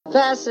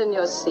Fasten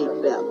your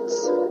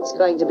seatbelts. It's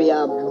going to be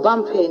a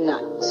bumpy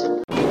night.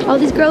 All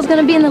these girls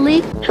gonna be in the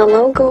league?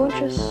 Hello,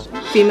 gorgeous.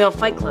 Female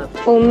Fight Club.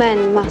 All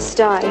men must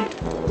die,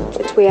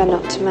 but we are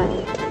not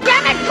men.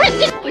 Damn it,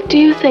 Kristen! What do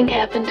you think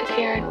happened to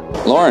Karen?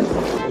 Lauren.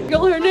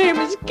 Her name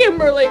is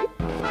Kimberly.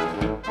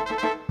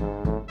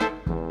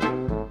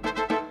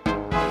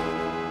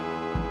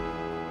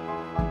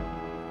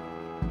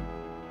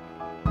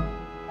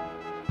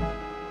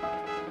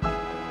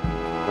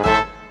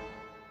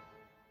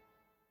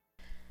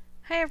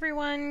 Hi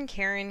everyone,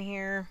 Karen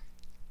here.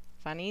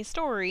 Funny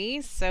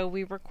story. So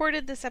we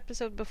recorded this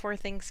episode before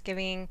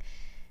Thanksgiving,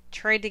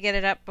 tried to get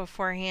it up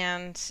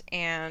beforehand,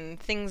 and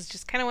things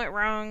just kind of went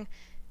wrong.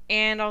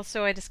 And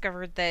also I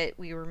discovered that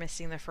we were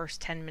missing the first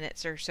 10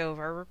 minutes or so of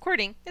our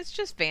recording. It's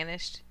just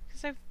vanished,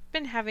 because I've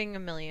been having a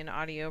million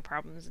audio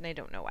problems and I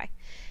don't know why.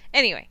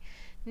 Anyway,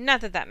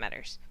 not that that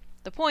matters.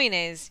 The point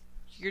is,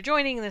 you're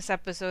joining this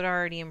episode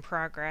already in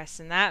progress,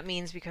 and that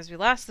means because we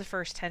lost the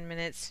first 10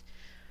 minutes,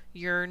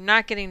 you're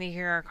not getting to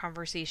hear our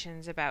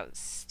conversations about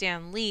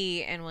Stan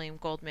Lee and William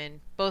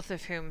Goldman, both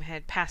of whom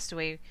had passed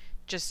away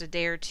just a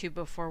day or two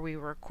before we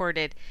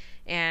recorded,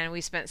 and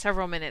we spent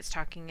several minutes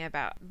talking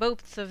about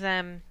both of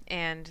them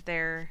and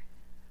their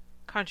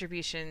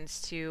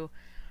contributions to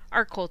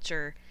our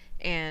culture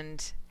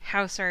and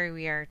how sorry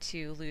we are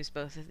to lose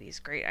both of these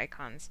great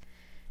icons.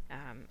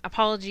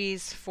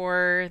 Apologies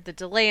for the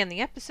delay in the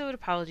episode,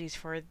 apologies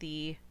for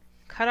the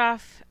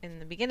cutoff in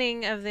the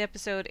beginning of the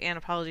episode, and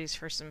apologies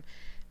for some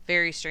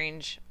very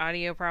strange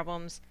audio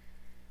problems.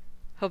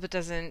 Hope it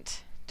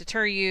doesn't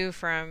deter you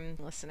from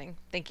listening.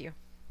 Thank you.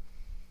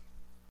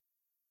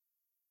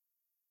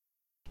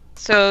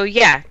 So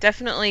yeah,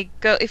 definitely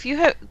go. If you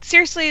have,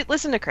 seriously,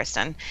 listen to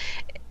Kristen.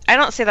 I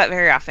don't say that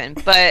very often,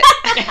 but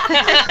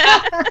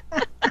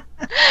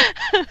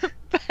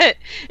but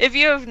if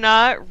you have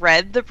not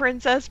read The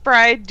Princess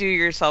Bride, do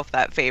yourself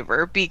that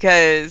favor,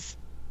 because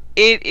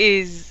it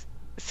is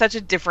such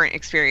a different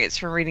experience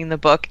from reading the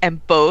book,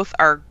 and both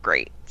are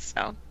great.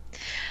 So,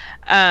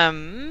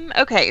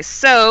 okay,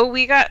 so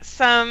we got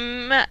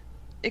some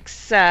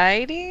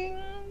exciting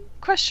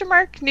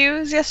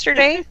news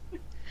yesterday.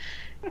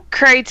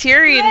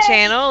 Criterion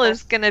Channel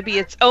is going to be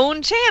its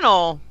own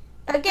channel.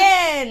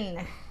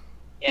 Again!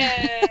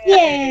 Yay!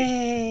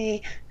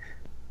 Yay!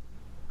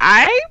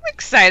 I'm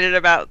excited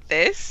about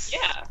this.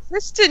 Yeah.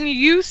 Kristen,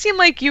 you seem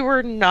like you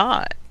were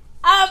not.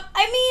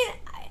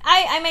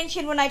 I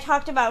mentioned when I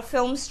talked about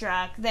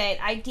Filmstruck that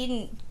I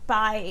didn't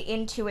buy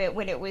into it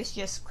when it was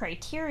just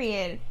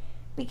Criterion,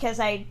 because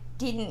I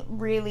didn't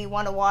really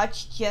want to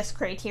watch just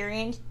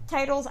Criterion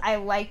titles. I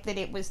liked that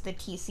it was the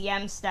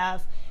TCM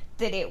stuff,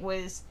 that it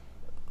was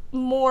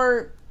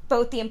more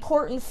both the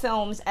important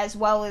films as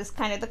well as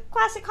kind of the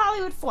classic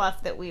Hollywood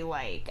fluff that we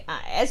like.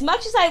 As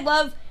much as I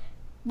love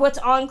what's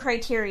on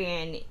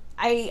Criterion,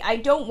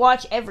 I don't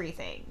watch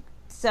everything.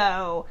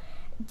 So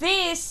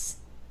this,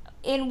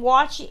 in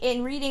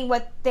reading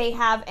what they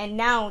have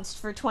announced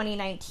for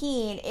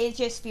 2019, it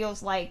just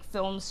feels like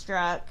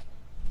Filmstruck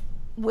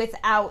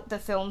without the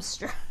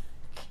Filmstruck.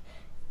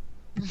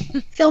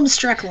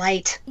 Filmstruck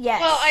light.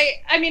 Yes. Well,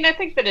 I mean, I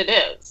think that it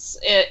is.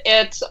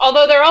 It's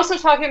although they're also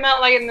talking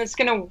about like, and it's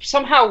going to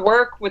somehow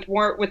work with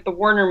the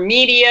Warner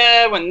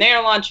Media when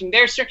they're launching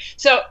their stream.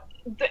 So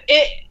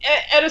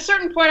at a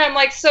certain point, I'm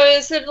like, so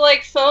is it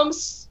like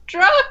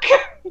Filmstruck?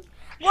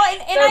 Well,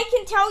 and I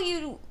can tell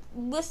you,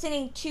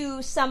 listening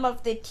to some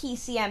of the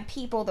TCM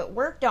people that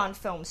worked on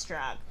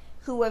Filmstruck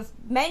who have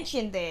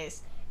mentioned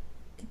this,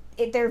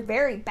 they're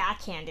very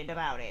backhanded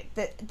about it.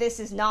 That this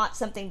is not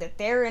something that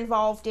they're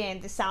involved in.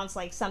 This sounds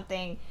like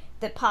something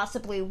that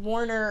possibly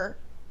Warner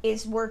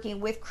is working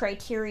with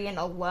Criterion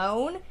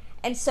alone.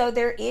 And so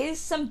there is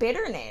some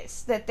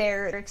bitterness that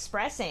they're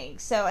expressing.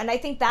 So, and I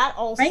think that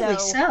also... Rightly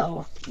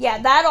so.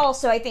 Yeah, that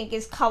also, I think,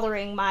 is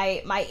coloring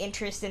my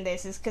interest in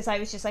this, is because I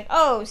was just like,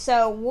 oh,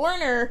 so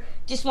Warner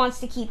just wants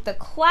to keep the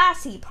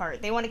classy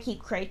part. They want to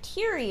keep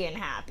Criterion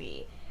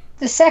happy.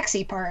 The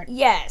sexy part.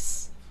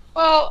 Yes.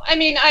 Well, I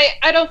mean,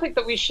 I don't think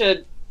that we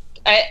should...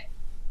 I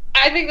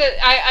think that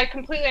I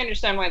completely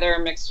understand why there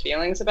are mixed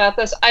feelings about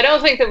this. I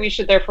don't think that we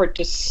should therefore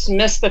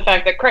dismiss the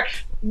fact that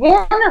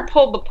Warner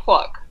pulled the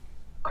plug.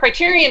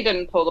 Criterion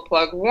didn't pull the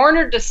plug.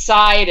 Warner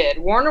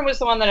was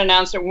the one that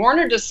announced it.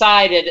 Warner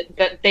decided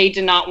that they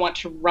did not want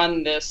to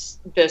run this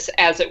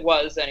as it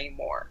was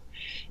anymore.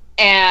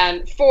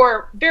 And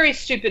for very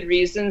stupid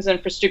reasons,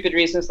 and for stupid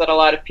reasons that a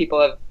lot of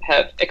people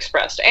have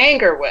expressed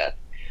anger with.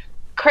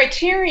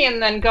 Criterion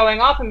then going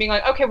off and being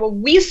like, okay, well,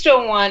 we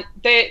still want,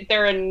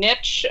 they're a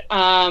niche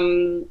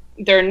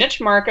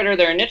marketer,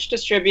 they're a niche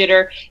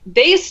distributor,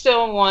 they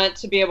still want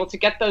to be able to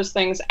get those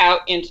things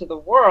out into the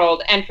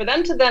world, and for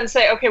them to then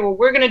say, okay, well,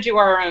 we're going to do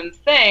our own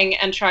thing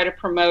and try to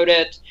promote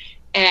it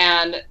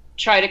and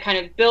try to kind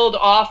of build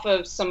off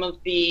of some of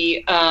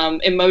the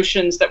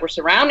emotions that were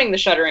surrounding the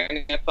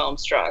shuttering of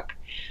Filmstruck,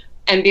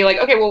 and be like,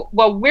 okay,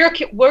 well, we're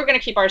going to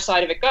keep our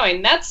side of it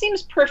going. That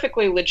seems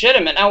perfectly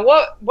legitimate. Now,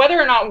 whether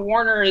or not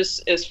Warner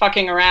is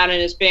fucking around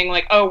and is being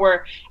like, oh,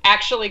 we're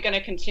actually going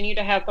to continue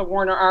to have the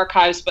Warner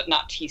Archives, but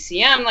not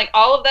TCM, like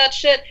all of that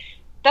shit,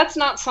 that's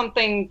not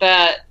something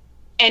that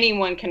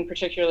anyone can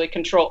particularly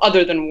control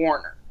other than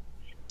Warner.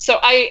 So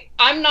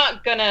I'm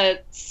not going to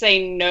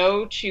say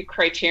no to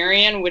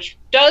Criterion, which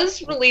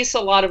does release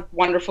a lot of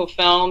wonderful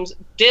films,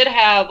 did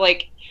have,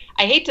 like,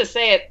 I hate to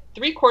say it,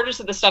 3/4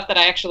 of the stuff that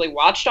I actually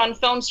watched on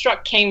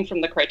Filmstruck came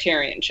from the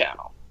Criterion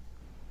channel.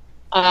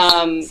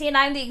 See, and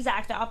I'm the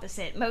exact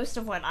opposite. Most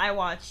of what I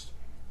watched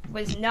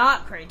was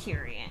not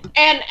Criterion.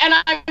 And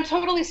I'm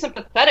totally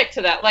sympathetic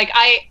to that. Like,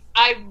 I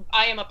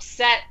am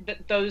upset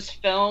that those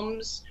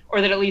films,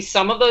 or that at least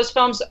some of those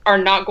films, are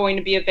not going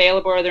to be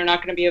available, or they're not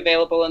going to be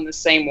available in the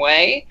same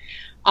way.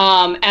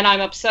 And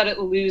I'm upset at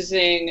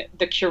losing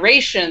the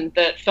curation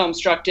that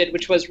Filmstruck did,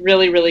 which was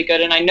really, really good.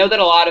 And I know that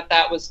a lot of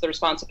that was the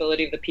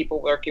responsibility of the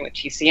people working with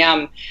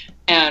TCM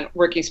and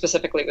working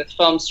specifically with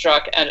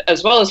Filmstruck, and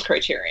as well as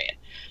Criterion.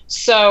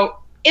 So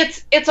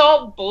it's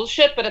all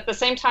bullshit, but at the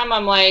same time,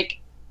 I'm like,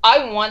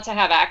 I want to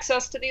have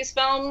access to these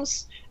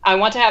films. I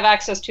want to have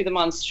access to them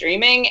on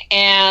streaming,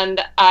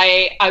 and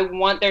I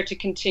want there to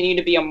continue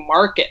to be a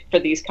market for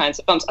these kinds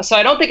of films. So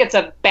I don't think it's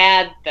a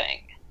bad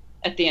thing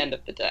at the end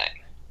of the day.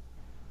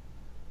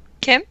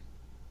 Kim?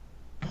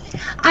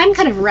 I'm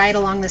kind of right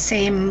along the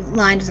same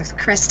lines with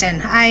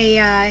Kristen. I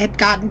had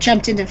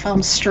jumped into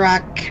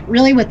Filmstruck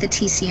really with the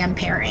TCM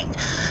pairing.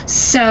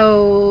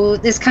 So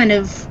this kind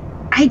of,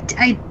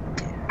 I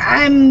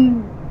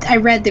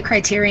read the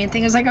Criterion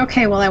thing. I was like,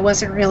 okay, well,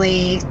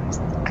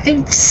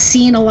 I've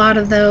seen a lot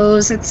of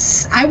those.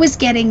 I was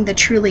getting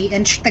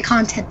the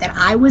content that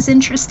I was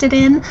interested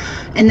in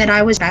and that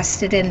I was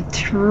invested in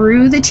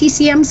through the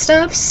TCM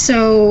stuff.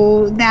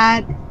 So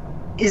that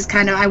is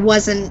kind of, I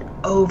wasn't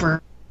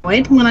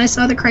overjoyed when I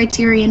saw the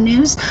Criterion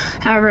news.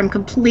 However, I'm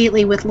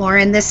completely with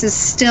Lauren.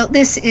 It's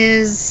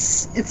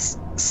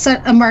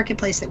a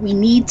marketplace that we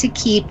need to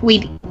keep.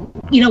 We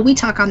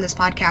talk on this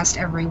podcast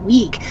every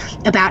week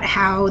about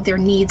how there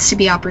needs to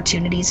be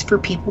opportunities for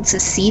people to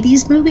see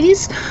these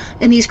movies,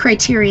 and these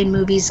Criterion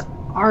movies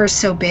are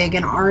so big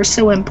and are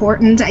so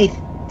important. I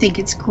think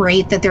it's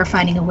great that they're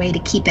finding a way to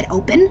keep it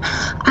open.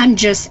 I'm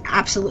just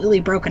absolutely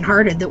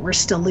brokenhearted that we're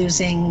still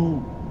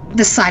losing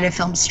the side of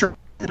Filmstruck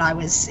that I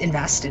was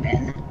invested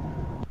in.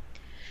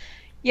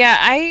 Yeah,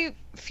 I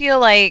feel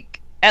like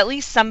at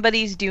least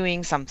somebody's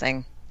doing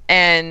something,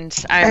 and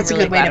I'm That's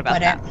really a good way glad to about put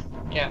that.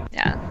 it.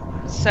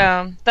 Yeah.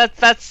 So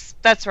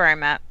that's where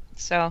I'm at.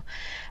 So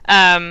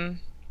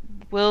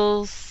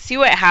we'll see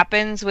what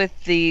happens with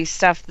the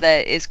stuff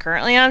that is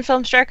currently on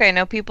Filmstruck. I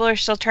know people are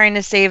still trying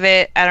to save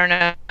it. I don't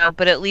know,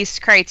 but at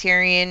least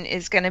Criterion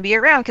is going to be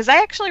around, because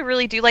I actually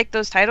really do like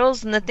those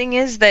titles. And the thing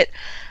is that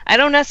I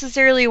don't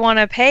necessarily want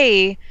to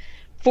pay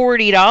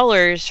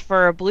 $40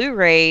 for a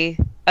Blu-ray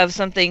of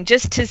something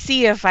just to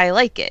see if I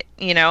like it.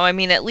 I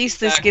mean, at least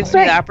this gives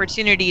me the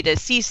opportunity to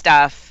see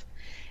stuff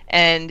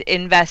and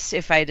invest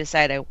if I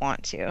decide I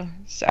want to.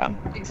 So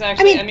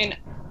exactly. I mean,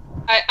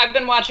 I've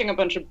been watching a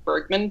bunch of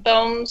Bergman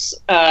films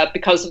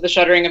because of the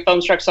shuttering of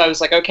Filmstruck. So I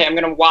was like, okay, I'm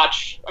going to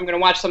watch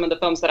some of the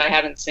films that I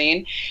haven't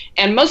seen,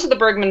 and most of the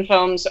Bergman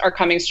films are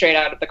coming straight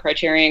out of the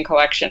Criterion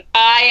Collection.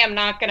 I am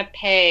not going to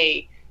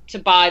pay to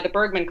buy the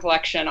Bergman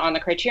collection on the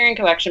Criterion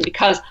Collection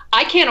because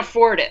I can't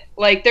afford it.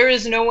 Like, there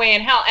is no way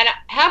in hell. And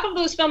half of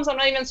those films I'm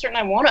not even certain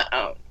I want to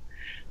own.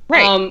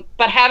 Right.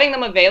 But having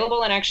them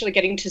available and actually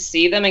getting to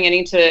see them and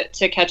getting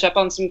to catch up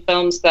on some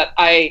films that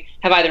I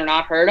have either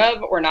not heard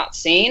of or not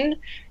seen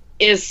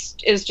is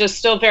just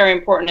still very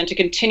important. And to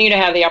continue to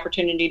have the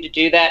opportunity to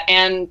do that,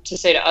 and to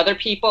say to other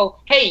people,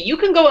 hey, you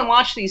can go and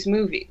watch these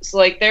movies.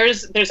 Like,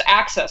 there's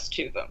access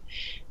to them.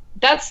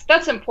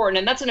 That's important,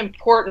 and that's an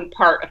important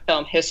part of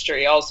film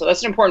history also.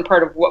 That's an important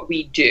part of what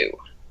we do.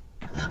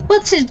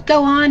 Well, to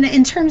go on,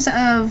 in terms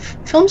of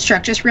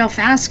Filmstruck, just real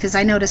fast, because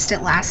I noticed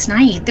it last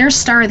night, their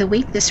star of the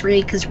week this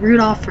week is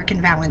Rudolph frickin'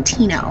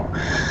 Valentino.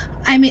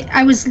 I mean,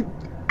 I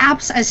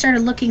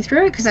started looking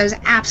through it because I was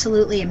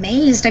absolutely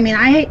amazed. I mean,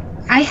 I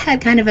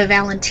had kind of a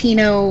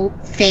Valentino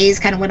phase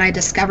kind of when I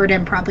discovered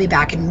him probably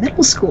back in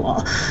middle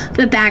school.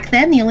 But back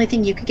then, the only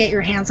thing you could get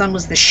your hands on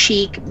was The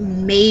Sheik,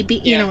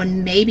 maybe,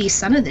 and maybe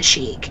Son of the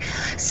Sheik.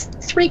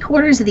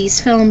 3/4 of these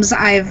films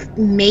I've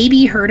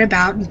maybe heard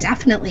about and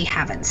definitely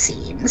haven't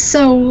seen.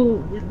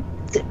 So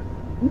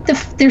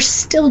they're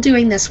still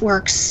doing this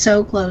work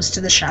so close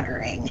to the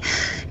shuttering.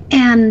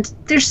 And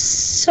there's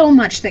so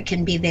much that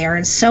can be there,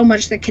 and so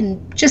much that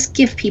can just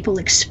give people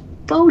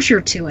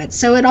exposure to it.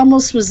 So it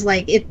almost was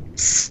like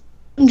it's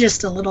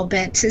just a little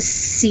bit to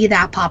see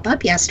that pop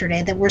up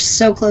yesterday, that we're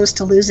so close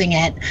to losing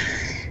it.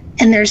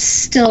 And there's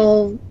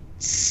still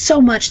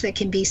so much that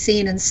can be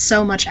seen and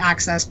so much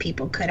access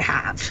people could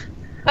have.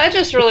 I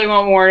just really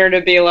want Warner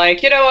to be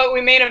like, you know what,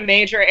 we made a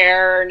major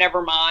error,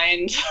 never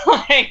mind.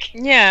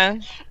 Yeah.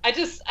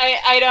 It's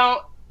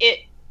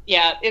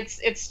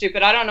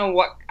stupid. I don't know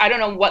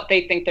what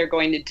they think they're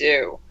going to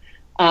do.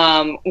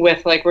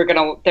 with like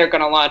they're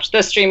gonna launch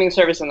this streaming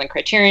service, and then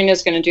Criterion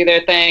is gonna do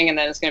their thing, and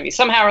then it's gonna be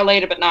somehow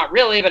related but not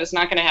really, but it's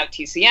not gonna have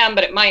TCM,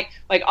 but it might,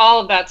 like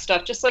all of that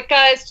stuff. Just like,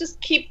 guys,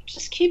 just keep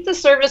the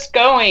service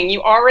going.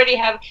 You already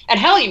have, and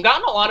hell, you've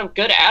gotten a lot of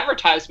good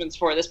advertisements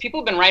for this.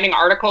 People have been writing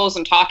articles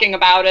and talking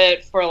about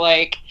it for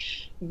like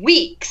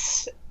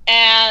weeks,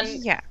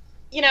 and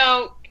you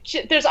know,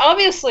 there's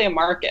obviously a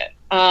market.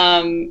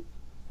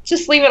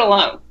 Just leave it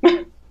alone.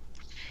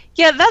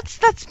 Yeah, that's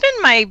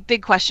been my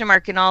big question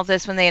mark in all of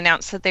this when they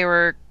announced that they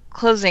were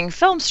closing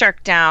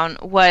Filmstruck down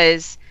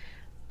was,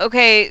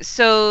 okay,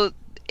 so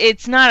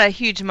it's not a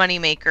huge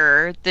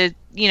moneymaker.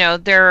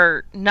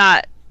 They're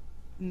not,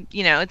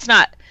 it's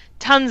not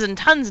tons and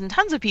tons and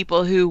tons of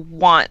people who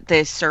want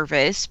this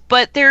service,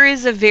 but there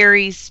is a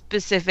very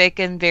specific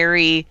and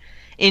very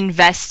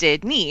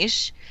invested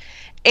niche,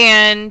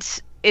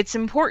 and it's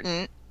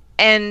important.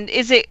 And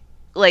is it,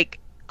 like,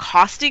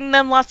 costing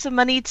them lots of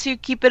money to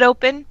keep it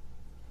open?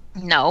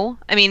 No.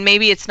 I mean,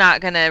 maybe it's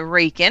not going to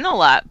rake in a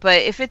lot,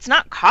 but if it's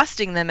not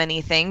costing them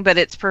anything, but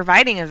it's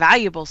providing a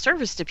valuable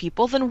service to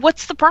people, then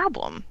what's the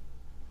problem?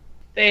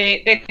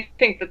 They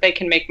think that they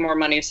can make more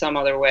money some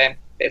other way,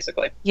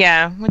 basically.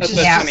 Yeah, which that's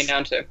what it's coming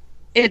down to.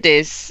 It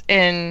is,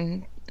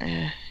 and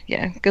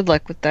yeah, good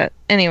luck with that.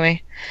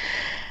 Anyway,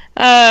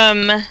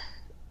 but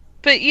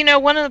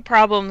one of the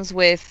problems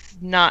with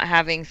not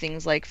having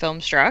things like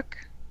Filmstruck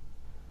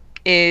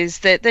is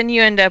that then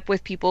you end up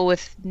with people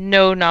with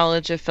no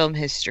knowledge of film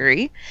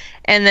history,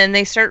 and then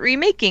they start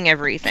remaking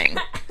everything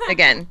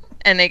again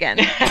and again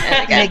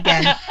and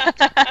again.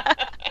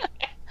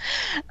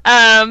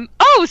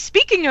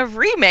 Speaking of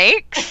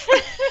remakes,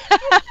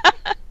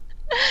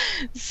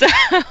 so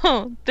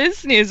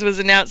this news was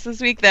announced this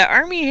week that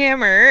Armie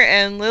Hammer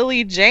and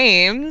Lily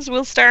James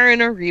will star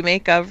in a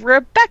remake of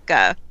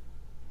Rebecca.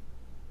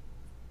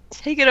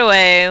 Take it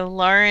away,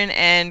 Lauren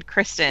and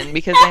Kristen,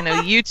 because I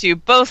know you two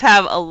both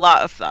have a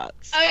lot of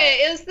thoughts. Okay,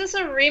 is this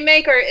a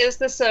remake or is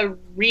this a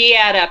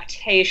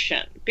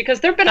readaptation? Because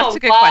there have been That's a a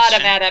good lot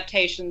question. of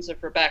adaptations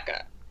of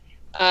Rebecca.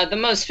 The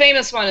most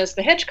famous one is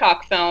the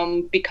Hitchcock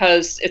film,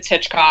 because it's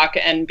Hitchcock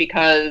and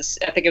because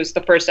I think it was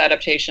the first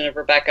adaptation of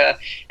Rebecca,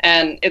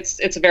 and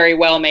it's very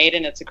well made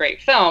and it's a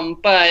great film.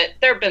 But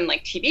there have been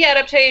like TV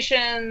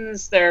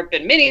adaptations, there have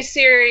been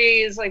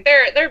miniseries, like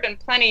there have been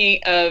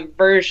plenty of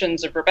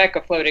versions of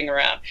Rebecca floating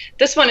around.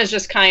 This one is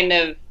just kind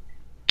of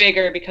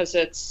bigger because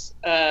it's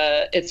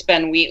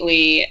Ben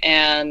Wheatley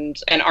and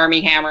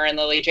Armie Hammer and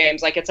Lily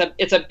James. Like it's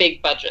a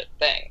big budget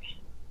thing.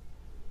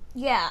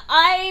 Yeah,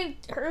 I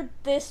heard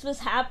this was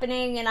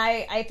happening, and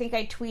I think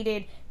I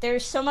tweeted,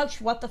 there's so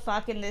much what the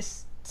fuck in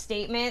this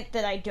statement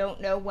that I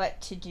don't know what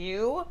to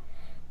do.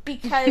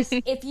 Because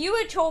if you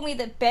had told me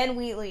that Ben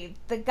Wheatley,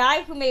 the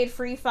guy who made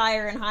Free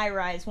Fire and High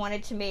Rise,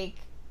 wanted to make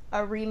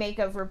a remake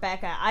of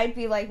Rebecca, I'd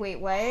be like, wait,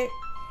 what?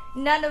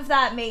 None of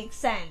that makes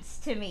sense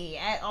to me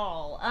at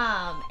all.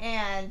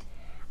 And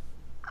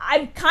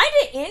I'm kind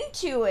of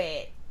into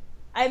it.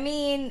 I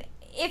mean,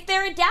 if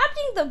they're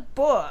adapting the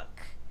book,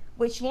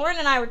 which Lauren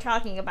and I were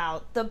talking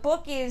about, the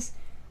book is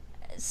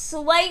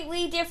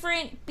slightly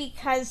different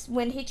because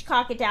when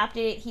Hitchcock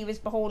adapted it, he was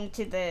beholden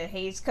to the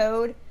Hays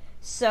Code,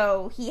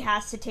 so he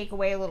has to take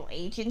away a little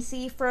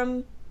agency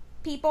from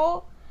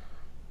people,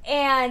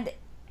 and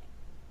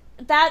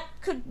that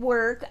could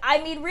work.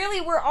 I mean,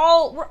 really, we're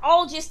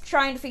all just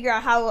trying to figure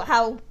out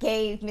how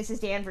gay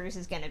Mrs. Danvers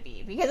is going to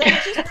be, because I mean,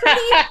 she's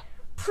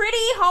pretty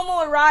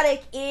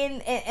homoerotic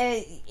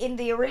in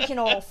the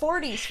original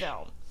 40s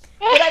film.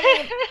 But I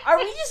mean, are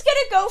we just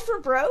gonna go for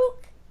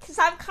broke? Because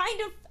I'm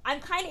kind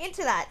of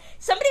into that.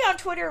 Somebody on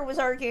Twitter was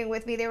arguing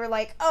with me. They were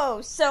like,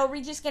 "Oh, so are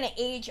we just gonna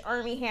age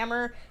Armie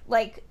Hammer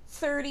like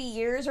 30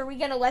 years? Or are we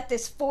gonna let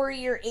this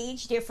 4-year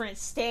age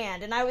difference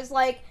stand?" And I was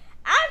like,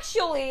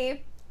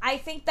 actually, I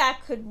think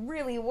that could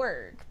really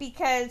work,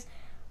 because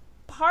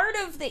part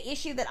of the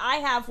issue that I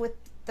have with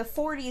the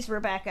 40s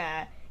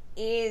Rebecca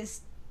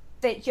is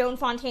that Joan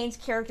Fontaine's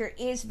character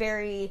is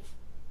very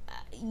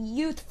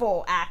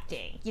youthful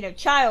acting,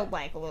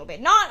 childlike a little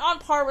bit, not on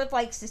par with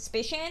like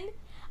Suspicion,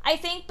 I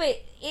think,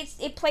 but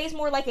it plays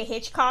more like a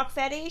Hitchcock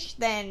fetish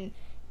than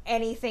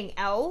anything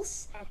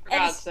else. Oh, for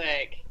God's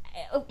sake.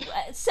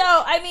 So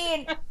I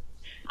mean,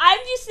 I'm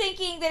just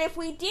thinking that if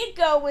we did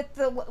go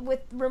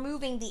with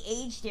removing the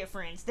age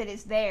difference that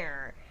is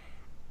there,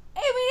 I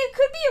mean, it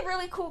could be a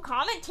really cool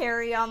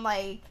commentary on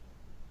like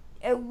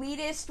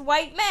elitist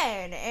white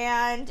men,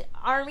 and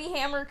Armie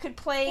Hammer could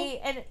play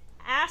an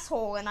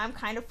asshole, and I'm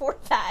kind of for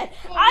that.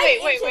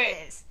 Wait.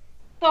 This.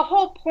 The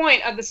whole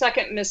point of the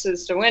second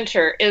Mrs. De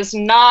Winter is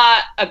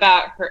not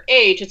about her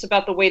age, it's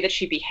about the way that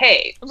she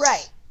behaves.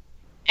 Right.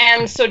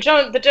 And so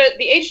Joan, the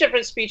age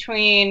difference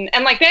between,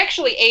 and like they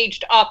actually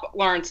aged up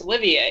Laurence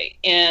Olivier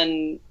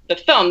in the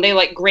film. They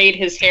like grayed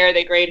his hair,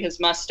 they grayed his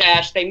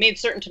mustache, they made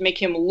certain to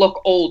make him look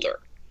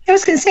older. I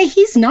was going to say,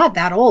 he's not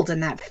that old in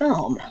that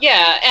film.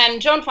 Yeah,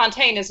 and Joan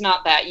Fontaine is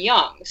not that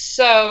young.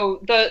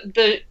 So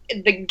the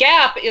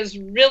gap is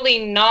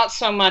really not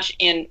so much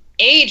in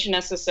age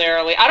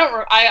necessarily.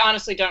 I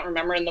honestly don't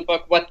remember in the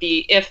book what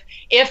if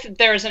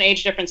there's an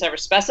age difference ever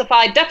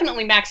specified.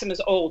 Definitely Maxim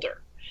is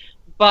older,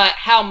 but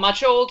how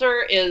much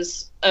older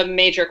is a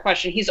major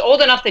question. He's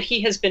old enough that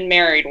he has been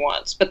married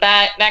once, but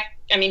that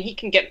I mean,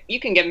 you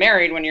can get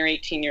married when you're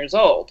 18 years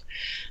old.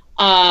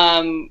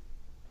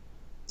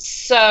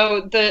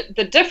 So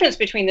the difference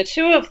between the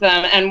two of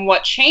them and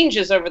what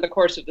changes over the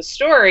course of the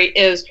story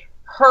is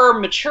her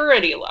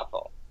maturity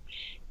level.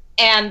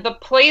 And the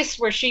place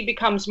where she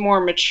becomes more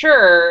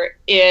mature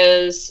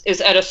is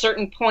at a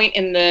certain point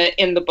in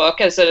the book,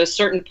 as at a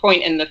certain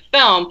point in the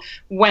film,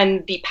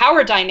 when the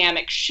power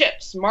dynamic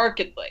shifts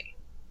markedly.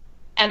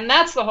 And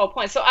that's the whole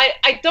point. So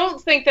I don't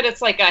think that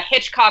it's like a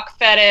Hitchcock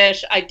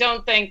fetish. I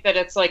don't think that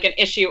it's like an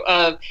issue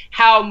of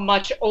how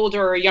much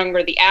older or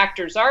younger the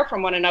actors are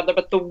from one another,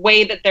 but the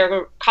way that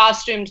they're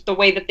costumed, the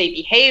way that they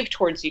behave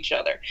towards each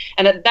other,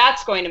 and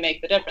that's going to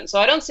make the difference. So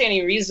I don't see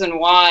any reason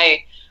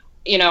why,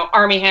 you know,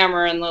 Armie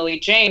Hammer and Lily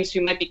James,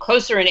 who might be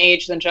closer in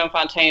age than Joan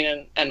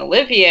Fontaine and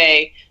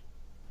Olivier,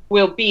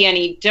 will be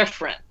any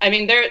different. I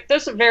mean,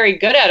 there's a very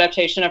good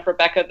adaptation of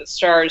Rebecca that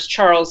stars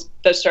Charles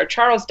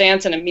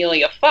Dance and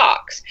Amelia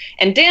Fox,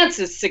 and Dance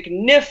is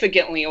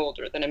significantly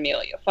older than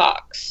Amelia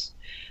Fox.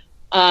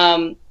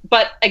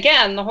 But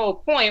again, the whole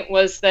point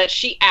was that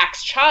she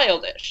acts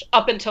childish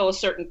up until a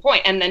certain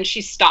point, and then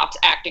she stops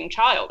acting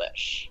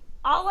childish.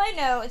 All I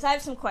know is I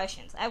have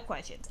questions.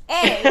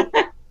 A,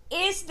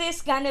 is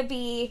this gonna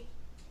be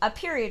a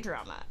period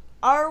drama?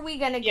 Are we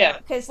going to go?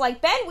 Because,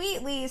 like, Ben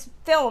Wheatley's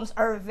films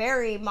are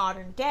very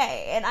modern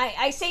day. And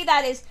I say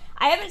that as,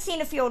 I haven't seen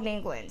A Field in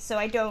England, so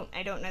I don't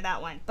know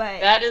that one. But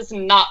that is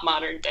not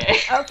modern day.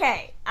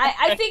 Okay.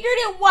 I figured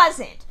it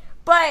wasn't.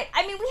 But,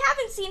 I mean, we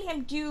haven't seen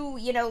him do,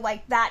 you know,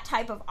 like, that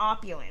type of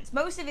opulence.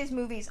 Most of his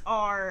movies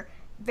are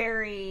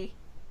very,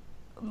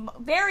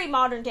 very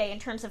modern day in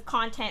terms of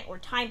content or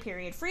time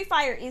period. Free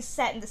Fire is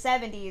set in the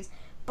 70s,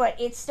 but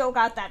it's still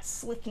got that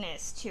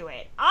slickness to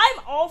it. I'm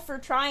all for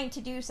trying to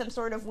do some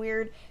sort of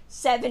weird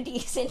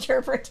 70s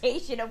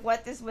interpretation of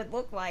what this would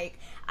look like.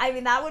 I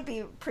mean, that would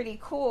be pretty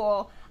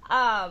cool.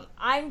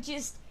 I'm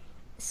just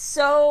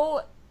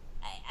so...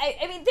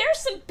 I mean, there's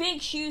some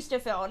big shoes to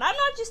fill, and I'm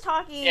not just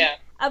talking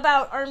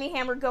about Armie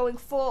Hammer going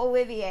full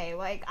Olivier.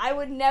 Like, I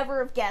would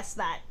never have guessed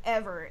that,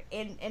 ever,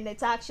 and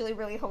it's actually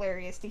really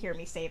hilarious to hear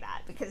me say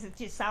that, because it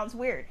just sounds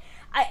weird.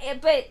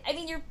 But, I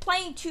mean, you're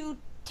playing two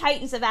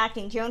titans of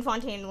acting, Joan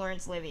Fontaine and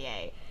Laurence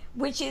Olivier,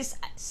 which is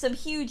some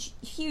huge,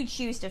 huge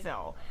shoes to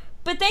fill.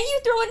 But then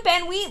you throw in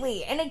Ben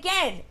Wheatley, and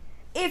again,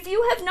 if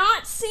you have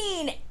not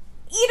seen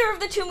either of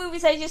the two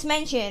movies I just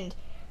mentioned,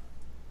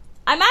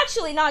 I'm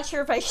actually not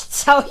sure if I should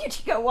tell you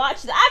to go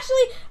watch them.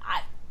 Actually,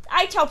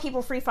 I tell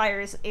people Free Fire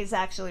is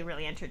actually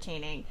really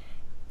entertaining.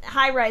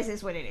 High Rise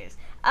is what it is.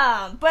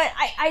 But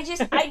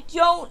I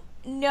don't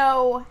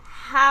know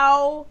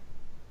how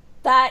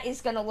that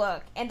is going to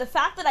look. And the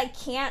fact that I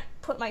can't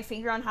put my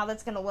finger on how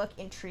that's going to look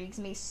intrigues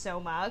me so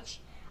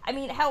much. I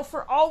mean, hell,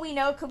 for all we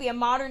know, it could be a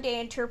modern-day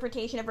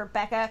interpretation of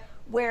Rebecca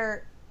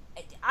where,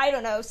 I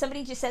don't know,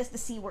 somebody just says the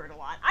C word a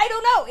lot. I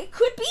don't know. It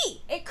could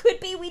be. It could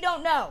be. We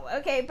don't know.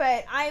 Okay,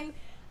 but I'm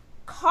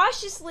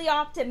cautiously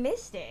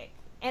optimistic,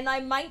 and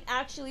I might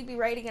actually be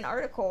writing an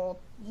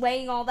article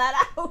laying all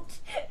that out.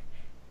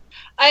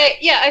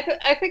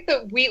 I think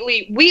that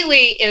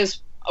Wheatley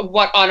is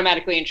what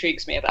automatically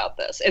intrigues me about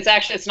this.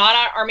 It's not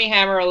Armie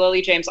Hammer or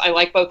Lily James. I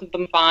like both of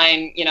them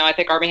fine. You know, I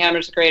think Armie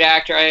Hammer's a great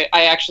actor.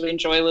 I actually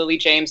enjoy Lily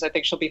James. I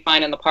think she'll be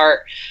fine in the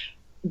part.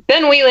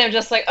 Ben Wheatley, I'm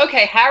just like,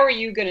 okay, how are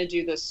you going to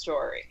do this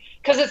story?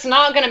 Because it's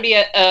not going to be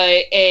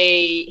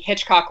a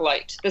Hitchcock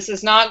light. This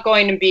is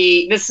going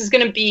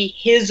to be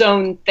his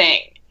own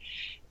thing.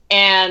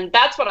 And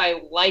that's what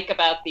I like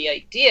about the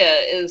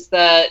idea, is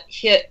that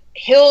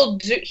he'll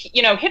do,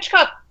 you know,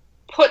 Hitchcock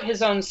put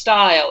his own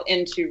style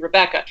into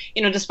Rebecca.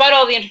 You know, despite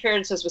all the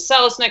interferences with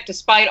Selznick,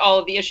 despite all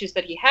of the issues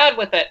that he had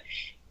with it,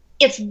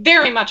 it's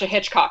very much a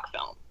Hitchcock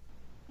film.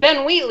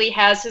 Ben Wheatley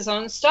has his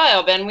own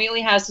style. Ben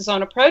Wheatley has his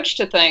own approach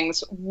to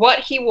things. What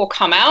he will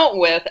come out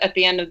with at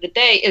the end of the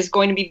day is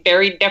going to be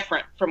very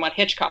different from what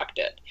Hitchcock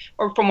did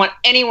or from what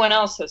anyone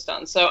else has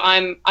done. So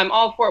I'm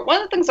all for it. One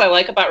of the things I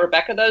like about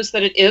Rebecca, though, is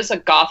that it is a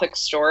Gothic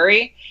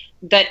story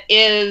that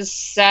is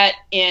set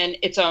in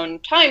its own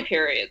time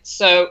period.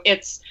 So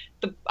it's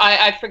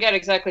I forget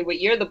exactly what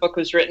year the book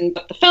was written,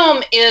 but the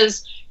film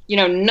is, you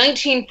know,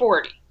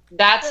 1940.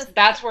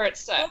 That's where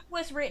it's set. The book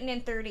was written in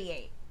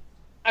 1938.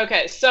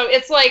 Okay, so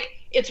it's like,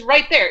 it's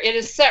right there. It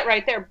is set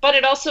right there, but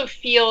it also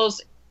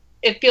feels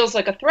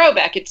like a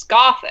throwback. It's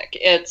Gothic.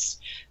 It's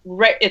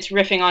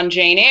riffing on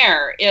Jane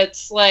Eyre.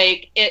 It's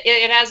like,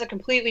 it has a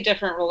completely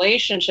different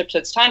relationship to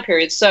its time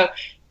period. So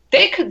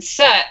they could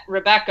set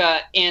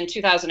Rebecca in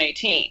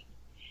 2018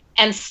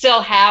 and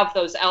still have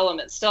those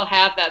elements, still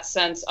have that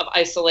sense of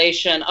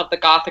isolation, of the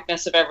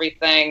Gothicness of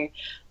everything.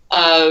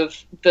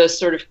 of the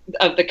sort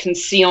of the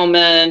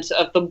concealment,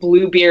 of the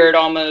Bluebeard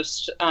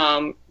almost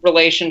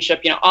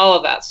relationship, all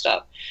of that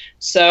stuff.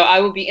 So I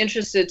would be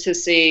interested to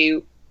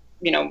see,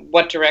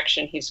 what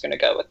direction he's going to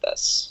go with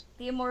this.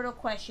 The immortal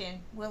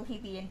question: will he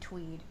be in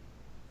tweed?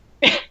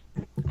 I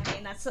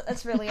mean,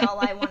 that's really all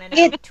I want to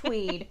know.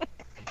 Tweed.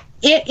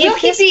 If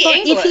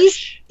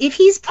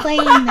he's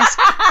playing this,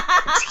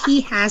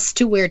 he has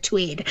to wear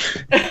tweed.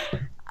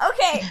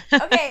 Okay.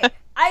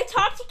 I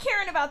talked to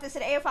Karen about this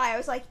at AFI. I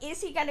was like,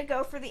 is he going to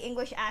go for the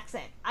English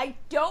accent? I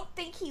don't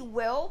think he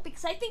will,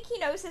 because I think he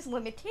knows his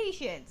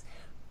limitations.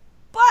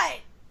 But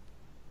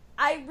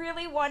I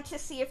really want to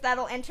see if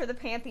that'll enter the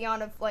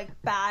pantheon of,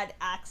 bad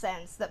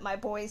accents that my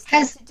boys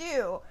tend to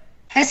do.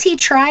 Has he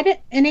tried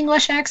an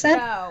English accent?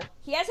 No.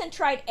 He hasn't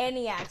tried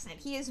any accent.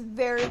 He is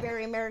very,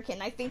 very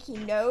American. I think he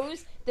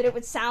knows that it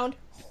would sound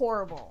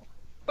horrible.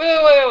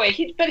 Wait.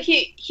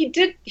 He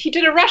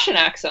did a Russian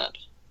accent.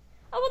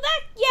 Oh, well,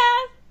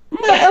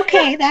 yeah.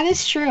 Okay, that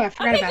is true. I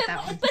forgot about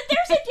that one. But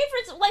there's a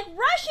difference.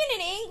 Russian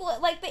and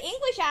English, the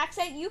English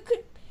accent, you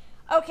could...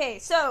 Okay,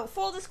 so,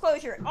 full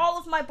disclosure, all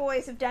of my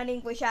boys have done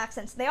English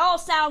accents. They all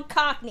sound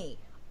Cockney.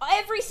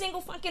 Every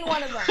single fucking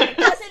one of them. It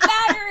doesn't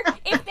matter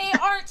if they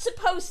aren't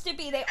supposed to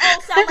be. They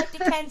all sound like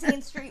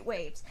Dickensian street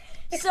waves.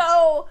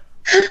 So,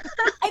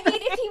 I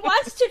mean, if he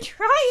wants to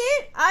try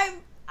it,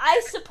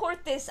 I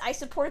support this. I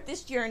support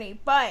this journey,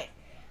 but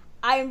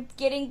I'm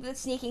getting the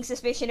sneaking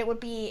suspicion it would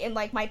be in,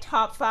 my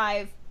top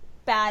 5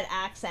 bad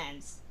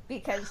accents,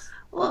 because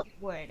it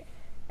would.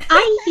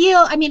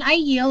 I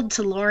yield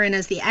to Lauren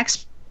as the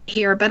expert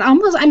here, but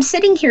I'm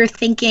sitting here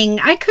thinking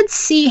I could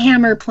see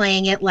Hammer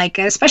playing it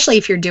especially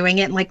if you're doing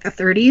it in the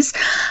 30s.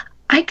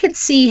 I could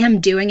see him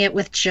doing it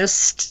with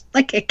just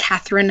a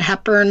Katharine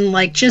Hepburn,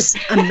 just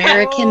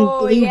American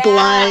blue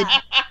blood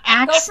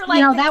accent.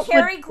 Go for that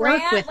Cary would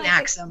Grant, work with an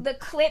accent. The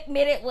clip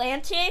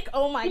Mid-Atlantic.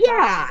 Oh my god.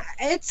 Yeah,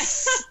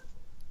 it's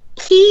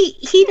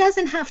he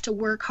doesn't have to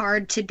work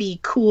hard to be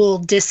cool,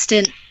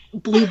 distant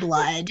blue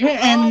blood.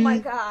 And oh my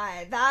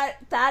god,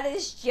 that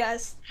is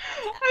just...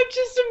 I'm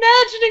just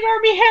imagining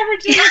Armie Hammer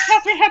doing a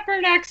Katharine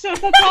Hepburn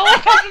accent. That's all I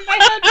have in my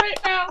head right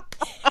now.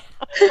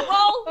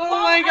 Oh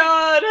my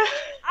god.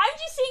 I'm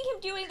just seeing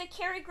him doing the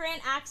Cary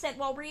Grant accent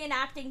while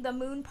reenacting the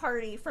moon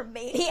party from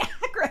Maniac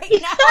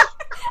right now.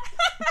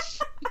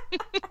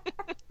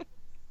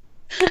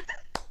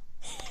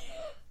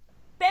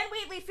 Ben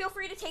Wheatley, feel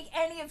free to take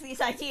any of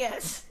these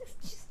ideas.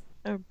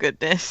 Oh,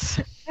 goodness.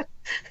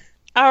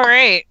 All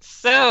right,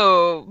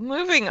 so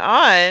moving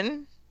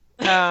on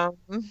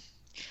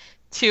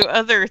to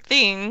other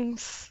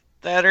things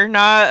that are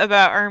not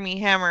about Armie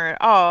Hammer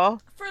at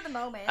all. For the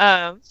moment.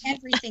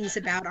 Everything's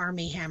about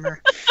Armie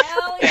Hammer.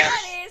 Hell yeah,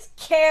 it is,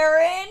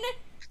 Karen!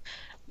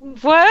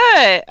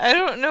 What? I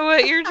don't know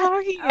what you're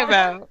talking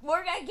about.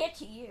 We're gonna get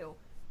to you.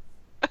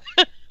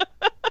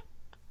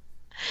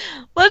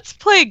 Let's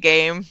play a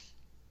game.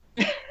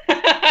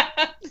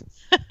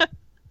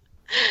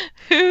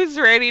 Who's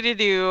ready to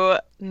do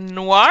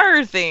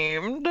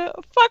noir-themed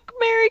Fuck,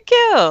 Marry,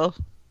 Kill?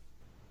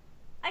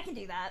 I can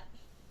do that.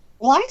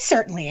 Well, I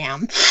certainly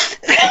am.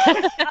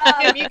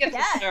 Kim, you get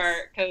to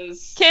start,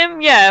 because... Kim,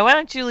 why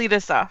don't you lead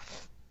us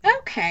off?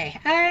 Okay,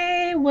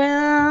 I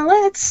will.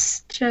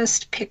 Let's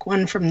just pick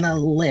one from the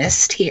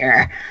list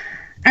here.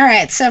 All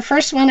right, so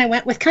first one I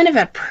went with kind of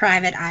a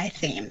private eye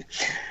theme.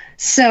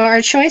 So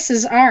our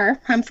choices are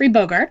Humphrey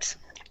Bogart,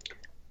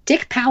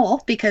 Dick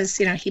Powell, because,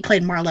 he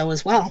played Marlowe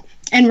as well,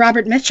 and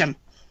Robert Mitchum.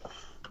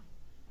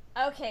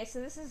 Okay, so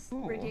this is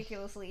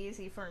ridiculously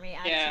easy for me,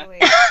 Yeah.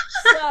 actually.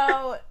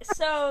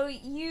 So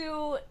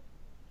you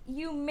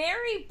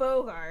marry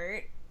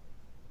Bogart.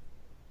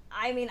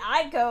 I mean,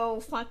 I'd go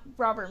fuck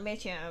Robert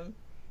Mitchum,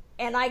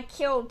 and I'd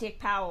kill Dick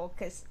Powell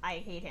because I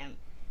hate him.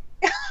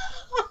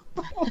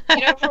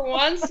 For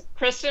once,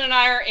 Kristen and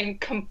I are in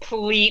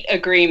complete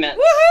agreement.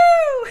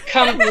 Woohoo!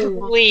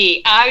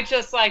 Complete.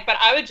 But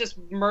I would just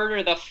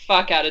murder the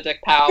fuck out of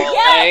Dick Powell.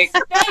 Yes,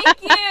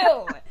 thank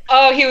you.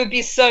 Oh, he would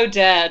be so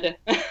dead.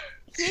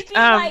 He'd be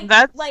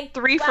that's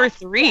 3 for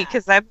 3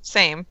 because I'm the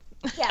same.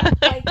 Yeah,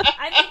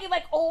 I'm thinking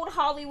old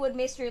Hollywood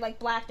mystery,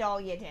 Black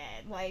Dahlia did,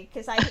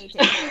 because I hate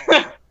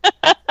it.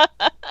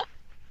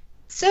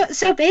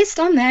 So based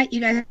on that, you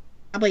guys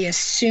probably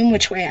assume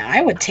which way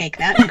I would take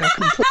that and go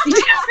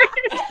completely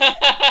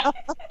different.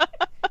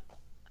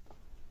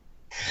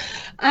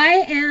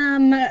 I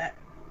am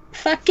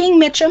fucking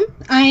Mitchum.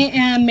 I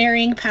am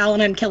marrying Powell,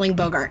 and I'm killing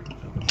Bogart.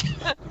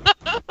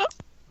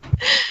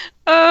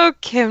 Oh,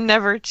 Kim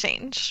never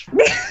change.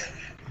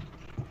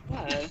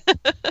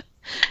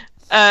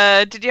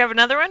 Did you have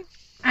another one?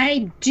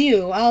 I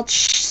do. I'll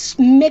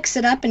mix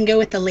it up and go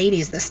with the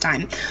ladies this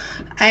time.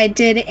 I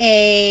did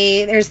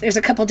there's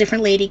a couple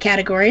different lady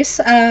categories.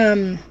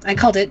 I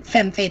called it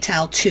Femme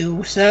Fatale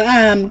 2.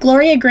 So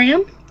Gloria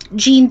Graham,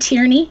 Jean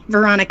Tierney,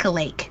 Veronica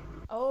Lake.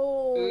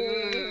 Oh.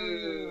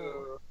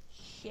 Ooh.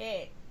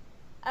 Shit.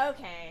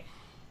 Okay.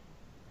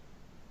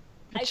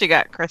 What you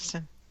got,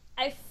 Kristen?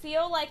 I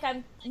feel like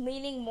I'm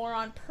leaning more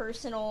on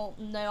personal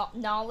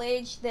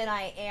knowledge than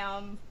I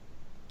am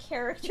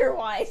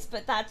character-wise,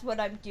 but that's what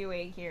I'm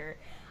doing here.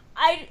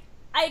 I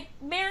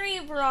marry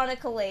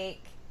Veronica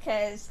Lake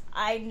because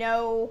I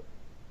know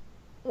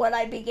what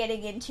I'd be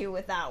getting into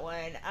with that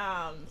one.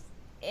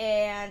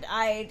 And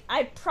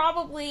I'd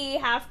probably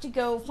have to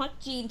go fuck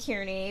Jean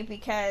Tierney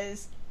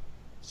because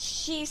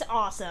she's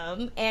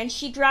awesome, and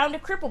she drowned a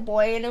cripple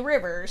boy in a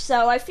river,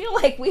 so I feel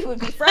like we would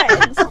be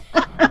friends.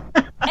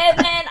 And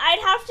then I'd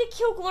have to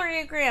kill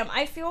Gloria Graham.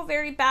 I feel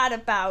very bad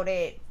about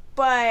it,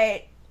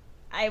 but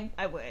I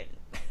would.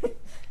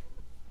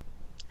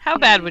 How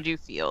bad would you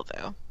feel,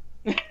 though?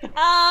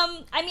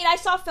 I mean, I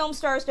saw Film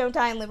Stars Don't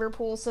Die in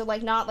Liverpool, so,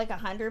 like, not, like,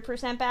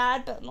 100%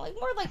 bad, but, like,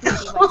 more like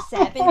maybe, like,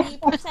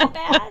 70%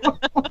 bad.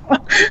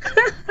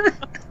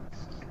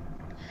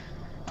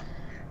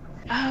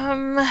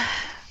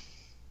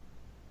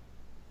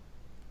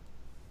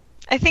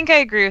 I think I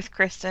agree with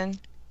Kristen.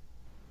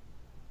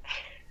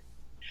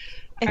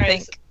 I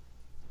think.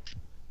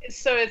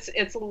 So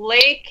it's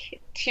Lake,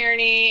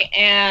 Tierney,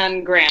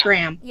 and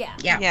Graham. Yeah.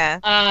 Yeah.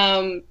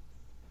 I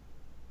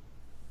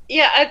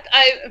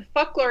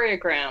fuck Gloria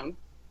Graham.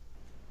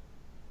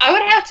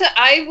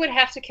 I would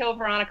have to kill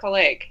Veronica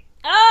Lake.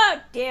 Oh,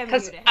 damn you.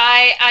 Because it's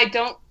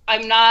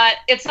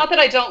not that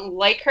I don't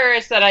like her,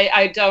 it's that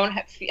I don't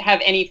have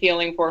any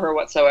feeling for her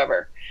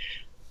whatsoever.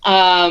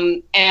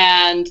 And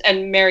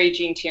marry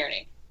Jean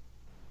Tierney.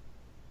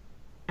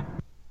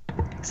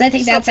 So I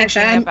think Still that's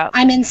actually, thinking about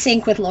I'm in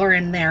sync with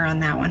Lauren there on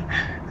that one.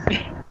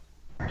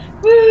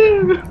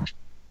 Woo!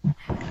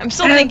 I'm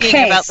still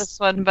thinking about this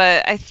one,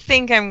 but I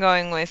think I'm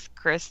going with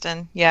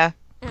Kristen. Yeah.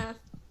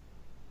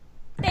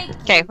 Thank you,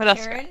 Okay, what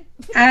else? Karen.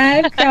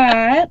 I've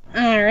got,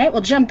 all right,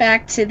 we'll jump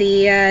back to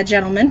the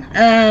gentlemen.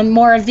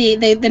 More of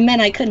the men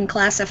I couldn't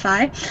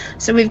classify.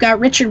 So we've got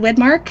Richard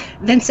Widmark,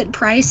 Vincent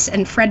Price,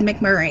 and Fred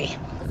McMurray.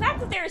 The fact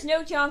that there is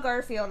no John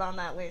Garfield on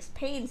that list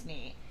pains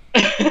me.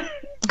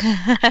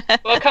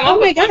 Well, come Oh on.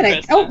 my god,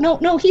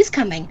 no, he's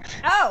coming.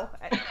 Oh.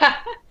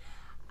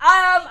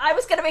 I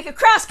was gonna make a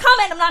crass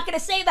comment. I'm not gonna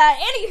say that.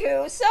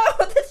 Anywho, so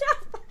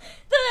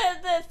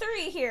the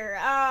three here.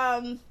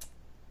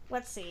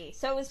 Let's see.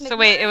 So it was. So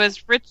wait, it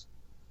was Richard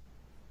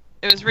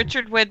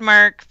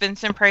Widmark,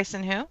 Vincent Price,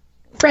 and who?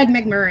 Fred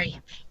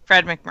McMurray.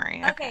 Fred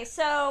McMurray. Okay,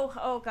 so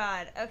oh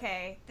god.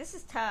 Okay, this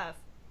is tough.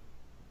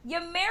 You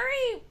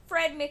marry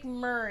Fred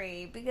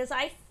McMurray because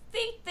I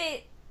think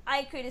that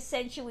I could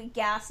essentially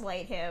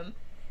gaslight him.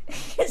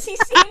 Because he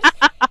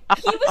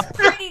was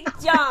pretty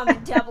dumb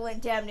in Double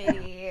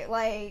Indemnity.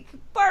 Like,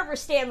 Barbara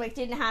Stanwyck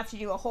didn't have to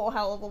do a whole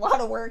hell of a lot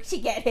of work to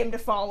get him to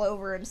fall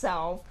over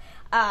himself.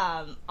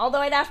 Although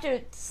I'd have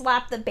to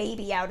slap the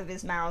baby out of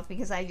his mouth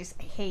because I just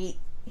hate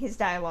his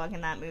dialogue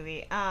in that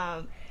movie.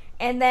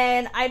 And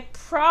then I'd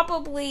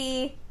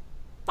probably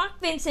fuck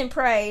Vincent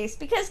Price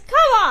because,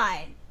 come on!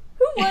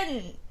 Who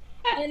wouldn't?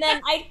 And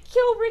then I'd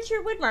kill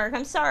Richard Widmark.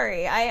 I'm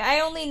sorry.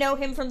 I only know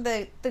him from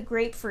the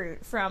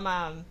grapefruit from,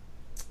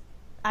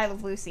 I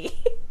Love Lucy.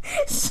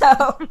 So.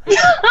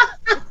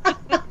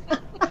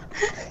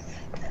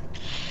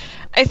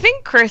 I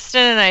think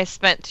Kristen and I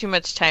spent too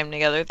much time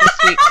together this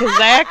week because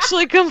I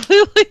actually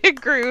completely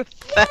agree with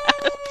that.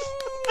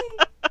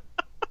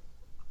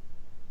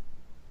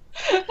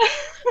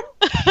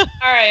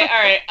 All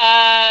right.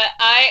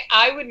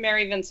 I would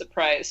marry Vincent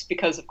Price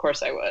because, of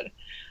course, I would.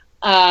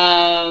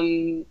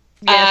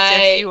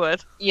 Yes, you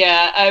would.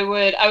 Yeah, I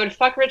would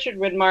fuck Richard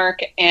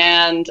Widmark,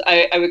 and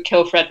I would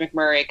kill Fred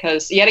McMurray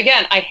because, yet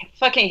again, I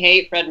fucking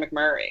hate Fred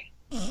McMurray.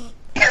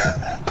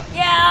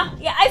 Yeah.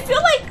 I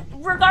feel like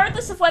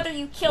regardless of whether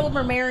you kill him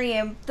or marry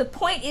him, the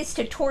point is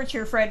to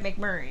torture Fred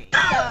McMurray.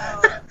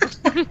 So.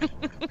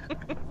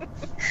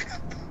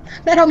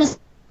 That almost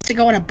to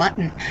go on a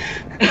button.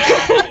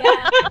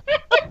 Yeah.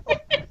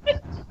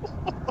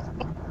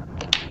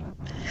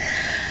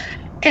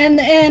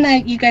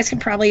 And you guys can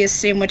probably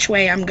assume which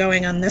way I'm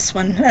going on this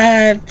one.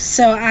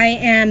 So I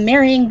am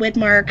marrying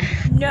Widmark.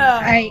 No.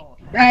 I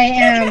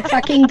am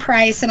fucking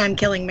Price, and I'm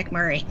killing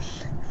McMurray.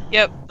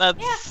 Yep,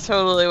 that's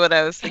totally what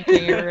I was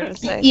thinking you were going to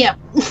say. Yep.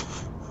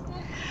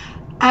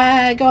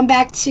 Going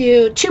back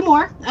to two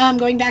more.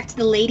 Going back to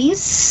the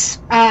ladies.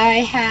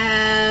 I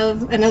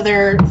have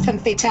another femme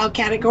fatale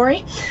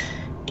category.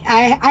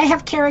 I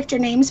have character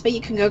names, but you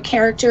can go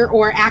character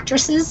or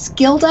actresses.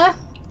 Gilda,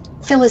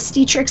 Phyllis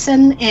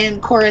Dietrichson,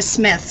 and Cora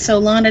Smith. So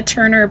Lana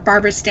Turner,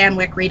 Barbara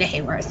Stanwyck, Rita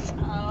Hayworth.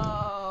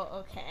 Oh,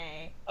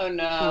 okay. Oh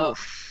no.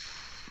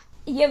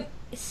 Yeah.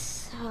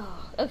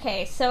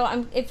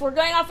 So if we're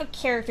going off of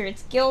character,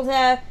 it's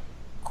Gilda,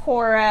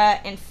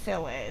 Cora, and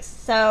Phyllis.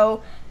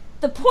 So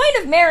the point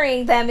of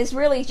marrying them is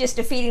really just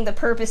defeating the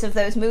purpose of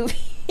those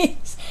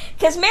movies.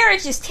 Because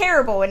marriage is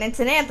terrible and it's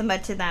an anathema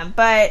to them.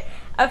 But,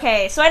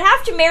 okay, so I'd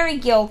have to marry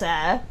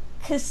Gilda.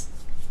 Because,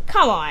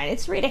 come on,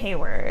 it's Rita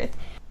Hayworth.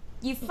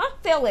 You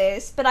fuck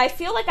Phyllis, but I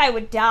feel like I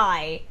would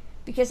die.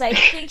 Because I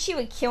think she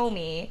would kill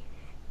me.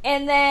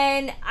 And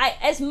then,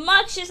 as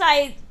much as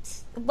I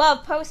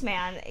love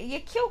Postman, you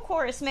kill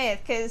Cora Smith,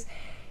 because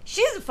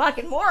she's a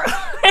fucking moron.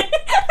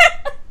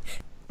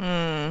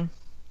 I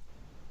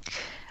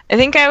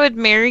think I would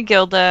marry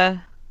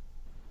Gilda.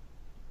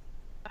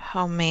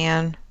 Oh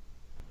man.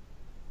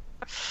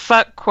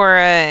 Fuck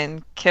Cora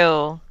and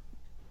kill.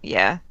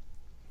 Yeah.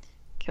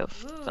 Kill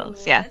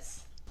Phyllis, yeah.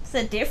 That's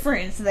a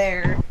difference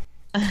there.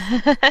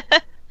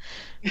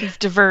 We've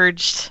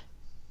diverged.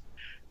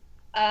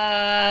 Yeah,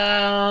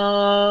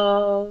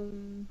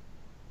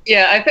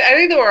 I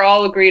think that we're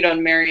all agreed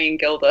on marrying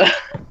Gilda.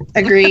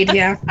 Agreed,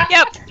 yeah.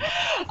 Yep.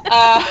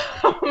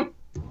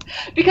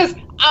 Because,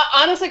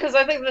 honestly, because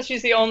I think that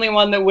she's the only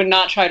one that would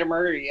not try to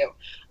murder you.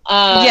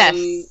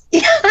 Yes.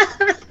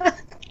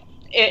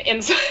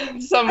 In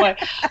some way.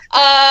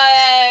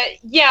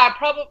 Yeah,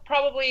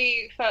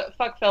 probably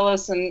fuck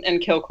Phyllis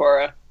and kill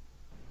Cora.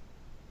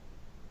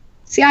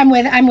 See, I'm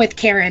with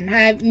Karen.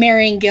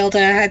 Marrying Gilda,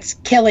 that's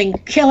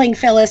killing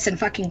Phyllis and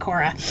fucking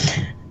Cora.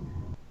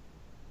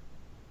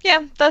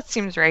 Yeah, that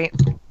seems right.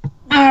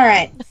 All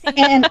right.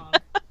 And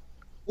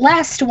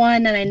last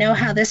one, and I know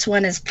how this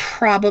one is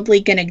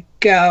probably going to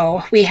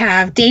go. We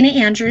have Dana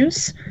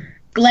Andrews,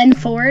 Glenn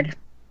Ford,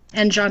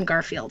 and John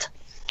Garfield.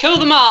 Kill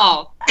them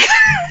all.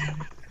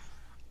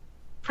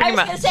 Pretty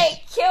much. I was gonna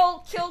say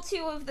kill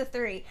two of the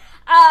three.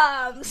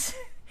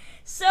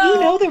 So You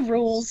know the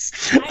rules.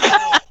 I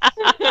know.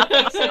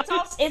 Okay,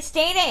 so it's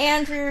Dana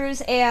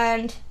Andrews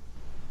and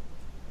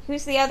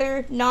who's the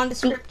other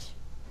nondescript?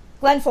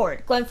 Glenn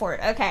Ford.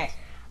 Okay.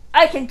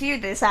 I can do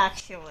this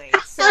actually.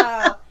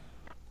 So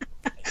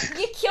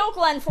you kill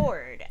Glenn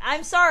Ford.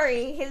 I'm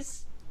sorry,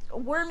 his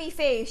wormy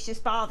face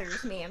just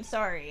bothers me. I'm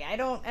sorry. I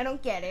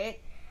don't get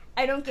it.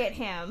 I don't get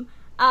him.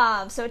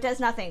 So it does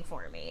nothing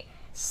for me.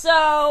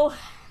 So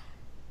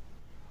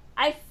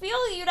I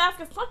feel you'd have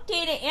to fuck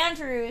Dana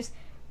Andrews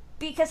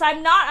because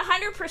I'm not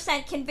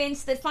 100%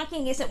 convinced that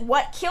fucking isn't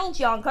what killed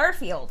John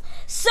Garfield.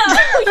 So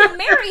you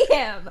marry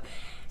him.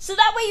 So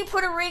that way you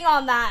put a ring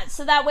on that.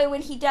 So that way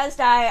when he does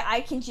die,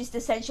 I can just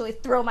essentially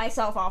throw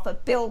myself off a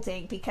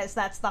building because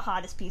that's the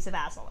hottest piece of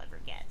ass I'll ever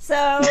get.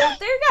 So there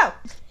you go.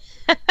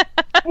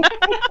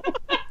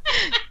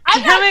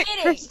 I'm not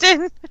kidding.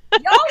 Kristen.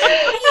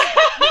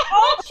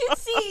 Y'all should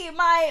see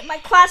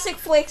my classic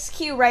flicks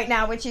queue right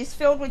now, which is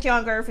filled with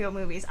John Garfield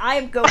movies. I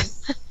am going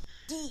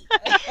deep.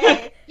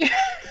 Okay.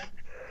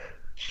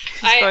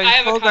 I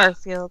have full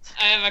Garfield.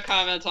 I have a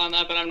comment on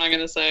that, but I'm not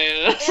going to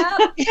say it.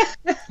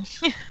 Yep.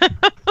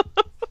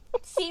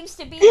 Seems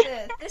to be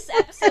this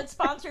episode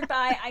sponsored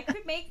by. I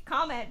could make a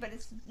comment, but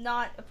it's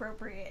not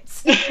appropriate.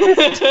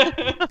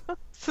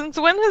 Since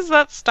when has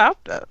that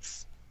stopped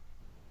us?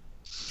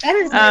 That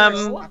is never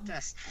stopped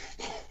us.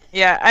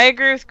 Yeah, I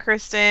agree with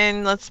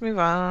Kristen. Let's move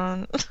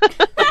on.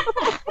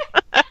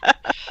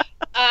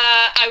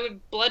 I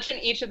would bludgeon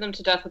each of them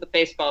to death with a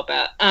baseball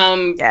bat.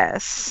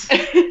 Yes.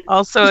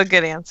 Also a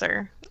good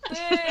answer.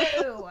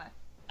 Boo!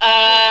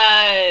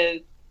 Yeah,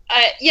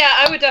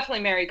 I would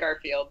definitely marry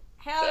Garfield.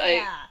 Hell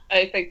yeah.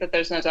 I think that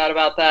there's no doubt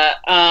about that.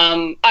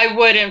 I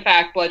would, in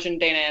fact, bludgeon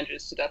Dana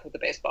Andrews to death with a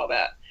baseball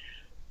bat.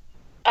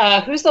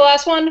 Who's the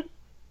last one?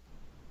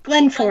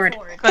 Glenn Ford.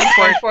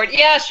 Glenn Ford.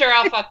 Yeah, sure,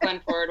 I'll fuck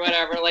Glenn Ford,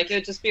 whatever. Like, it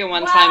would just be a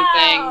one-time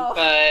thing,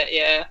 but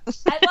yeah.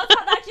 I love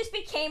how that just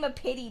became a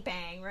pity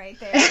bang right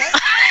there.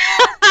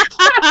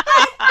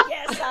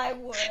 Yes, I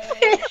would.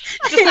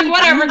 Just like,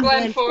 whatever,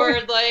 Glenn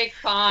Ford, like,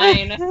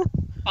 fine.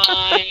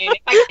 I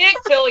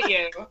can't kill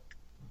you.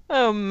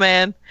 Oh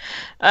man,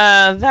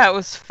 that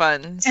was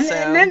fun.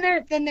 And then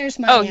there's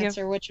my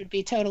answer, which would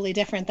be totally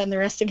different than the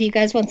rest of you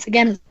guys once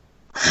again.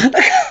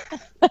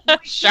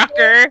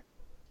 Shocker.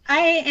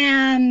 I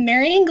am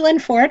marrying Glenn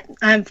Ford.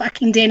 I'm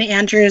fucking Dana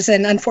Andrews,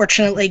 and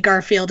unfortunately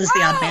Garfield is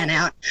the odd man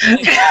out.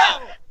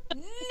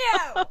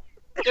 No!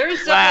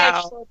 There's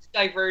definitely such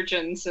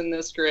divergence in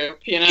this group,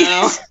 you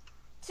know?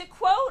 To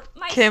quote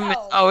myself... Kim is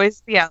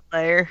always the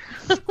outlier.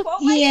 To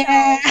quote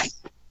myself...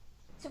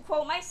 To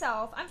quote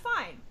myself, I'm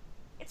fine.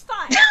 It's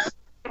fine.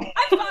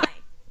 I'm fine.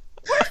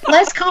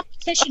 Less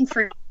competition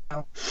for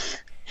you.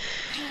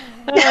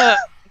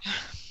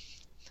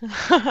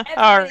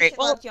 All right.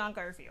 Well, John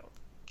Garfield.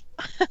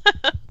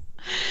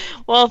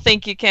 Well,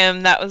 thank you,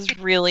 Kim. That was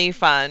really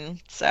fun.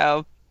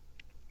 So,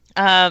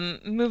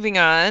 moving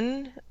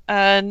on.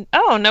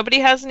 Nobody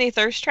has any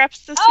thirst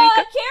traps this week?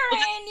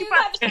 Karen, you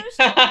got thirst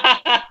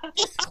traps.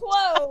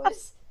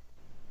 Disclose.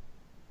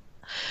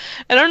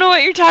 I don't know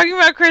what you're talking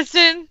about,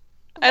 Kristen.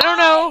 I don't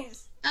know.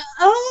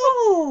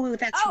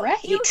 That's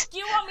right. Do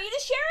you want me to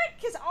share it?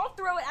 Because I'll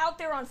throw it out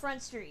there on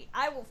Front Street.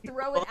 I will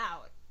throw it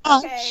out.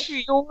 Okay?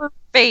 Your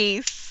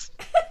face.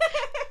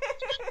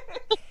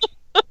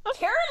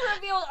 Karen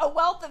revealed a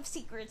wealth of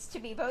secrets to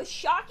me, both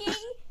shocking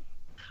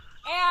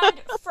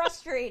and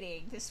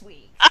frustrating this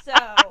week. So,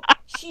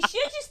 she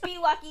should just be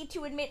lucky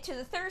to admit to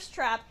the thirst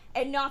trap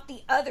and not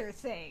the other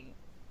thing.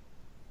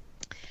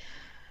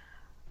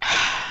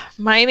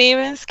 My name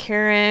is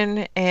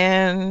Karen,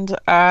 and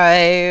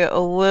I a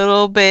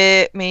little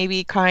bit,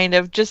 maybe kind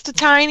of, just a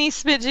tiny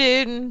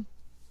smidgen,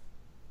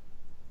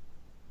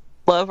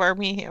 love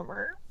Armie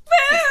Hammer.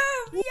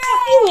 Boom!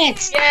 Yay!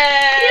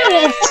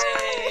 Yay!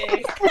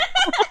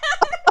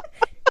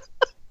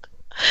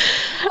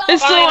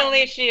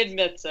 Finally, she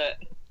admits it.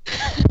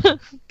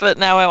 But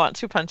now I want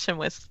to punch him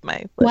with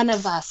my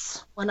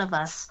lips. One of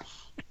us.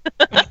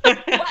 Why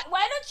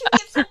don't you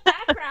give some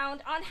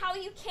background on how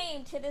you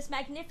came to this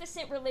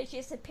magnificent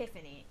religious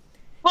epiphany?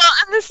 Well,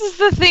 and this is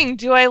the thing.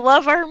 Do I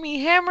love Armie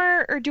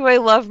Hammer or do I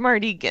love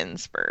Marty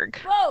Ginsburg?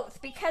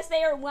 Both, because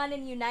they are one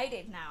and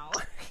united now.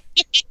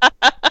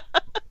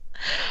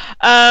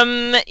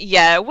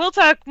 Yeah, we'll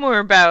talk more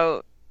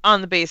about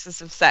On the Basis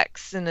of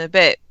Sex in a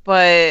bit,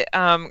 but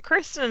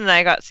Kristen and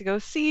I got to go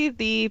see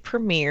the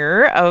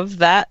premiere of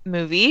that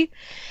movie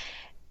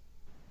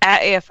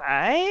at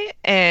AFI,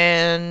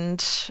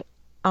 and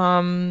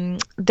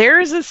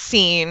there's a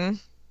scene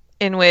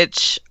in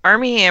which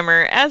Armie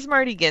Hammer, as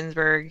Marty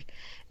Ginsburg,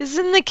 is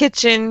in the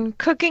kitchen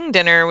cooking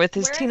dinner with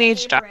his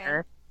teenage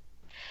daughter.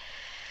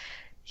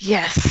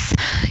 Yes,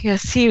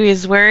 he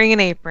was wearing an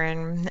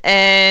apron,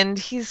 and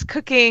he's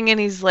cooking, and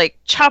he's like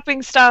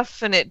chopping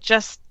stuff, and it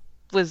just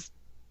was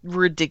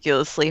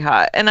ridiculously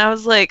hot. And I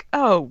was like,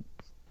 oh,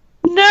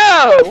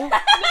 no!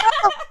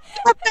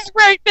 Stop that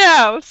right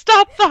now!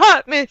 Stop the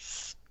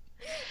hotness!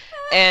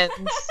 And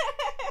it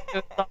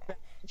was all right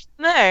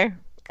from there.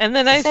 And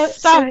then I stopped.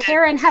 So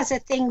Karen has a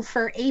thing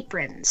for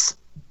aprons.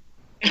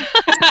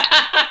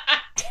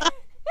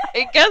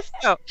 I guess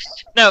so.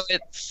 No,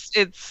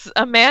 it's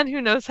a man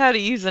who knows how to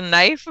use a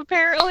knife,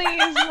 apparently.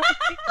 I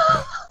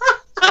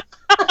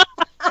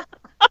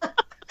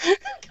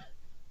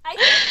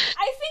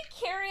think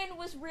Karen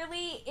was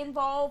really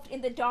involved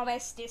in the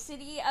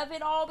domesticity of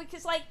it all,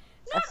 because, like,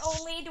 not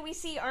only do we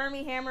see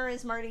Armie Hammer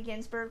as Marty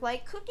Ginsburg,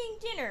 like, cooking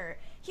dinner,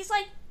 he's,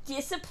 like,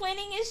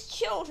 disciplining his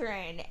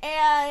children,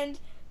 and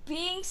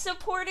being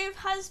supportive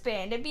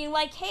husband, and being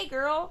like, hey,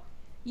 girl,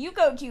 you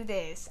go do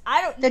this.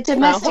 The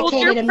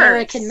domesticated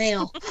American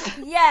male.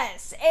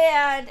 Yes,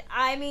 and,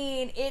 I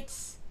mean,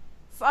 it's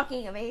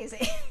fucking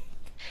amazing.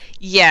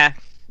 Yeah.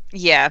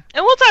 And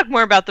we'll talk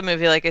more about the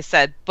movie, like I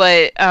said,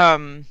 but,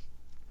 oh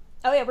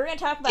yeah, we're gonna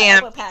talk about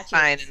Dan Elbow Patches.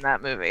 fine in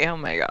that movie. Oh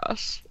my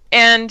gosh.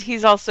 And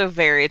he's also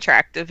very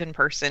attractive in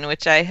person,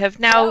 which I have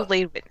now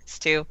laid witness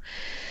to.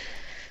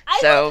 I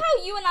love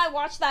how you and I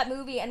watched that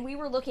movie and we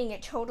were looking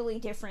at totally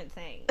different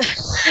things.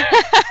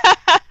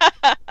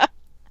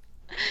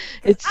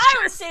 I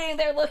was sitting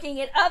there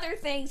looking at other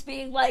things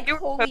being like,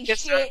 holy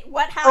shit,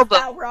 what hast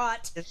thou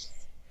wrought?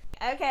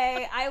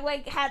 Okay, I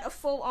like had a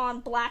full-on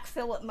Black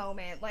Phillip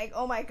moment. Like,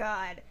 oh my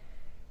god.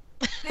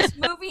 This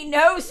movie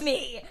knows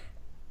me!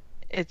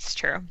 It's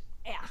true.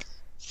 Yeah.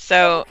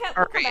 So,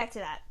 we'll come back to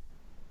that.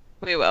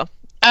 We will.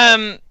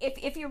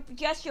 If you're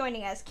just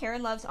joining us,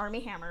 Karen loves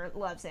Armie Hammer,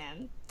 loves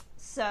him.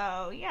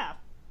 So, yeah.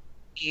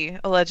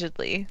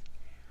 Allegedly.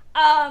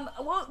 We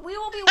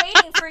will be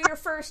waiting for your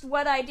first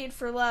What I Did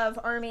for Love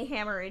Armie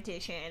Hammer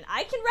edition.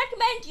 I can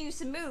recommend you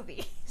some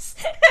movies.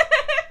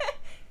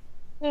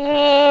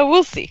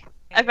 We'll see.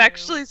 I've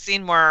actually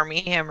seen more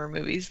Armie Hammer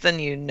movies than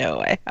you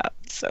know I have,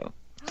 so.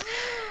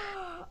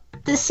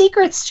 The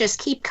secrets just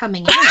keep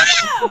coming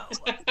out.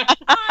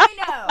 I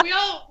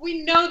know.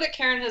 We know that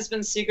Karen has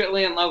been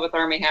secretly in love with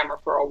Armie Hammer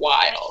for a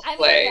while. I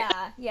mean,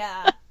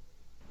 yeah.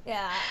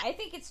 I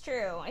think it's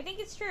true. I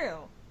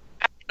don't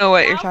know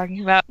what you're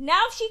talking about.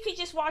 Now she could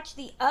just watch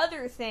the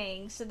other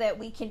thing so that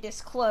we can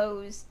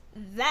disclose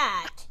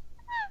that.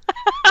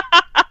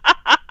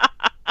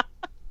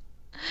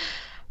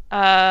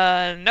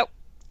 Nope.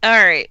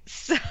 Alright,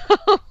 so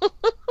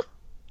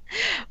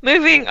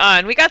moving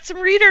on. We got some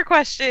listener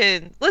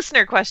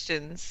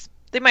questions.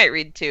 They might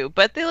read too,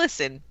 but they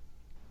listen.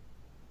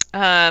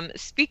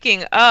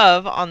 Speaking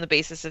of On the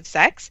Basis of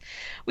Sex,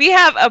 we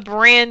have a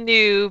brand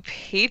new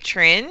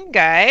patron,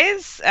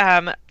 guys.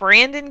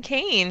 Brandon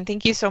Kane,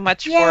 thank you so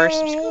much for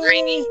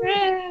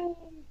subscribing.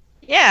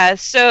 Yeah,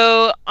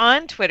 so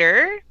on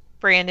Twitter,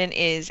 Brandon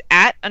is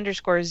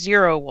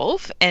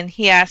 @_0wolf, and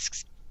he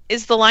asks,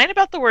 is the line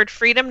about the word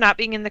freedom not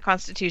being in the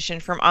Constitution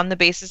from On the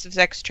Basis of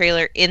Sex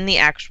trailer in the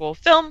actual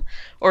film,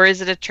 or is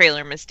it a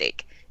trailer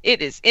mistake?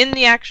 It is in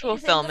the actual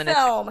film. Yep.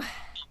 I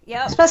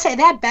was supposed to say,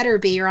 that better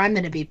be, or I'm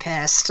going to be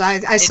pissed.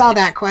 I saw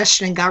that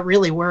question and got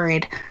really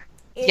worried.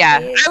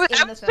 I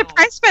was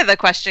surprised by the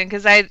question,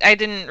 because I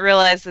didn't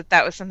realize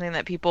that was something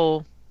that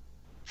people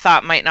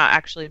thought might not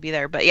actually be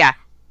there, but yeah.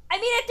 I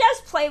mean, it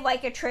does play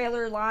like a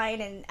trailer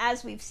line, and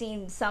as we've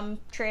seen some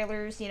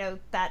trailers,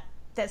 that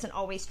doesn't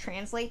always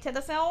translate to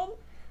the film,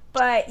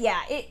 but yeah,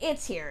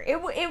 it's here.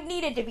 It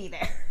needed to be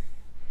there.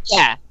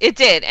 Yeah, it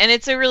did, and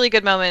it's a really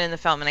good moment in the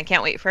film, and I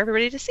can't wait for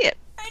everybody to see it.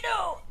 I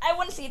know. I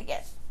want to see it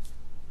again.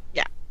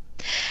 Yeah.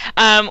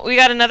 We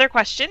got another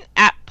question.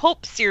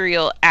 @Pulp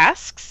Cereal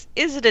asks,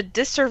 is it a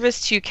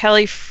disservice to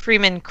Kelly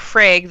Freeman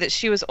Craig that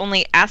she was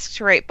only asked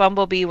to write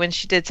Bumblebee when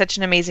she did such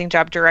an amazing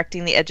job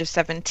directing The Edge of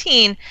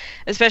 17,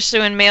 especially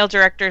when male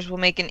directors will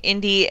make an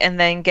indie and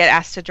then get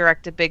asked to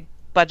direct a big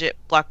budget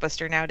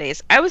blockbuster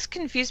nowadays? I was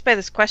confused by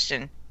this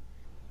question.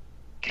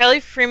 Kelly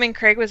Freeman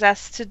Craig was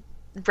asked to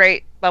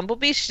write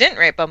Bumblebee? She didn't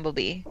write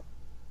Bumblebee.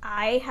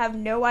 I have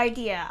no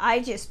idea. I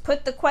just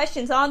put the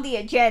questions on the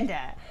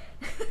agenda.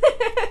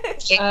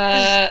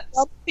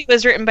 Bumblebee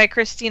was written by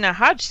Christina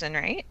Hodgson,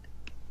 right?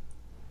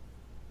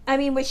 I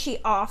mean, was she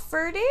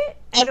offered it?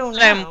 I don't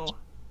know.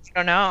 I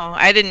don't know.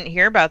 I didn't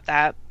hear about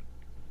that.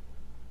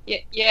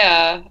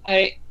 Yeah.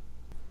 I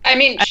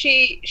mean,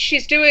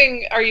 she's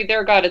doing Are You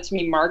There, God? It's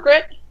Me,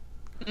 Margaret.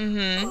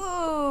 Mm-hmm.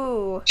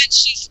 Ooh. And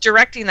she's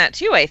directing that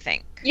too, I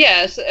think.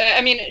 Yes,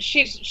 I mean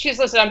she's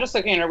listed. I'm just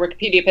looking at her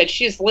Wikipedia page.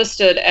 She's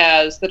listed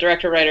as the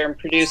director, writer, and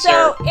producer.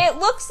 So it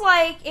looks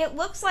like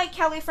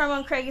Kelly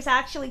Fremont Craig is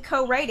actually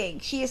co-writing.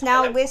 She is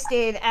now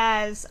listed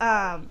as.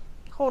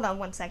 Hold on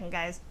one second,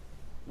 guys.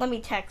 Let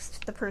me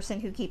text the person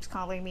who keeps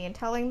calling me and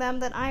telling them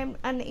that I'm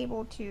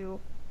unable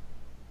to.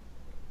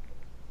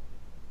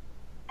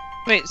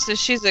 Wait, so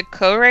she's a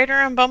co-writer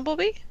on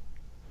Bumblebee?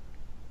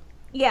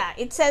 Yeah,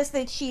 it says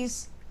that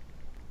she's.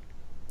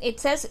 It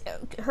says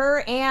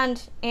her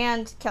and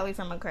Kelly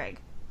Fremont Craig.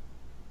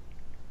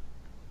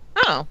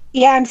 Oh.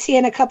 Yeah, I'm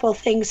seeing a couple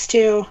things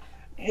too.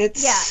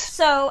 It's Yeah.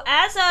 So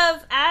as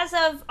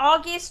of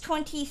August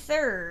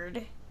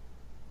 23rd,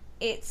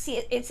 it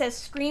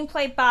says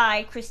screenplay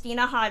by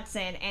Christina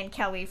Hodson and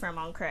Kelly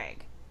Fremont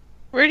Craig.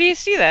 Where do you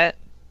see that?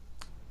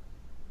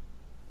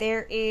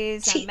 There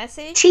is a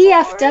message.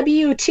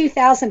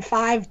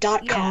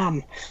 TFW2005.com.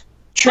 Yeah.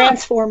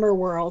 Transformer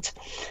World.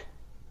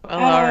 Well,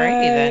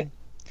 alrighty then.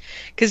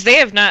 Because they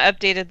have not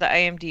updated the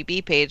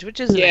IMDb page, which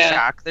is a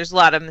shock. There's a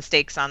lot of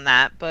mistakes on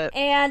that, but...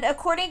 And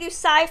according to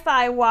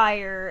Sci-Fi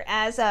Wire,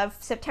 as of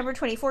September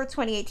 24th,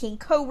 2018,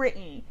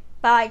 co-written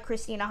by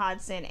Christina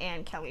Hodson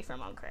and Kelly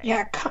Fremont Craig.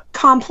 Yeah,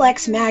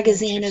 Complex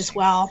Magazine as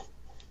well.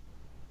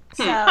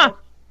 So,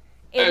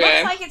 it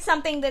looks like it's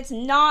something that's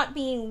not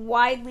being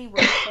widely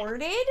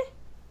reported.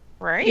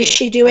 Right.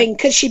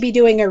 Could she be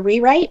doing a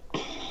rewrite?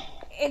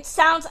 It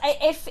sounds...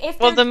 If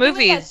well, the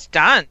movie is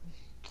done.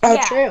 Oh,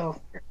 yeah. True.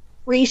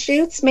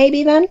 Reshoots,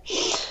 maybe, then?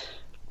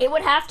 It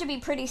would have to be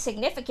pretty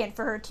significant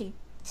for her to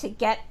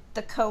get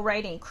the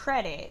co-writing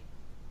credit.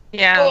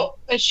 Yeah. Well,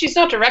 she's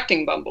not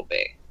directing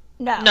Bumblebee.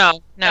 No.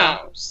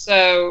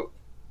 So,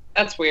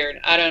 that's weird.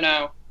 I don't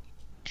know.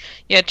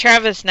 Yeah,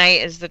 Travis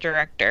Knight is the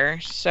director.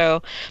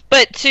 So,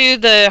 but to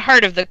the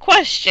heart of the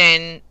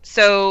question,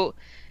 so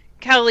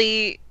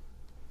Kelly...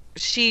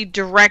 She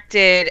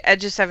directed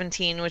Edge of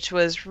 17, which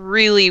was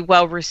really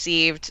well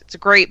received. It's a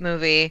great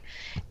movie.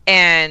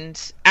 And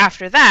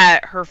after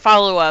that, her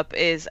follow-up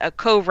is a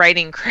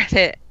co-writing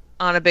credit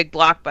on a big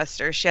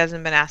blockbuster. She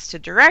hasn't been asked to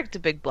direct a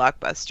big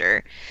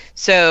blockbuster.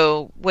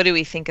 So what do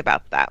we think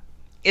about that?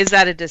 Is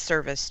that a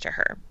disservice to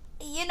her?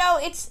 You know,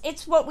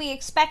 it's what we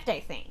expect,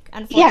 I think,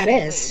 unfortunately. Yeah,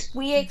 it is.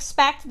 We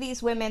expect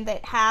these women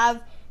that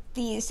have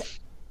these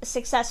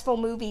successful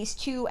movies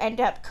to end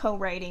up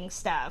co-writing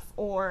stuff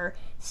or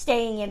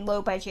staying in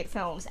low-budget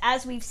films,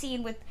 as we've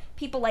seen with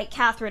people like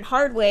Catherine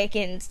Hardwicke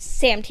and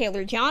Sam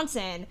Taylor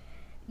Johnson.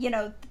 You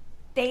know,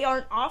 they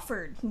aren't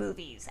offered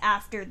movies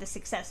after the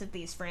success of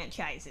these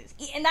franchises,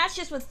 and that's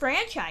just with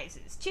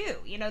franchises too.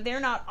 You know, they're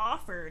not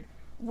offered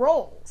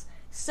roles.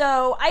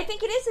 So I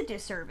think it is a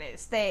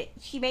disservice that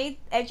she made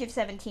Edge of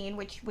 17,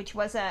 which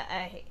was a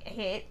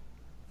hit.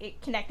 It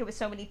connected with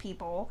so many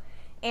people.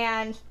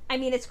 And, I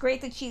mean, it's great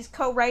that she's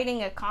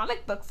co-writing a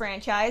comic book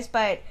franchise,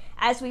 but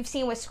as we've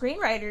seen with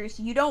screenwriters,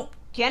 you don't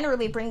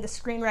generally bring the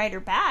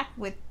screenwriter back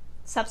with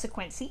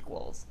subsequent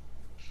sequels.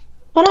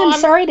 Well,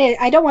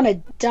 I don't want to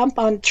dump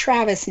on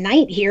Travis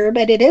Knight here,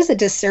 but it is a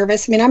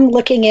disservice. I mean, I'm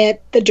looking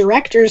at the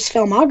director's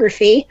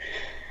filmography.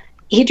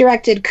 He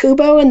directed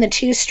Kubo and the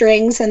Two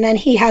Strings, and then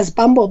he has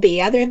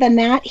Bumblebee. Other than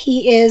that,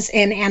 he is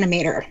an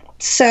animator.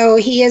 So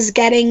he is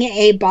getting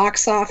a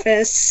box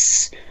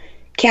office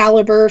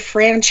caliber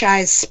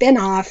franchise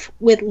spin-off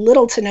with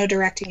little to no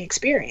directing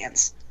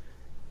experience.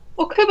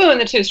 Well, Kubo and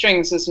the Two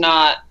Strings is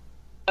not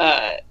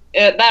that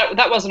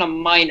wasn't a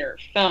minor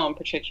film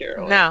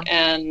particularly. No.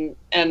 And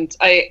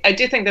I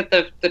do think that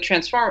the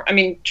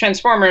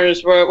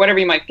Transformers, whatever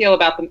you might feel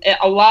about them,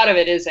 a lot of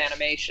it is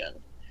animation.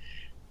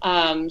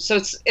 So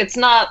it's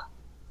not,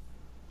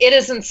 it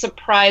isn't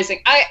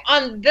surprising.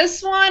 On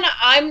this one,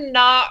 I'm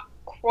not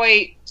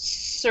quite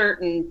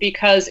certain,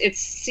 because it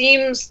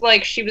seems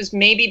like she was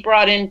maybe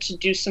brought in to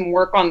do some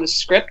work on the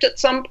script at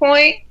some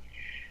point,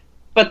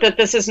 but that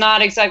this is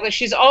not exactly.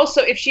 She's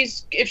also, if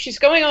she's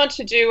going on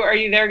to do Are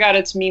You There, God?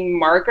 It's Me,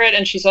 Margaret,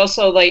 and she's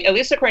also, like, at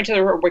least according to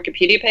her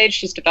Wikipedia page,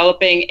 she's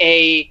developing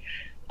a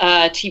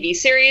TV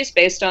series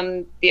based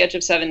on The Edge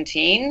of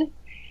 17.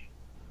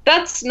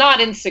 That's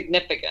not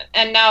insignificant.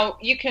 And now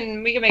we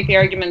can make the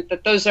argument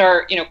that those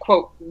are,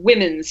 quote,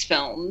 women's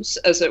films,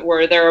 as it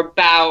were. They're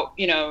about,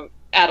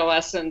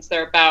 adolescence.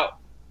 They're about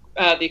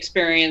the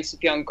experience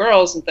of young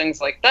girls and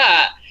things like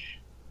that.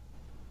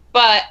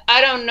 But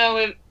I don't know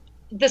if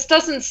this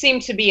doesn't seem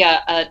to be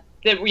that,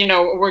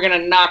 we're going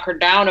to knock her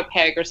down a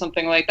peg or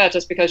something like that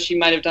just because she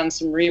might have done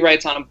some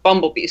rewrites on a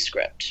Bumblebee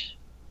script.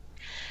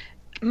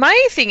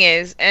 My thing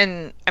is,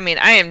 and I mean,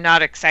 I am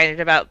not excited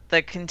about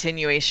the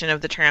continuation of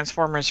the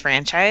Transformers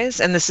franchise,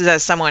 and this is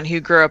as someone who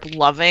grew up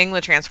loving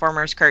the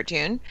Transformers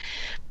cartoon,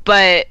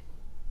 but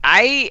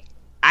I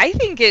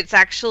think it's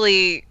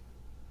actually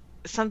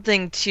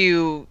something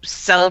to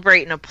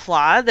celebrate and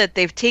applaud that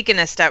they've taken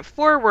a step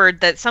forward.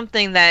 That's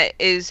something that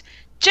is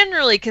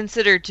generally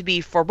considered to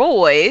be for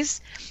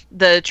boys,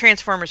 the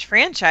Transformers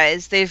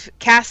franchise, they've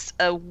cast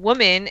a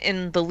woman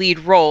in the lead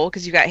role,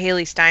 because you've got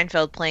Haley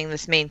Steinfeld playing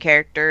this main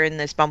character in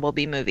this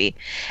Bumblebee movie.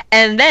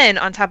 And then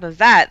on top of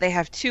that, they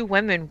have 2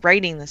 women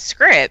writing the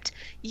script.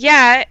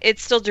 Yeah,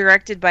 it's still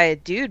directed by a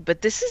dude,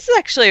 but this is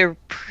actually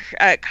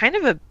a kind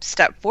of a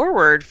step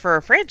forward for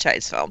a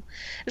franchise film,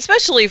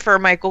 especially for a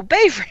Michael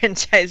Bay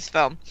franchise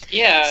film.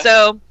 Yeah.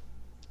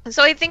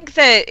 So I think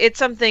that it's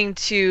something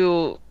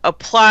to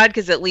applaud,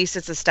 because at least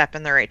it's a step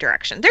in the right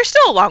direction. There's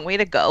still a long way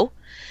to go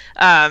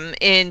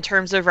in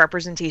terms of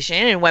representation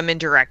and women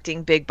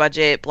directing big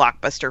budget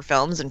blockbuster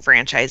films and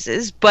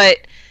franchises.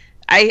 But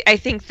I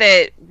think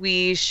that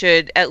we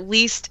should at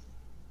least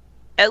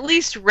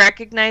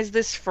recognize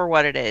this for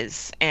what it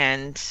is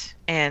and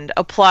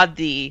applaud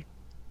the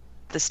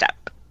step.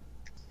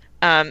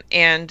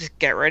 And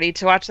get ready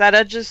to watch that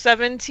Edge of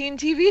 17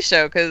 TV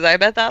show, because I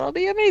bet that'll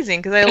be amazing,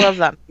 because I love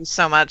that movie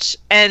so much.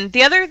 And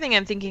the other thing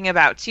I'm thinking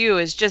about, too,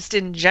 is just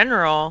in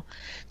general,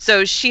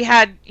 so she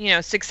had,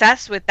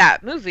 success with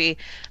that movie,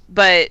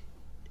 but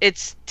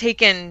it's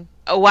taken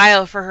a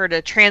while for her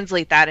to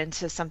translate that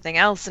into something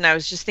else. And I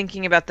was just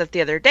thinking about that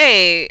the other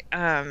day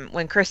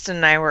when Kristen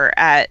and I were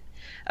at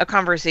a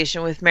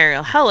conversation with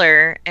Mariel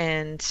Heller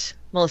and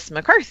Melissa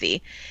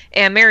McCarthy.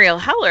 And Mariel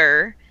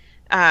Heller,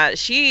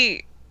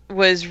 she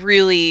was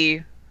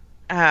really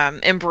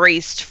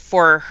embraced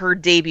for her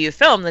debut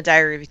film, The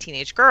Diary of a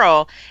Teenage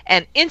Girl,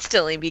 and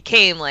instantly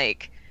became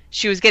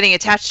she was getting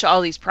attached to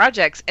all these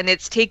projects, and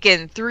it's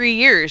taken 3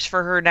 years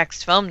for her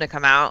next film to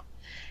come out,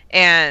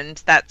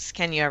 and that's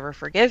Can You Ever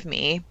Forgive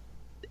Me?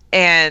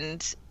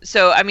 And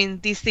so, I mean,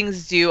 these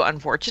things do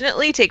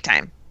unfortunately take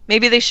time.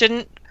 Maybe they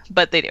shouldn't,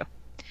 but they do.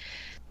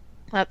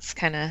 That's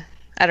kind of,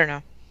 I don't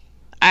know.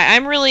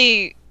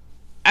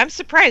 I'm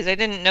surprised. I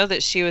didn't know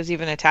that she was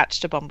even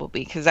attached to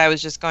Bumblebee, because I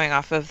was just going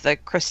off of the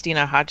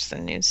Christina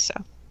Hodgson news. So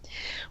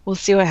we'll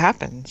see what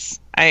happens.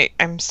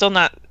 I'm still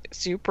not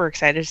super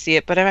excited to see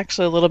it, but I'm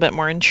actually a little bit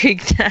more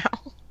intrigued now.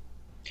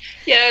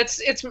 Yeah,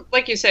 it's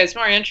like you say, it's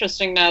more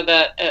interesting now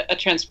that a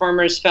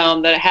Transformers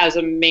film that has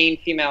a main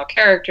female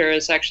character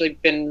has actually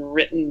been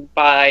written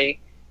by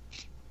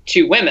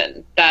 2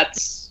 women.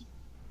 That's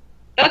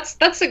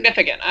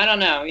significant. I don't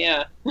know.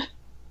 Yeah.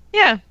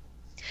 Yeah.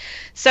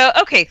 So,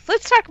 okay,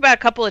 let's talk about a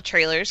couple of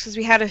trailers, because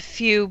we had a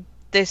few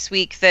this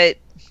week that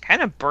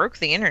kind of broke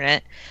the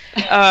internet.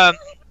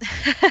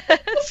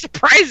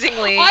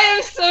 Surprisingly. I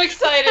am so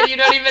excited, you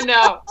don't even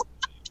know.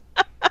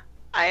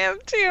 I am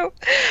too.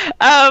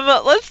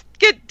 Let's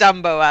get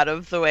Dumbo out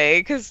of the way,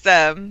 because,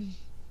 yeah.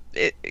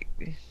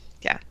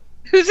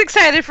 Who's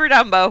excited for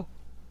Dumbo?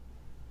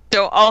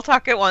 Don't all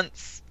talk at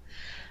once.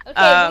 Okay,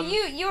 well,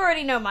 you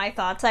already know my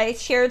thoughts. I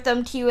shared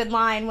them to you in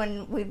line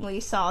when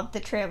we saw the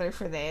trailer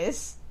for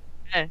this.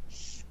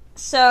 Yes.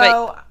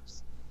 So,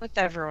 but let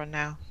everyone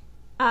know.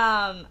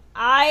 I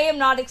am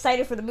not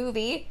excited for the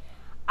movie.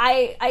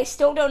 I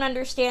still don't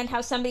understand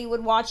how somebody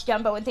would watch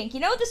Dumbo and think,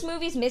 what this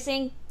movie's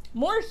missing?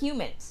 More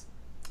humans.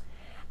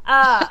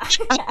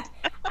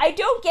 I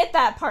don't get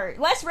that part.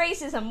 Less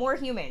racism, more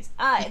humans.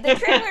 The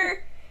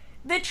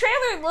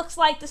trailer looks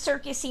like the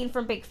circus scene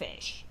from Big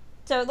Fish.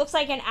 So it looks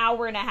like an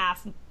hour and a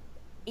half,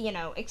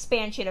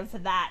 expansion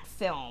of that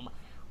film,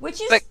 which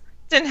is. But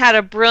Kristen had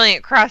a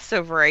brilliant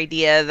crossover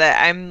idea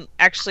that I'm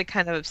actually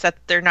kind of upset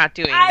that they're not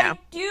doing now. I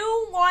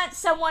do want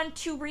someone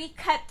to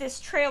recut this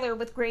trailer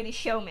with Greatest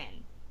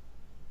Showman,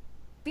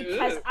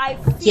 because I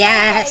feel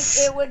like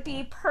it would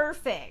be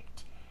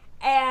perfect.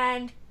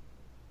 And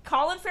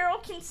Colin Farrell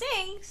can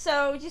sing,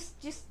 so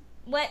just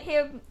let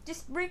him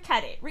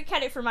recut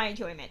it for my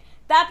enjoyment.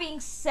 That being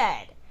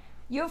said,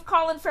 you have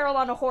Colin Farrell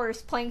on a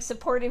horse playing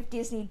supportive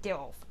Disney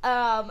DILF.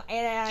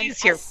 And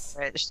she's here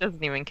for it. She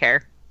doesn't even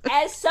care.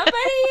 As somebody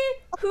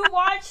who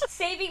watched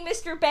Saving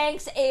Mr.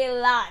 Banks a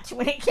lot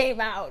when it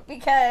came out,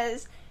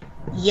 because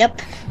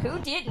who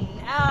didn't?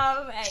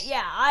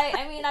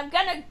 I mean, I'm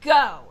gonna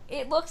go.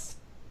 It looks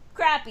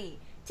crappy.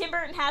 Tim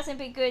Burton hasn't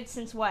been good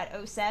since what,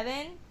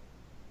 2007?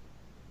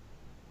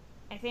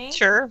 I think.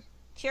 Sure.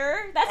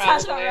 That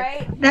sounds about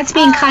right. That's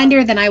being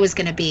kinder than I was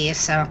gonna be.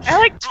 So I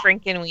liked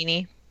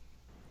Frankenweenie.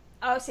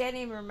 Oh, see, I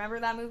didn't even remember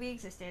that movie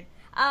existed.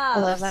 I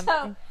love that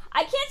movie.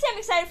 I can't say I'm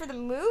excited for the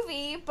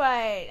movie, but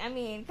I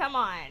mean, come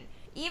on.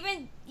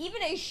 Even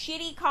a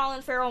shitty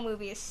Colin Farrell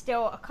movie is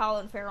still a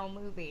Colin Farrell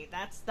movie.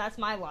 That's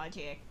my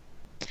logic.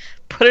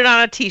 Put it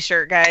on a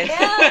T-shirt, guys.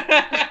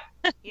 Yeah.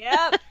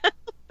 Yep.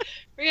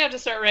 We're gonna have to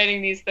start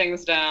writing these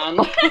things down.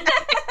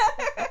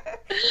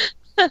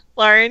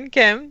 Lauren,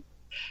 Kim.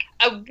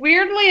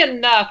 Weirdly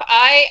enough,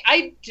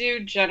 I do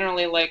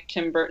generally like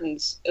Tim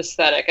Burton's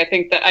aesthetic. I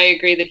think that I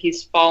agree that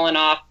he's fallen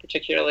off,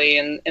 particularly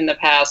in the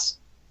past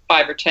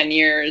 5 or 10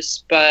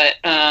 years. But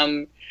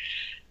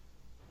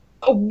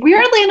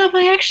weirdly enough,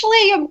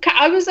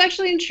 I was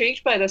actually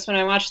intrigued by this when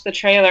I watched the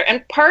trailer.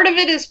 And part of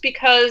it is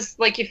because,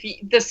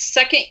 the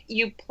second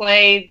you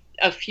play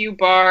a few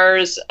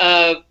bars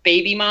of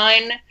Baby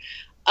Mine,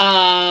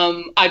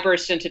 I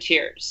burst into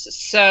tears.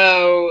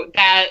 So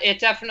that it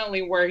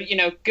definitely worked.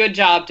 Good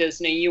job,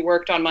 Disney. You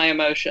worked on my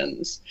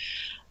emotions.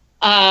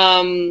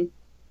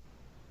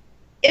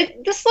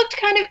 This looked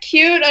kind of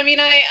cute. I mean,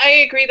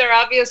 I agree.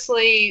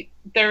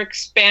 They're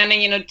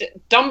expanding.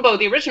 Dumbo,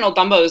 the original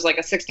Dumbo is like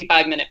a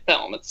 65-minute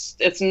film.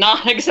 It's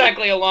not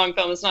exactly a long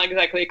film. It's not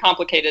exactly a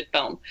complicated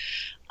film.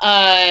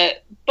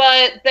 But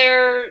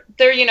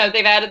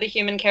they've added the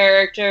human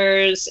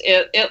characters.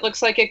 It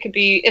looks like it could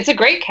be. It's a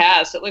great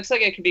cast. It looks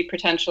like it could be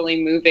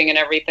potentially moving and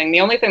everything. The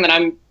only thing that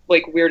I'm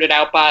like weirded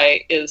out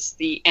by is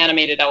the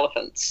animated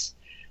elephants,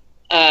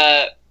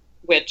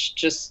 which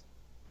just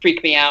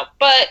freak me out.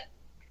 But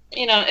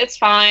it's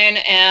fine.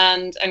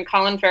 And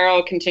Colin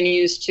Farrell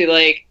continues to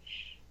like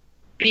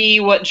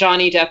be what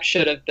Johnny Depp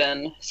should have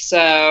been.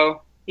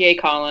 So yay,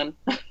 Colin.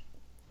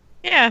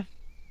 Yeah.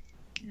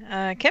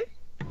 Kim?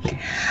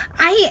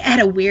 I had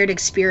a weird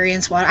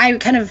experience. I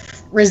kind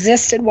of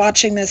resisted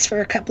watching this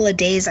for a couple of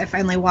days. I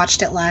finally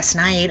watched it last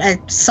night.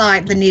 I saw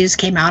the news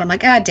came out. I'm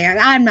like, God damn,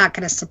 I'm not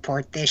going to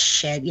support this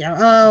shit.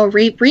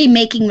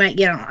 Remaking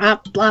my,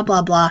 blah,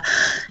 blah, blah.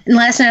 And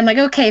last night I'm like,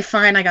 okay,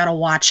 fine, I got to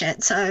watch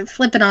it. So I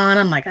flip it on.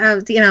 I'm like,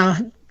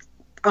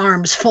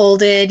 arms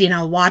folded,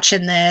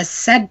 watching this.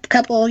 Said a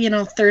couple,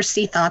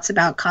 thirsty thoughts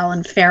about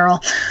Colin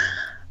Farrell.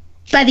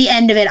 By the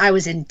end of it, I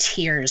was in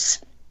tears.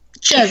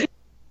 Just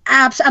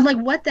I'm like,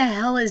 what the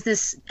hell is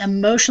this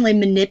emotionally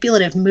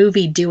manipulative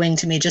movie doing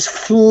to me? Just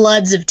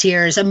floods of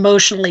tears,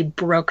 emotionally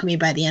broke me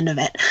by the end of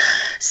it.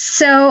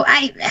 So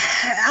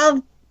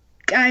I've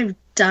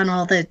done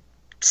all the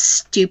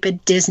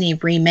stupid Disney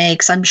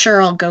remakes. I'm sure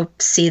I'll go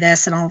see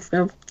this and I'll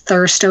go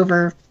thirst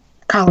over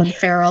Colin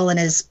Farrell and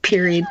his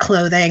period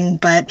clothing,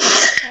 but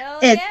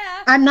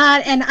I'm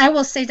not. And I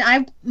will say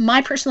that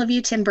my personal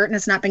view, Tim Burton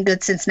has not been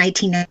good since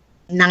 1999.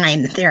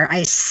 There,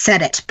 I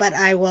said it, but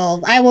I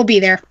will be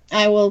there.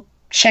 I will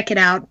check it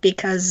out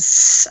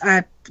because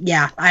I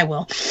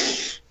will.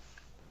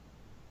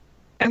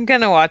 I'm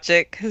gonna watch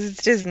it because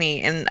it's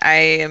Disney and I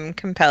am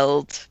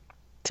compelled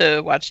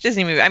to watch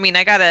Disney movie. I mean,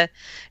 I gotta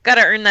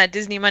earn that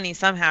Disney money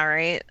somehow,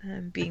 right?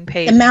 I'm being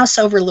paid. The mouse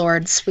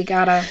overlords, we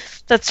gotta.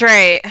 That's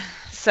right.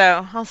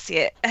 So I'll see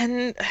it,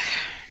 and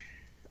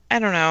I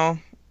don't know.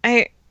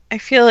 I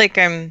feel like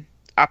I'm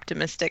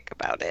optimistic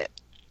about it.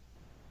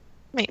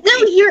 Maybe. No,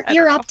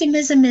 your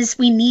optimism is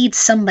we need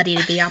somebody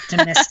to be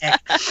optimistic.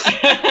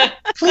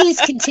 Please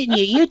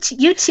continue.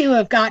 You two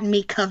have gotten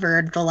me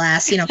covered the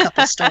last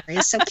couple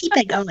stories, so keep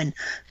it going.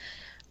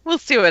 We'll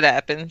see what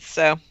happens.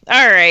 So,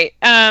 all right.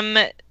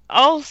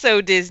 Also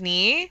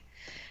Disney,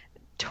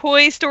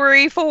 Toy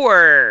Story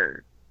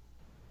 4.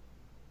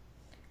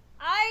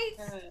 I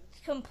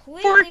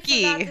completely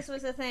forgot this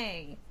was a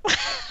thing.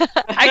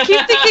 I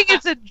keep thinking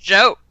it's a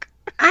joke.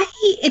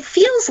 It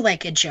feels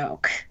like a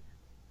joke.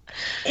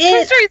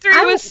 Toy Story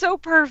 3 was so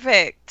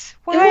perfect.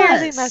 Why are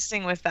they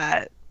messing with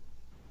that?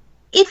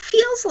 It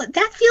feels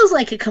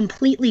like a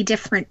completely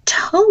different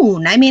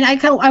tone. I mean, I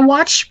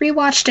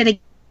rewatched it again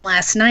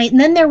last night, and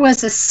then there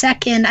was a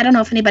second. I don't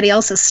know if anybody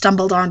else has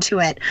stumbled onto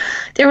it.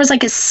 There was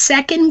like a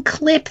second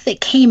clip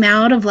that came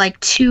out of like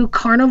two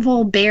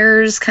carnival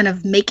bears kind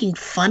of making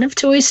fun of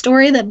Toy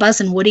Story that Buzz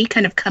and Woody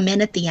kind of come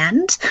in at the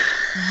end.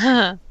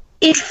 Uh-huh.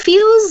 It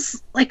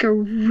feels like a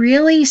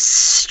really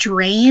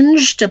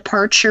strange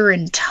departure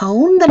in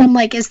tone that I'm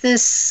like, is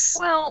this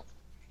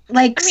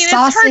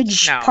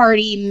Sausage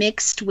Party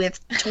mixed with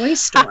Toy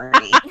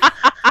Story?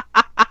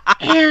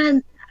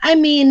 And I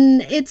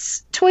mean,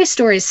 Toy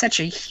Story is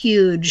such a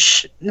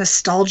huge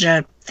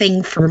nostalgia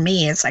thing for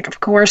me. It's like,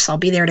 of course I'll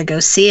be there to go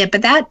see it,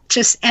 but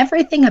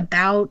everything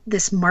about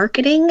this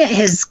marketing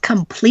has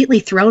completely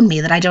thrown me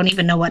that I don't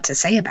even know what to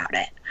say about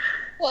it.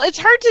 Well, it's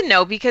hard to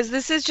know because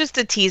this is just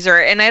a teaser,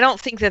 and I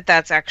don't think that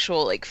that's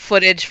actual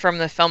footage from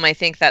the film. I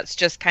think that's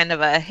just kind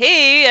of a,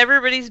 hey,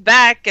 everybody's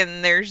back,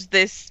 and there's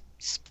this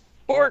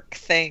spork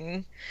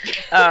thing.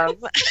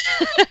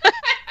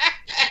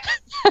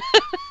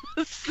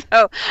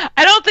 So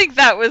I don't think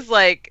that was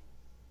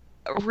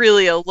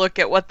really a look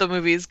at what the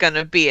movie's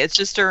gonna be. It's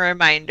just a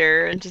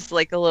reminder and just a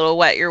little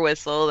wet your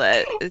whistle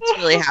that it's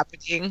really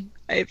happening,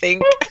 I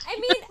think. I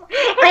mean,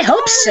 I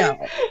hope so.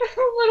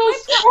 Little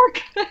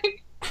spork thing.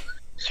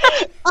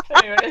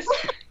 Anyways.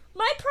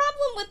 My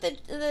problem with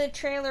the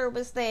trailer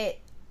was that,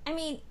 I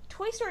mean,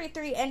 Toy Story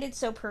 3 ended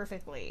so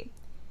perfectly.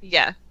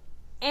 Yeah.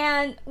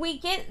 And we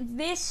get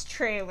this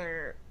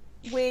trailer,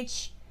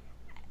 which,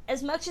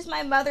 as much as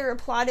my mother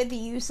applauded the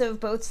use of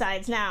Both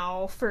Sides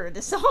Now for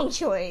the song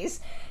choice,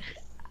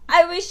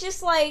 I was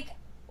just like,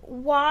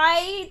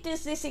 why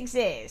does this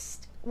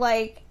exist?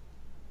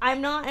 I'm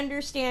not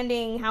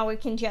understanding how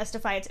it can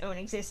justify its own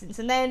existence.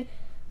 And then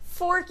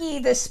Forky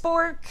the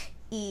Spork,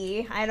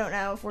 I don't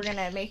know if we're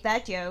gonna make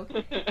that joke,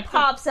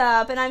 pops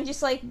up, and I'm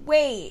just like,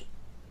 wait,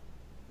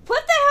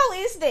 what the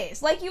hell is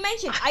this? Like you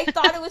mentioned, I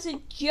thought it was a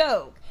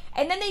joke.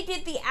 And then they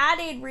did the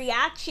added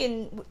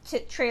reaction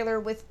trailer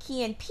with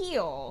Key and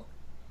Peele.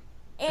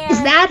 And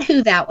is that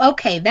who that?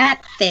 Okay,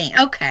 that thing.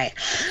 Okay.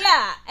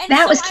 Yeah. And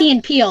that was Key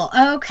and Peele.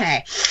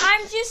 Okay.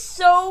 I'm just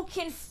so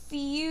confused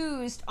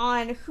confused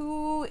on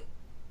who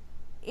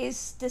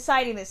is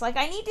deciding this. Like,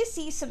 I need to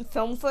see some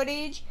film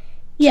footage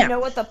to know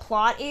what the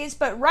plot is,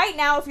 but right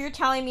now, if you're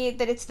telling me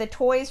that it's the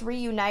toys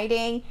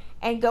reuniting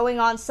and going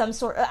on some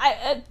sort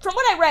from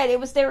what I read, it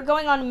was they were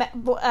going on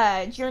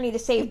a journey to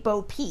save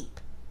Bo Peep,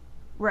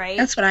 right?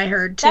 That's what I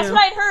heard, too. That's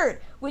what I'd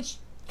heard, which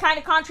kind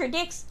of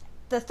contradicts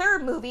the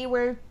third movie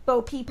where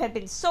Bo Peep had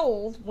been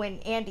sold when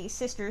Andy's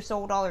sister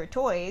sold all her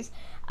toys,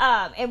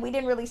 and we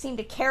didn't really seem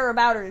to care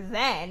about her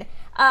then,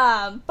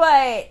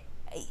 but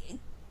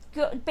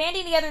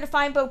banding together to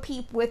find Bo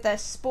Peep with a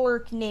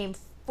spork named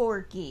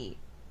Forky.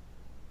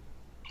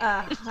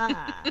 But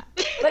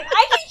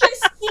I can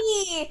just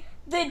see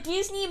the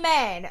Disney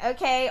men,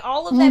 okay,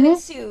 all of them in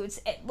suits,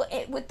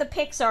 with the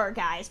Pixar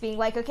guys being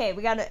like, okay,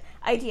 we got an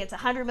idea, it's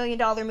 $100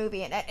 million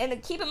movie,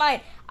 and keep in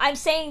mind, I'm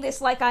saying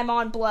this like I'm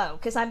on blow,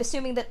 because I'm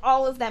assuming that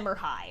all of them are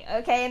high,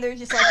 okay, and they're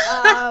just like,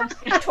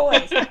 the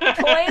toys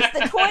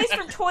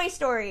from Toy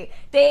Story,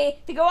 they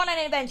go on an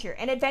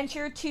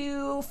adventure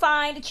to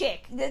find a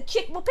chick,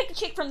 we'll pick a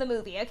chick from the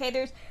movie, okay,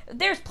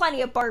 there's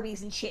plenty of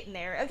Barbies and shit in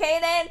there, okay,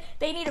 and then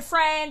they need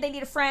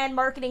a friend,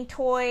 marketing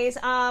toys,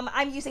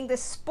 I'm using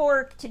this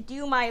spork to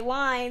do my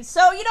lines,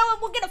 so you know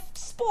what, we'll get a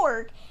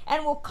spork,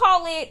 and we'll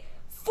call it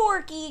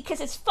Forky, because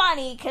it's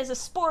funny, because a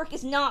spork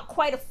is not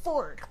quite a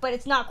fork, but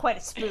it's not quite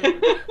a spoon.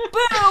 Boom!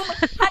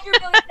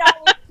 $100 million,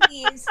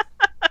 please.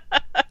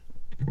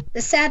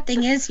 The sad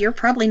thing is, you're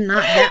probably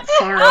not that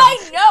far off.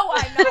 I know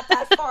I'm not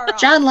that far off.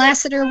 John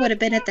Lasseter would have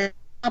been at the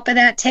top of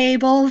that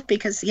table,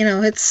 because, you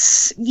know,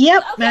 it's...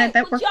 Yep. Okay,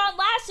 well, John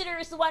Lasseter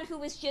is the one who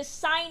was just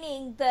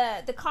signing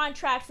the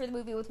contract for the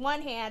movie with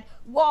one hand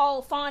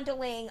while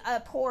fondling a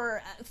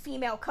poor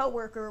female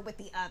coworker with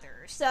the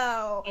other.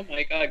 So... Oh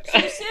my god.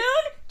 Too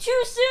soon?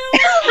 Too soon?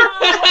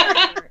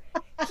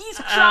 He's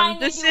trying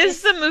to This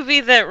is the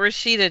movie that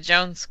Rashida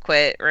Jones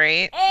quit,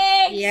 right?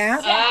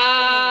 Exactly.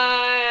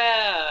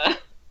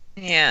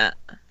 Yeah.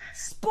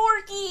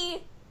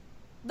 Sporky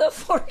the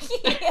Forky.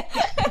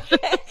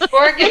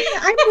 Forky.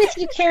 I'm with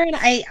you, Karen.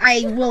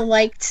 I will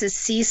like to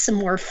see some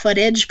more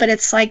footage, but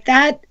it's like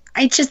that.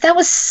 That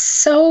was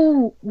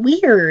so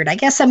weird. I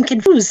guess I'm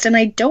confused, and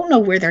I don't know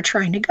where they're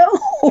trying to go.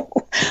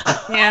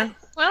 Yeah.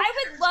 Well, I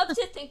would love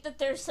to think that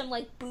there's some,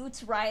 like,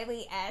 Boots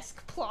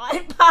Riley-esque plot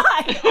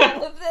behind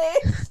all of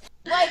this.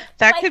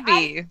 That could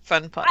be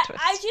fun plot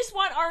twist. I just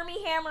want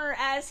Armie Hammer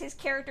as his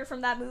character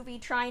from that movie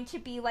trying to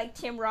be like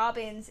Tim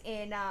Robbins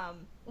in,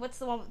 what's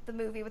the one with the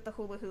movie with the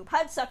hula hoop?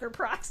 Hudsucker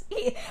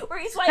Proxy, where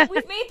he's like,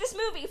 we've made this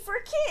movie for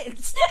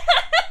kids.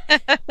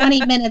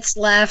 20 minutes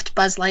left,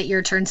 Buzz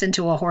Lightyear turns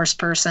into a horse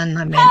person.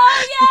 I mean...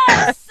 Oh,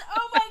 yes!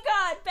 Oh my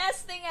god,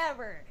 best thing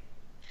ever.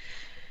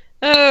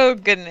 Oh,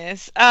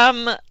 goodness.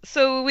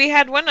 So we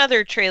had one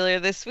other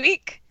trailer this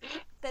week.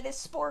 That is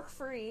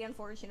spork-free,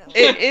 unfortunately.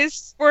 It is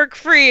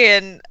spork-free,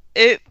 and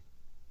it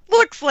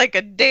looks like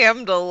a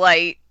damn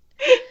delight.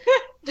 How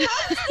is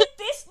it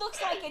this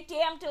looks like a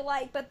damn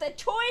delight, but the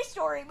Toy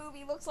Story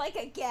movie looks like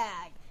a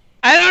gag?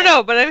 I don't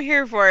know, but I'm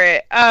here for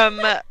it.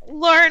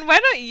 Lauren, why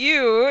don't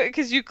you,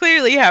 because you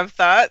clearly have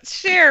thoughts,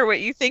 share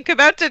what you think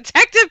about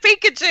Detective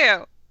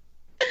Pikachu?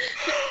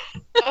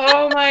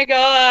 Oh my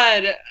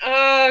god.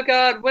 Oh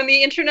god. When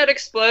the internet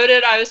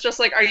exploded, I was just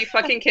like, are you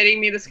fucking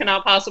kidding me? This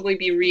cannot possibly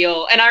be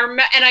real. And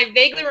I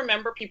vaguely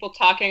remember people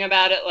talking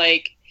about it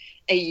like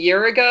a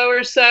year ago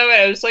or so.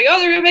 And I was like, oh,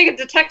 they're gonna make a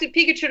Detective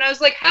Pikachu. And I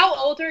was like, how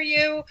old are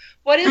you?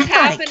 What is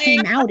happening? It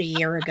came out a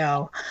year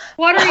ago.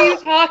 What are you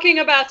talking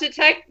about?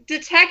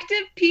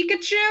 Detective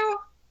Pikachu?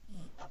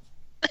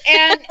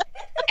 And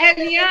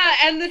yeah,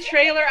 and the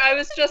trailer, I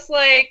was just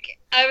like,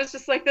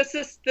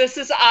 this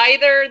is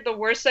either the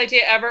worst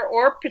idea ever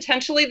or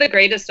potentially the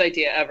greatest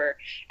idea ever.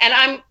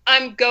 And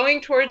I'm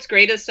going towards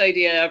greatest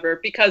idea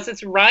ever because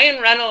it's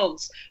Ryan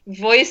Reynolds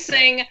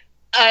voicing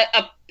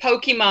a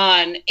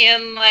Pokemon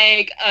in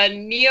like a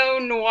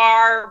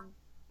neo-noir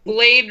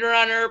Blade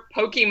Runner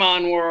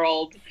Pokemon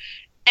world.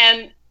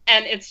 And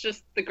it's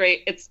just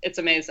it's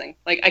amazing.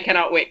 Like, I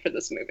cannot wait for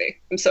this movie.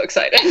 I'm so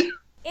excited.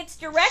 It's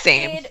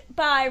directed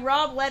by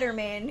Rob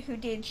Letterman, who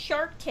did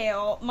Shark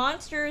Tale,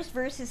 Monsters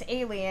vs.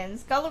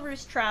 Aliens,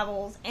 Gulliver's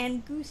Travels,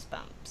 and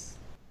Goosebumps.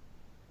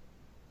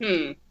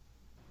 Hmm.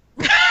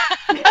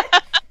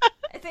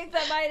 I think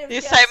that might have The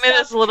just excitement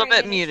is stopped a little train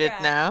bit in muted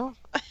its now.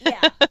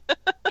 Yeah.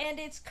 And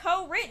it's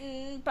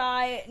co-written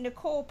by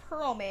Nicole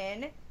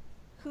Perlman,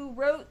 who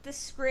wrote the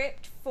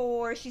script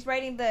she's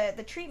writing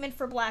the treatment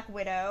for Black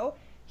Widow.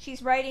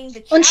 She's writing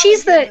the And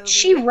movie.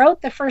 she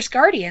wrote the first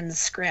Guardians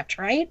script,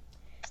 right?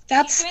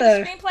 She's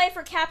doing the screenplay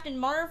for Captain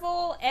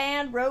Marvel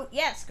and wrote,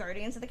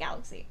 Guardians of the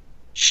Galaxy.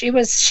 She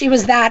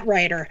was that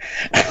writer.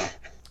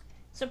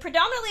 So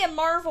predominantly a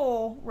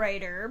Marvel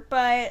writer,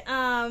 but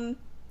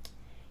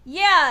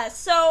yeah,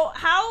 so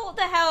how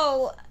the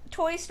hell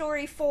Toy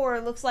Story 4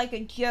 looks like a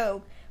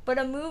joke, but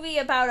a movie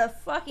about a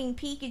fucking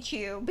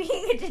Pikachu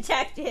being a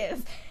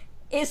detective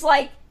is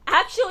like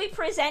actually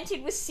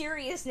presented with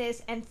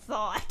seriousness and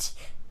thought.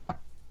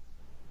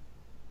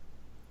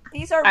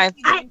 These are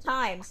really good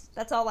times.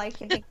 That's all I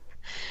can think.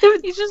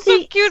 He's just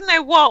so cute and I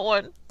want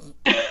one.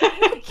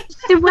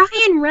 The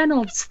Ryan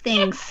Reynolds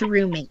thing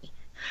threw me.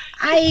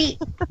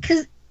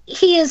 Because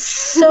he is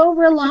so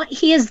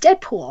he is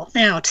Deadpool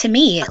now, to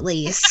me at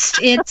least.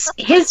 It's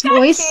his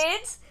voice.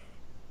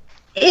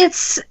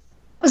 Kids.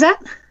 Was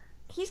that?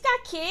 He's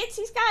got kids.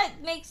 He's got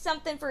to make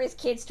something for his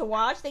kids to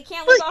watch. They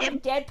can't live off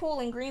of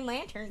Deadpool and Green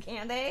Lantern,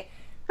 can they?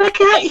 But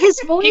God,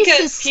 his voice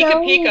is so...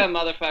 Pika,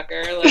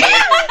 motherfucker. Like...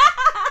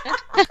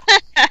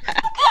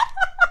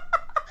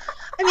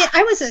 I mean,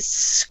 I was a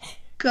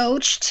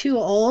scotch too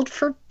old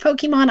for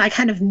Pokemon. I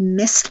kind of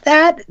missed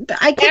that. But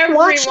I kept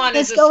watching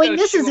this going,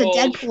 this is a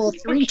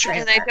Deadpool 3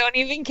 trailer. And I don't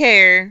even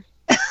care.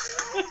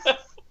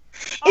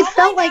 It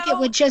felt like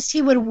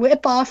he would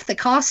whip off the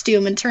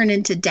costume and turn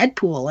into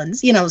Deadpool and,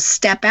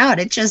 step out.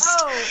 It just,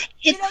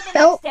 it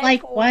felt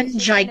like one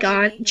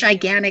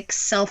gigantic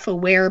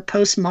self-aware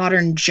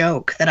postmodern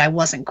joke that I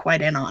wasn't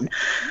quite in on.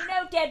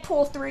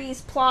 Deadpool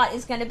 3's plot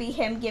is going to be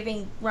him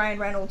giving Ryan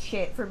Reynolds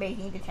shit for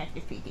making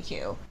Detective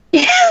Pikachu.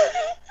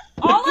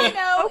 All I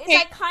know is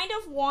I kind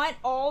of want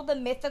all the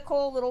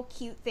mythical little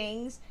cute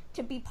things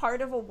to be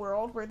part of a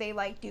world where they,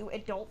 do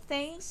adult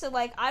things. So,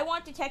 I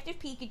want Detective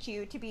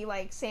Pikachu to be,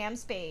 Sam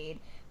Spade,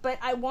 but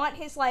I want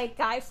his,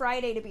 Guy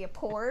Friday to be a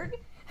porg,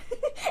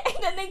 and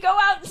then they go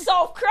out and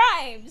solve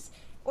crimes,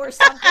 or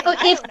something,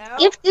 I don't know.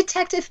 If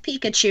Detective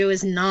Pikachu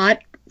is not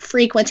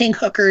frequenting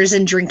hookers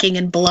and drinking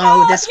and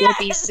blow, will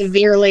be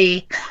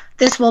severely...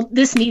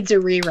 This needs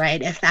a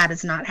rewrite if that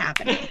is not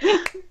happening.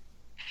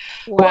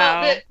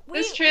 Wow. Well,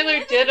 this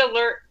trailer did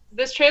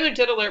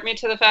alert me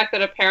to the fact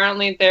that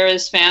apparently there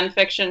is fan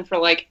fiction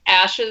for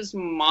Ash's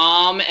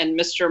mom and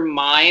Mr.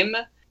 Mime.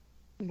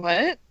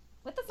 What?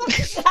 What the fuck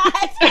is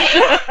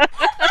that?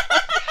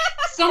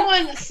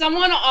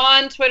 Someone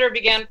on Twitter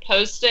began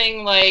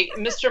posting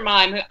Mr.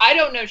 Mime, who I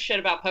don't know shit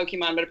about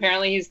Pokemon, but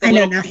apparently he's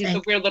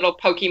the weird little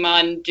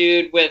Pokemon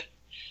dude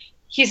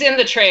he's in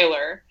the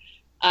trailer.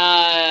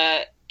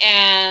 And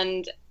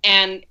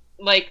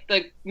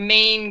the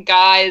main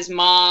guy's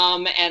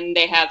mom, and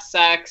they have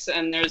sex,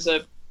 and there's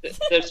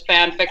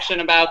fan fiction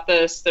about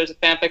this. There's a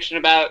fan fiction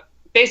about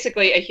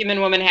basically a human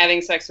woman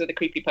having sex with a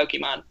creepy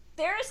Pokemon.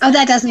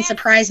 That doesn't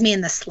surprise me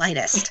in the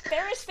slightest.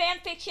 There is fan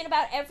fiction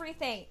about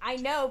everything. I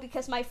know,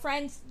 because my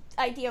friend's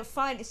idea of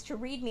fun is to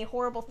read me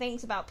horrible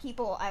things about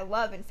people I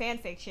love in fan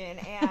fiction,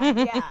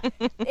 and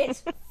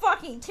it's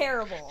fucking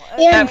terrible.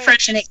 Okay? Yeah,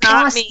 and it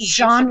crosses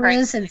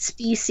genres and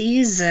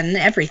species and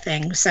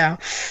everything, so...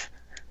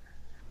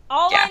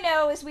 All I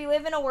know is we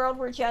live in a world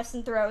where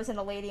Justin Theroux is in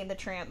a Lady and the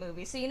Tramp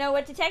movie. So you know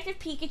what? Detective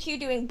Pikachu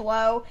doing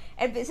blow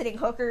and visiting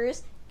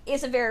hookers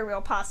is a very real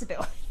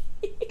possibility.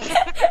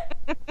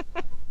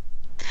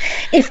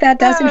 If that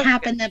doesn't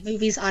happen, that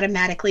movie's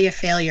automatically a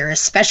failure,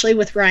 especially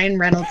with Ryan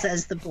Reynolds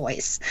as the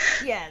voice.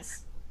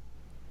 Yes.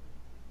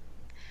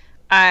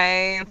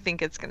 I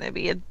think it's going to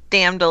be a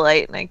damn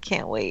delight, and I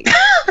can't wait.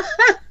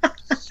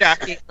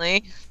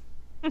 Shockingly.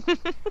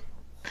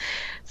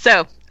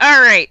 So,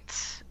 all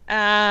right.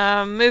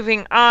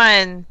 Moving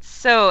on.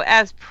 So,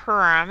 as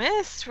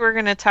promised, we're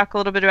going to talk a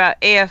little bit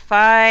about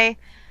AFI.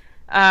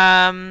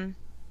 I'm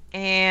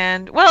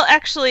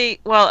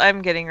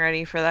getting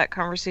ready for that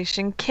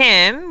conversation.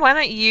 Kim, why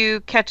don't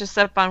you catch us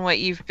up on what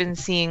you've been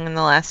seeing in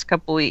the last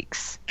couple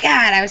weeks?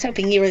 God, I was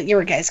hoping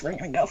you guys were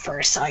going to go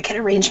first so I could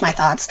arrange my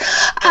thoughts.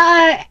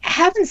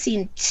 Haven't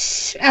seen...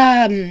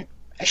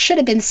 I should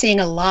have been seeing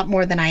a lot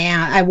more than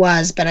I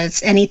was, but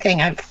it's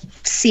anything I've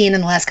seen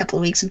in the last couple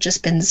of weeks have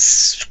just been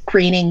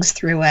screenings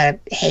through a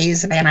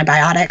haze of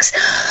antibiotics.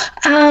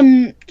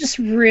 Just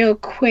real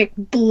quick,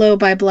 blow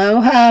by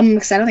blow,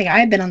 because I don't think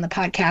I've been on the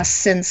podcast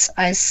since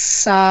I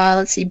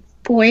saw,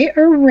 Boy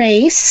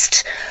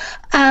Erased,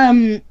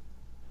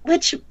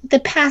 which the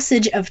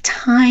passage of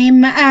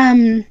time,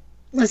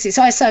 let's see,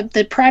 so I saw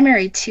the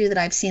primary two that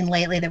I've seen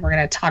lately that we're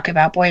going to talk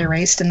about, Boy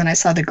Erased, and then I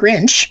saw The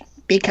Grinch,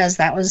 because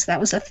that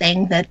was a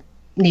thing that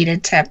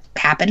needed to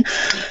happen.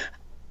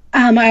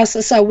 I also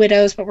saw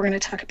Widows, but we're going to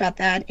talk about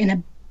that in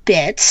a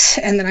bit,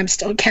 and then I'm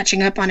still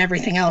catching up on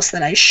everything else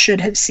that I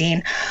should have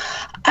seen.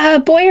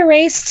 Boy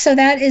Erased, so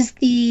that is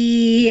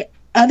the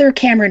other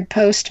Cameron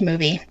Post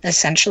movie,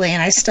 essentially,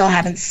 and I still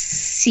haven't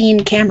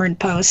seen Cameron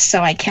Post,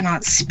 so I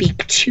cannot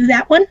speak to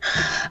that one.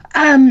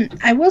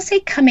 I will say,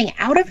 coming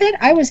out of it,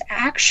 I was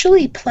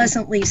actually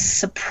pleasantly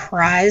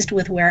surprised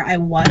with where I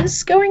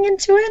was going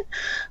into it.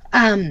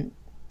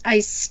 I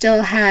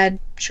still had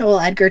Joel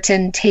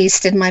Edgerton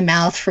taste in my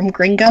mouth from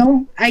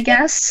Gringo, I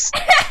guess.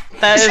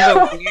 That is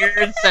a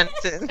weird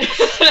sentence.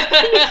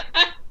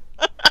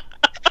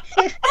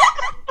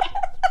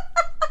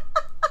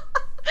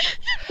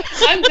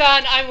 I'm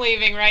done. I'm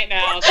leaving right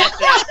now. That's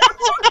it.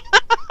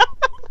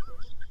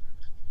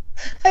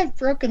 I've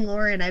broken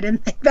Lauren. I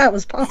didn't think that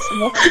was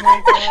possible. Oh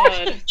my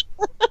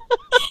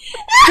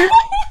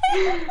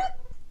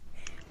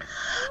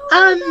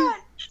god.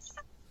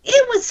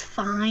 It was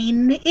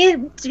fine.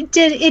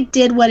 It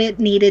did what it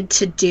needed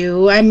to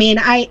do. I mean,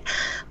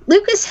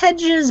 Lucas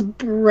Hedges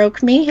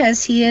broke me,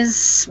 as he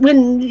is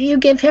when you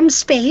give him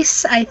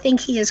space. I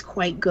think he is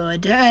quite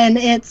good, and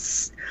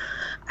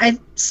I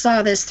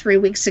saw this 3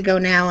 weeks ago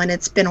now, and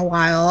it's been a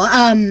while.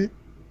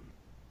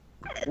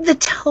 The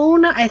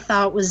tone, I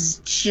thought, was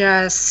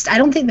just... I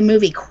don't think the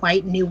movie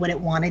quite knew what it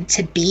wanted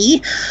to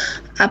be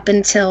up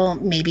until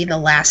maybe the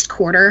last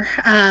quarter.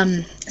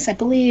 So I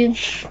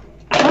believe...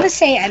 I want to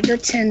say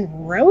Edgerton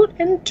wrote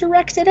and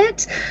directed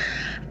it.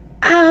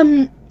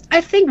 I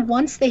think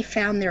once they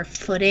found their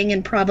footing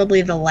in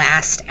probably the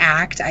last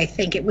act, I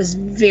think it was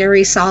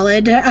very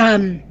solid.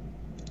 I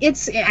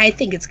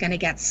think it's going to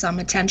get some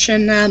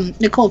attention.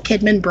 Nicole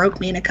Kidman broke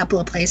me in a couple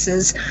of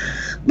places.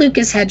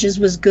 Lucas Hedges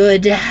was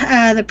good.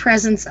 The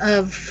presence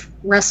of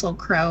Russell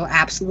Crowe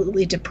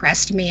absolutely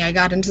depressed me. I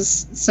got into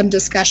some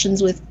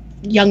discussions with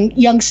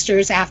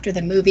youngsters after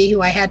the movie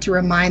who I had to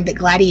remind that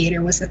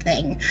Gladiator was a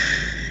thing,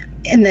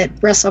 and that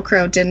Russell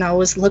Crowe didn't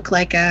always look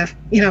like a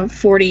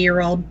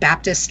 40-year-old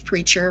Baptist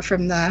preacher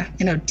from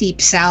the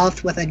deep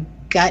South with a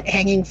gut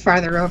hanging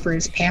farther over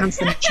his pants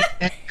than it should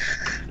have.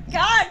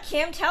 God,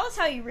 Kim, tell us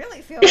how you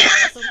really feel about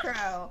Russell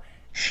Crowe.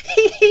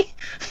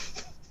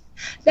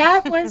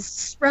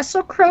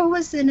 Russell Crowe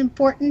was an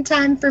important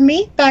time for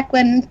me back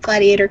when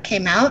Gladiator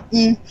came out,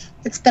 and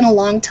it's been a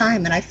long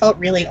time, and I felt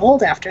really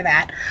old after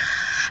that.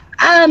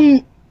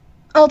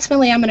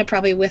 Ultimately, I'm going to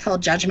probably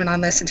withhold judgment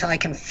on this until I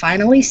can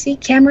finally see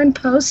Cameron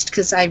Post,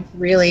 because I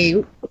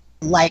really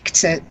like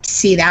to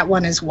see that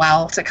one as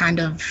well, to kind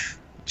of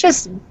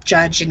just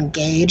judge and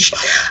gauge.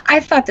 I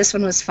thought this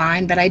one was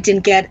fine, but I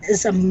didn't get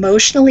as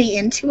emotionally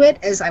into it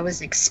as I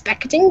was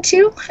expecting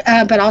to.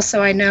 But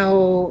also, I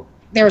know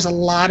there was a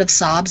lot of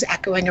sobs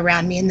echoing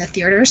around me in the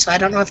theater, so I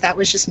don't know if that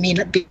was just me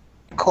being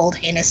a cold,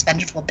 heinous,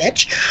 vengeful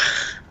bitch.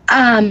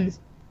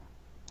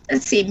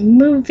 Let's see,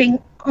 moving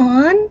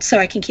on, so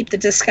I can keep the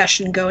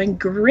discussion going.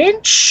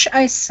 Grinch,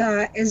 I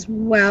saw as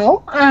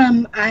well.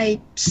 I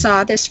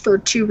saw this for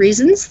two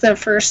reasons. The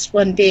first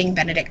one being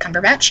Benedict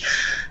Cumberbatch,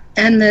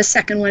 and the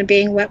second one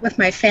being Wet with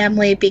My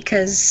Family,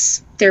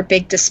 because they're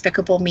big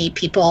Despicable Me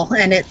people,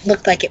 and it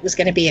looked like it was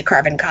going to be a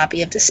carbon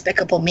copy of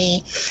Despicable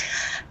Me.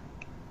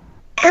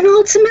 And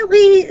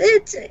ultimately,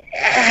 it's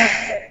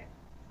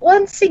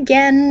once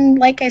again,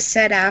 like I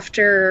said,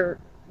 after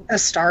A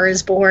Star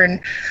is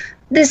Born,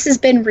 this has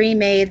been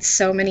remade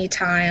so many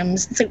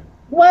times. It's like,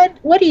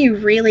 what are you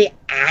really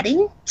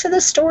adding to the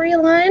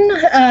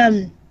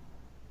storyline?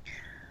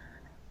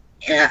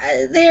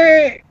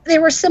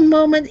 There were some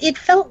moments, it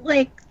felt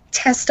like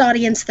test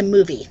audience the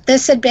movie.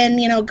 This had been,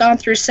 gone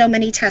through so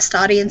many test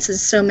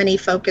audiences, so many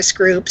focus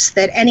groups,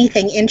 that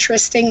anything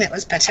interesting that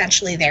was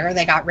potentially there,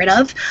 they got rid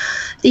of.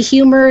 The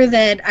humor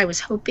that I was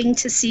hoping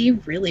to see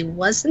really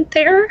wasn't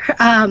there.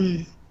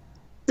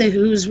 The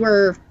Who's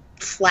were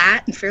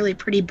flat and fairly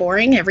pretty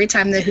boring. Every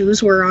time the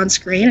Who's were on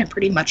screen, I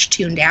pretty much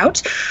tuned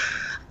out.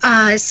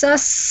 I saw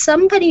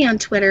somebody on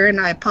Twitter,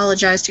 and I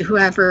apologize to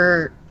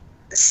whoever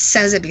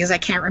says it because I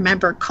can't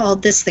remember,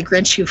 called this the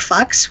Grinch Who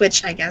Fucks,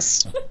 which I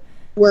guess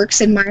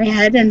works in my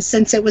head, and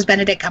since it was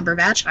Benedict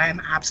Cumberbatch, I'm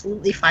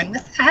absolutely fine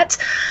with that.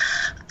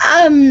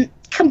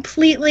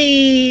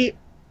 Completely,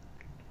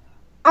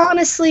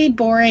 honestly,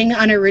 boring,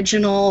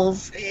 unoriginal.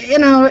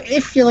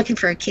 If you're looking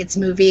for a kid's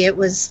movie, it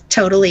was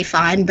totally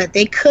fine, but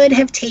they could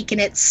have taken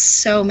it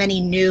so many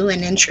new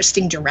and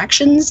interesting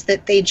directions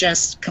that they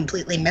just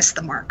completely missed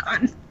the mark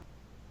on.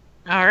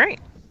 All right.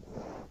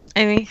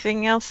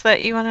 Anything else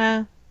that you want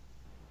to...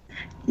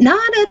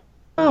 Not at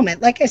the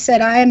moment. Like I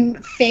said, I'm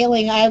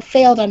failing. I've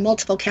failed on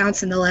multiple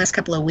counts in the last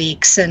couple of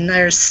weeks, and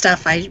there's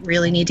stuff I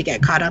really need to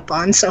get caught up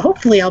on, so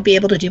hopefully I'll be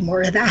able to do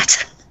more of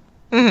that.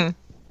 Mm-hmm.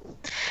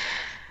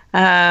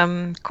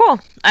 Cool.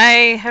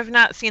 I have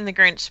not seen The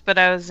Grinch, but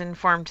I was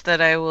informed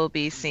that I will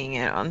be seeing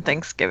it on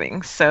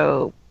Thanksgiving,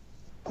 so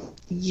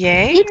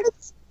yay. You did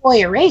see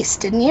Boy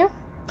Erased, didn't you?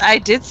 I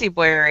did see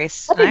Boy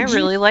Erased, and I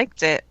really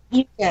liked it.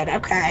 You did,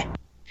 okay.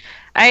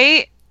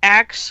 I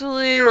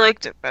actually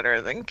liked it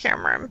better than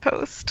Cameron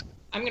Post.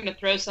 I'm going to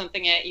throw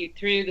something at you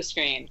through the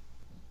screen.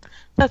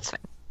 That's fine.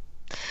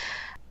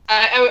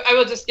 I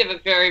will just give a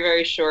very,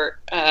 very short.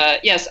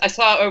 Yes, I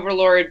saw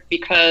Overlord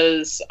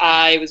because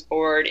I was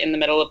bored in the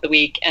middle of the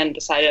week and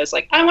decided, I was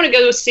like, I want to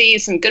go see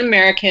some good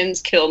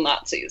Americans kill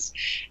Nazis.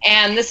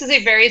 And this is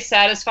a very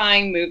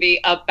satisfying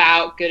movie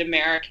about good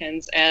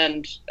Americans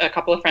and a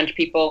couple of French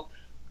people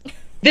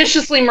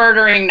viciously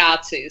murdering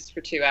Nazis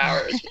for 2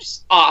 hours, which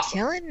is awesome.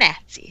 Killing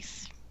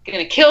Nazis.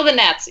 Gonna kill the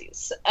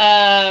Nazis.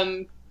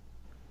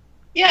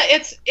 Yeah,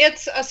 it's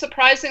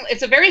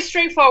a very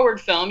straightforward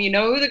film. You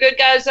know who the good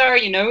guys are,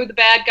 you know who the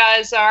bad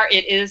guys are.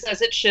 It is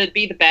as it should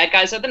be. The bad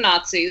guys are the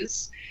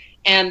Nazis,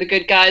 and the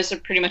good guys are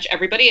pretty much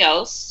everybody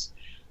else.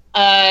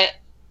 But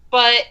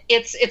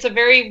it's a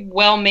very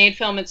well-made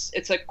film.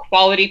 It's a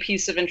quality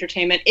piece of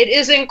entertainment. It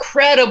is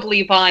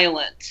incredibly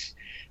violent.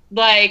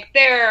 Like,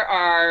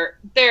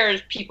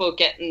 there's people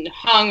getting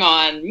hung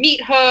on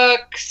meat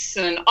hooks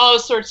and all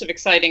sorts of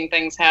exciting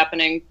things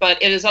happening,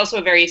 but it is also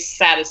a very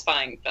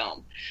satisfying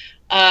film.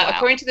 Wow.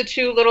 According to the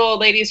two little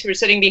ladies who were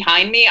sitting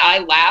behind me, I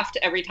laughed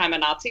every time a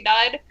Nazi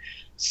died.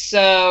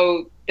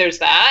 So there's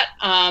that.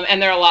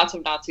 And there are lots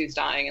of Nazis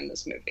dying in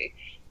this movie.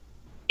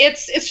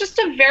 it's just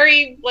a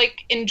very like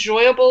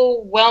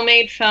enjoyable,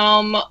 well-made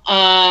film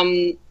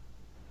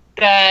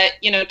that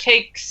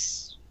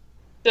takes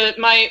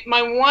my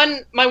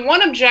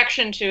one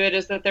objection to it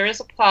is that there is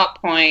a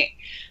plot point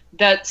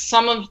that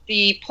some of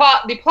the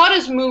plot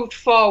is moved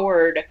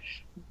forward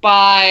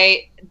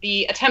by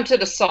the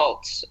attempted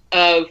assault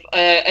of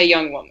a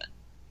young woman.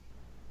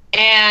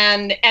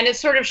 And it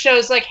sort of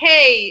shows like,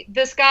 hey,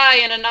 this guy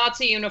in a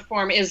Nazi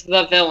uniform is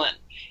the villain.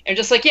 And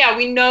just like, yeah,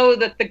 we know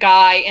that the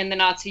guy in the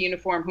Nazi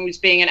uniform who's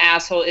being an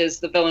asshole is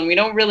the villain. We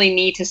don't really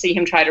need to see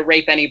him try to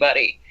rape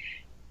anybody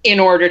in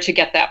order to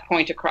get that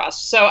point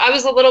across. So I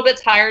was a little bit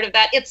tired of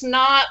that. It's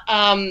not,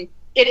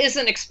 it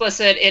isn't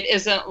explicit. It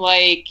isn't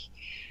like,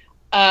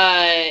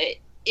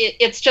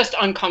 it's just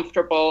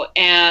uncomfortable.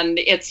 And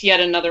it's yet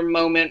another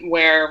moment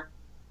where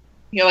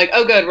you're like,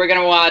 oh, good, we're going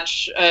to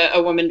watch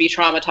a woman be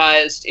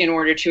traumatized in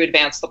order to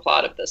advance the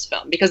plot of this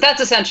film. Because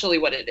that's essentially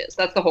what it is.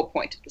 That's the whole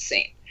point of the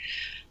scene.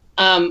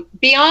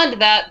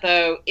 Beyond that,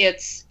 though,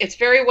 it's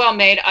very well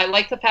made. I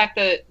like the fact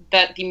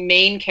that the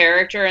main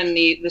character and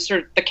the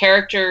sort of the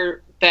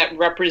character that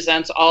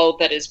represents all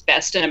that is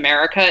best in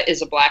America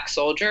is a black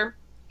soldier.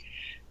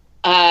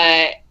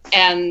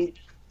 And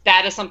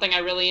that is something I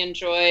really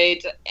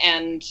enjoyed,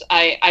 and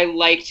I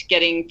liked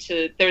getting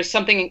to. There's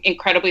something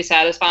incredibly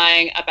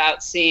satisfying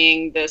about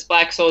seeing this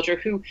black soldier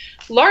who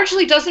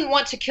largely doesn't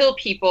want to kill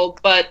people,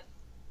 but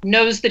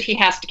knows that he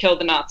has to kill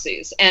the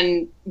Nazis,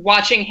 and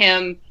watching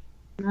him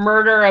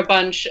murder a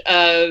bunch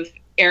of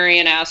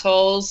Aryan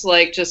assholes,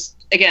 like, just,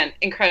 again,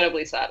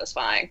 incredibly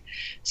satisfying.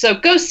 So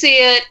go see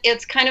it.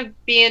 It's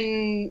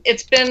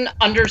been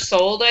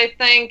undersold, I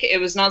think. It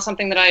was not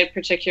something that I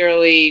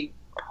particularly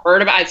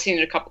heard about. I'd seen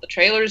a couple of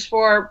trailers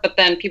for, but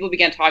then people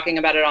began talking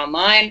about it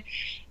online,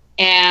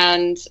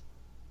 and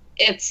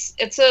it's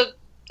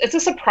a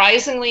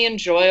surprisingly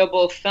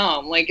enjoyable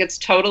film. Like, it's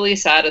totally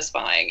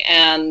satisfying,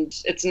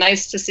 and it's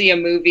nice to see a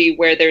movie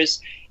where there's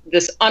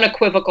this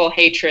unequivocal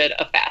hatred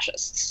of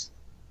fascists.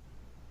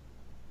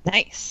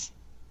 Nice.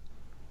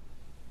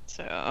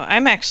 So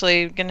I'm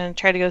actually gonna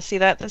try to go see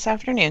that this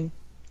afternoon.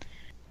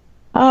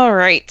 All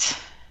right,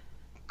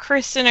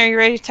 Kristen, are you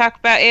ready to talk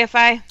about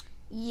AFI?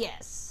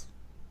 Yes.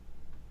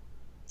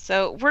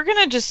 So we're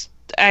gonna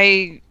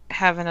I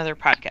have another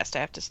podcast I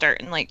have to start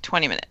in like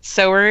 20 minutes.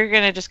 So we're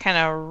gonna just kind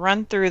of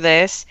run through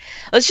this.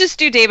 Let's just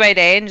do day by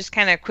day and just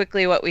kind of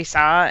quickly what we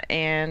saw.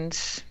 And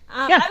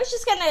I was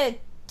just gonna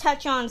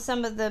touch on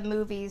some of the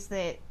movies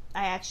that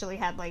I actually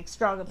had like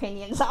strong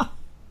opinions on.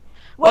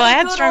 Well, I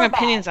had strong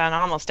opinions on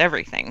almost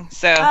everything.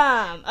 So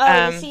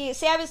see,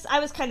 I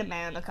was kind of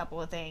mad on a couple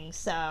of things.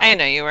 So I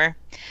know you were.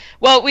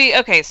 Well,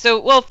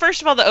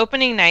 first of all, the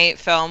opening night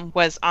film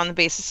was On the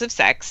Basis of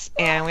Sex,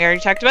 and we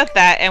already talked about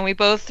that, and we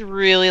both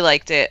really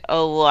liked it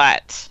a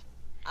lot.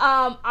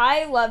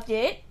 I loved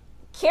it.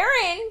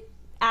 Karen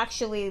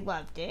actually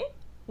loved it,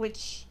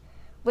 which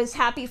was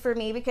happy for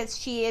me because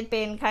she had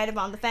been kind of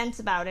on the fence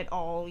about it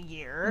all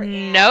year.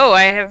 No,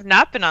 I have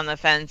not been on the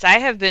fence. I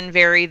have been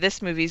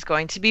this movie's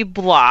going to be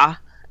blah.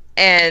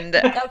 And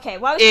okay,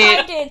 well,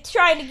 I was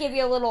trying to give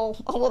you a little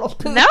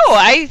boost. No,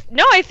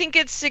 I think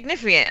it's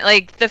significant.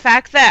 Like, the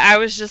fact that I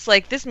was just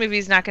like, this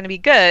movie's not going to be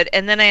good,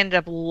 and then I ended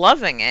up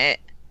loving it.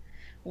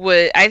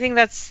 I think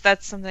that's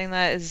something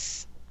that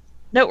is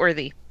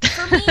noteworthy.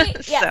 For me,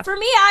 yeah. For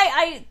me,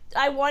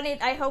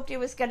 I hoped it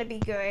was going to be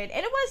good,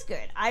 and it was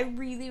good. I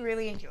really,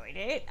 really enjoyed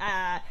it.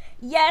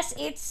 Yes,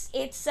 it's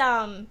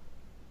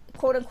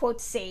quote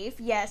unquote safe.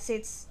 Yes,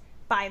 it's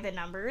by the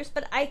numbers,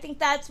 but I think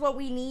that's what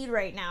we need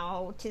right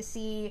now, to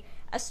see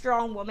a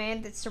strong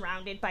woman that's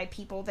surrounded by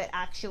people that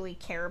actually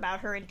care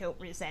about her and don't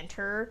resent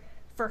her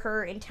for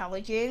her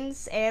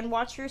intelligence, and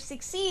watch her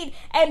succeed.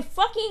 And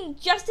fucking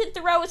Justin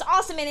Theroux is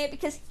awesome in it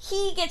because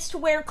he gets to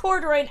wear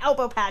corduroy and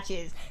elbow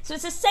patches. So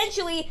it's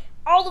essentially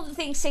all of the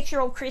things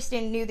 6-year-old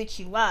Kristen knew that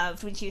she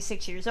loved when she was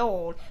 6 years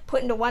old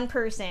put into one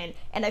person,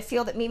 and I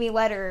feel that Mimi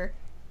Leder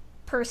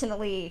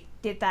personally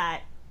did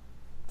that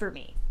for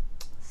me.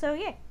 So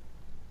yeah.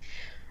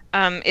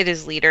 It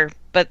is Leader,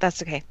 but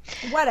that's okay.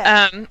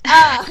 Whatever.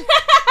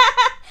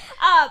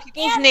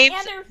 People's names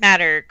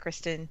matter,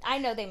 Kristen. I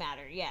know they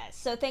matter, yes.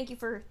 So thank you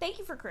for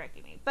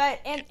correcting me. But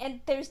and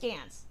there's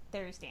dance.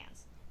 There's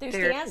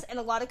dance and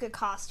a lot of good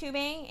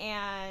costuming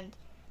and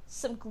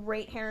some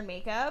great hair and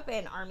makeup,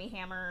 and Armie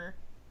Hammer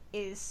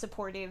is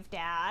supportive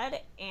dad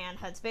and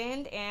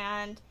husband,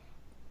 and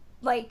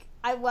like,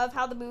 I love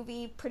how the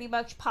movie pretty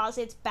much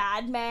posits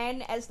bad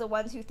men as the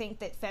ones who think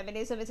that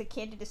feminism is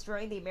akin to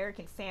destroying the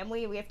American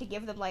family, and we have to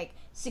give them, like,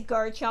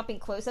 cigar-chomping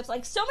close-ups.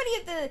 Like, so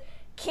many of the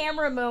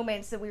camera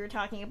moments that we were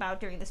talking about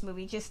during this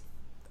movie just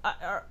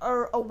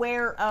are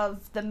aware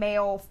of the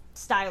male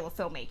style of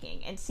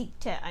filmmaking and seek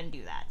to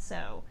undo that.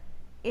 So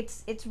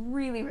it's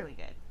really, really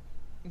good.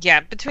 Yeah,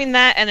 between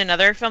that and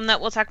another film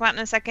that we'll talk about in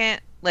a second,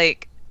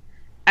 like,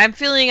 I'm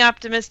feeling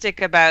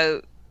optimistic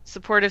about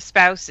supportive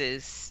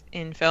spouses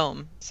in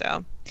film.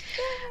 So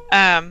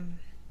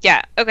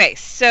okay,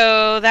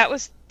 so that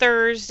was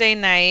Thursday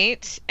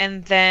night,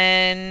 and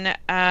then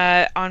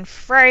on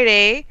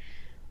Friday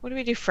What do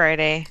we do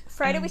Friday?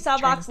 Friday we saw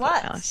Vox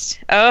Lux.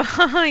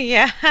 Oh,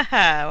 yeah.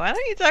 Why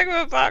don't you talk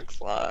about Vox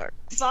Lux?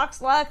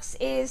 Vox Lux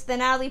is the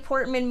Natalie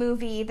Portman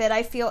movie that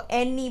I feel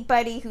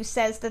anybody who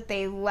says that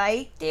they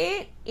liked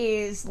it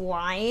is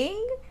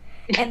lying.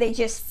 And they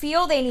just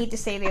feel they need to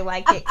say they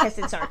liked it because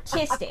it's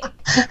artistic.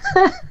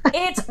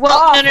 It's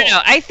awful.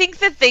 No. I think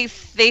that they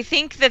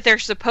think that they're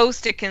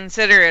supposed to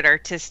consider it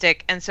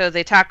artistic, and so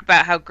they talk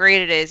about how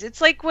great it is. It's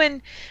like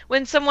when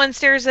someone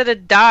stares at a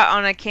dot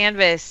on a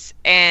canvas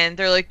and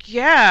they're like,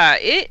 "Yeah,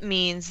 it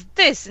means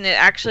this," and it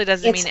actually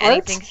doesn't mean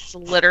anything. It's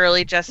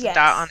literally just a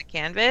dot on a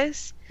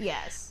canvas.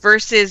 Yes.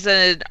 Versus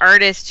an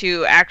artist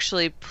who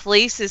actually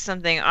places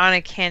something on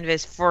a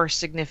canvas for a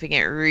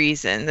significant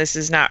reason. This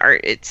is not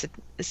art. It's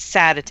a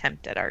sad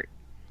attempt at art.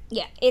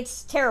 Yeah,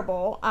 it's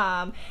terrible.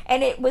 And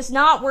it was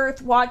not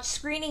worth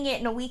screening it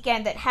in a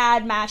weekend that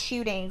had mass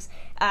shootings.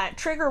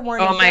 Trigger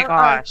warning. Oh my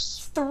gosh.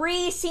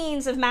 3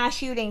 scenes of mass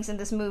shootings in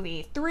this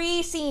movie.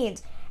 3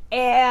 scenes.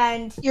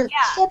 And You're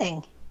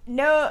kidding.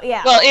 No,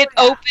 yeah. Well, it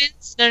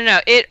opens. No.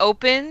 It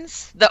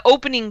opens. The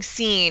opening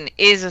scene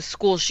is a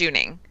school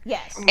shooting.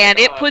 Yes. And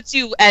it puts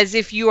you as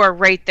if you are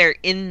right there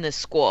in the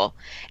school.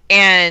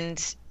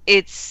 And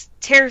it's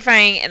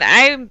terrifying. And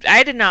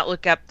I did not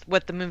look up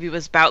what the movie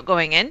was about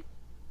going in.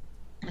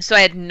 So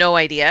I had no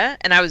idea.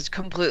 And I was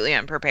completely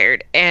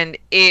unprepared. And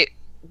it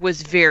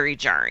was very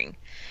jarring.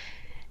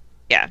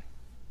 Yeah.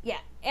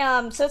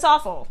 Yeah. So it's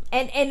awful.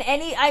 And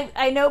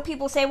I know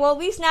people say, well, at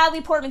least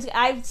Natalie Portman's...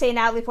 I say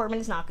Natalie Portman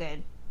is not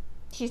good.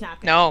 She's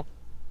not good.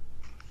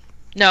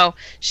 No,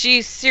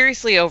 she's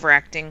seriously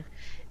overacting,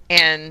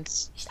 and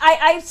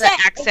I've said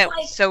the accent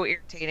was so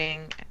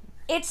irritating.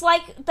 It's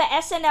like the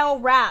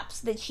SNL raps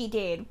that she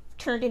did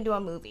turned into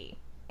a movie.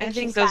 I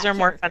think those are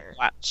more fun to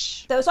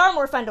watch. Those are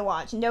more fun to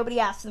watch. Nobody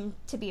asked them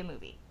to be a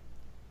movie.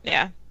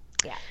 Yeah.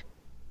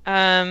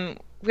 Yeah.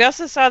 We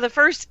also saw the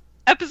first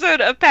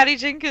episode of Patty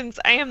Jenkins'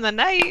 I Am the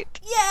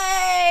Night.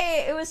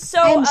 Yay! It was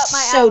so I'm up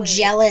my so alley.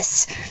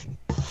 jealous.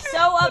 So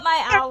up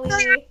my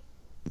alley.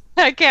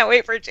 I can't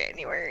wait for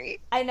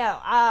January. I know.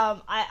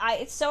 I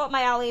it's so up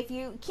my alley. If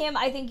you, Kim,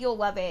 I think you'll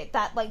love it.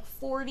 That like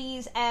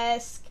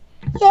 40s-esque,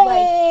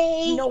 like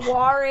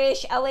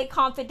noirish, LA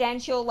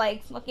Confidential,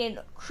 like fucking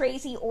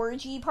crazy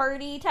orgy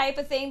party type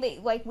of thing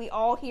that like we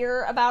all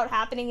hear about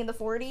happening in the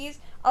 40s.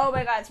 Oh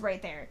my god, it's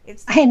right there.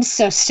 I'm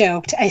so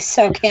stoked. I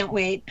so can't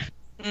wait.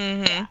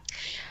 Mm-hmm.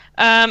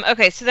 Yeah.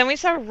 Okay, so then we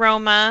saw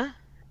Roma,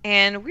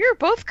 and we were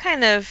both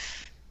kind of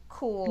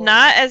cool.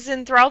 Not as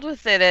enthralled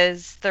with it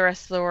as the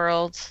rest of the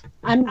world.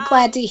 I'm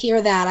glad to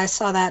hear that. I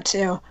saw that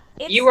too.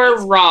 You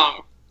were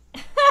wrong.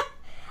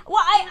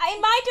 Well, in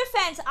my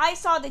defense, I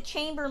saw The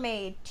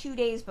Chambermaid 2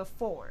 days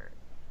before,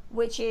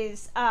 which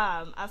is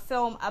a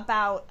film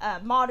about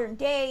a modern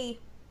day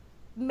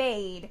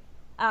maid,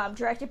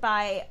 directed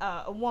by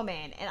a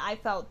woman, and I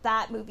felt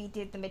that movie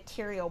did the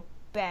material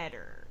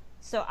better.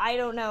 So I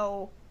don't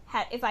know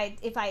if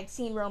I had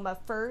seen Roma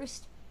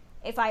first,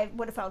 if I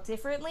would have felt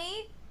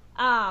differently.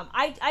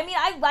 I mean,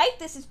 I like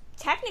this. Is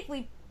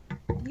technically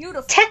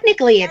beautiful.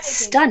 Technically, it's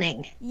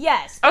stunning.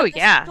 Yes. Oh,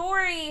 yeah. The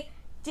story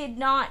did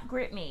not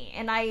grip me,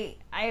 and I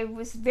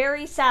was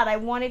very sad. I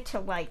wanted to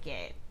like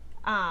it.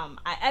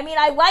 I mean,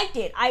 I liked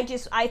it.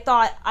 I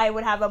thought I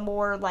would have a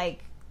more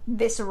like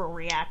visceral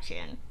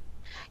reaction.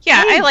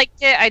 Yeah, I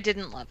liked it. I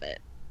didn't love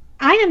it.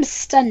 I am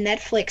stunned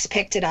Netflix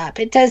picked it up.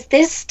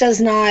 This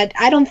does not.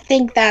 I don't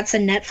think that's a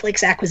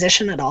Netflix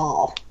acquisition at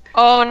all.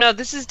 Oh, no,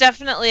 this is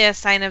definitely a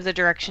sign of the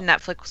direction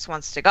Netflix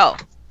wants to go.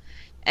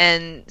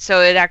 And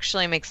so it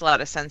actually makes a lot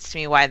of sense to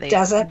me why they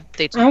Does it?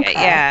 They took it,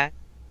 yeah.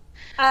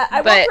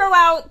 I will throw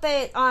out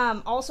that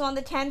also on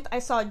the 10th I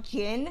saw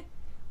Jin,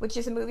 which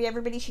is a movie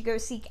everybody should go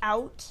seek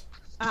out.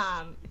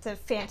 It's a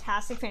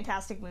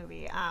fantastic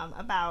movie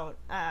about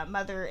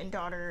mother and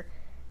daughter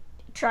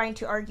trying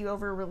to argue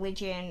over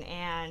religion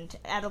and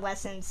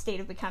adolescence, state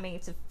of becoming.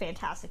 It's a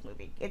fantastic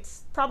movie.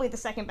 It's probably the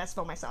second best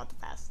film I saw at the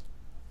fest.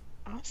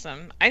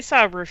 Awesome. I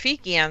saw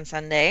Rafiki on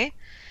Sunday,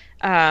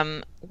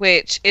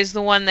 which is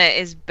the one that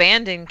is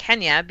banned in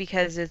Kenya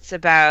because it's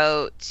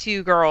about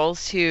 2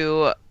 girls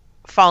who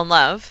fall in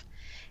love.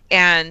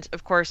 And,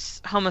 of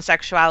course,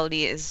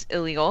 homosexuality is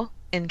illegal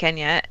in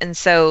Kenya. And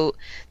so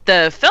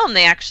the film,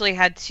 they actually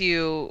had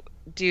to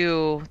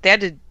do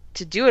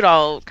it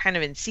all kind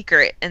of in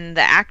secret. And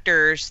the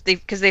actors,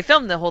 because they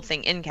filmed the whole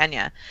thing in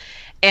Kenya.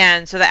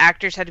 And so the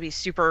actors had to be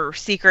super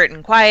secret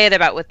and quiet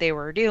about what they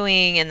were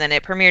doing, and then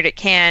it premiered at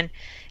Cannes,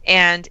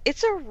 and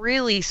it's a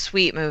really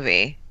sweet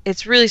movie.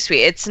 It's really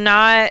sweet. It's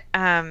not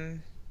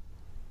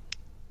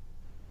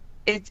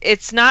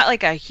it's not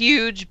like a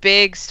huge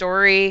big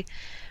story,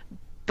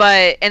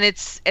 but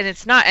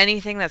it's not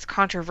anything that's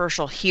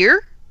controversial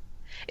here.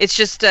 It's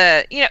just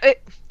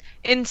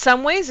in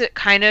some ways it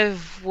kind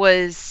of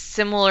was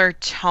similar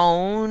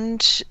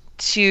toned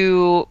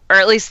to, or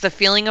at least the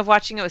feeling of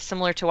watching it was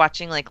similar to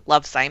watching like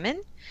Love,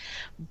 Simon,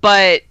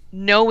 but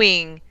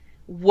knowing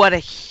what a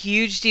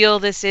huge deal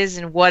this is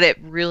and what it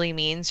really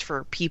means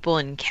for people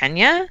in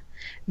Kenya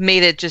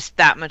made it just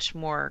that much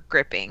more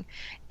gripping,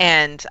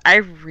 and I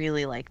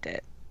really liked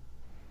it.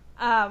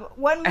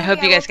 One movie I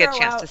hope you guys get a throw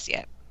chance out- to see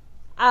it.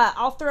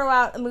 I'll throw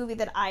out a movie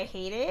that I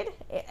hated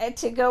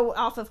to go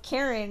off of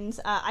Karen's.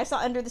 I saw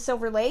Under the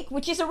Silver Lake,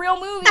 which is a real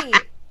movie.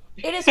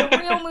 It is a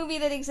real movie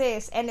that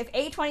exists, and if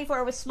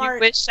A24 was smart...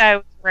 You wish I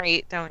was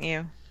right, don't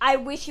you? I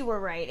wish you were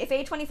right. If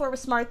A24 was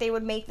smart, they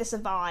would make this a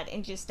VOD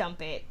and just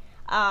dump it.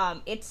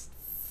 It's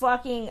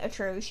fucking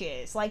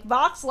atrocious. Like,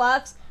 Vox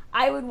Lux,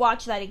 I would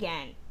watch that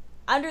again.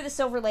 Under the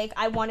Silver Lake,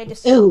 I wanted to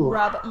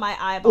scrub my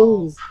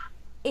eyeballs.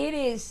 It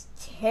is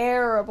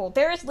terrible.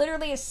 There is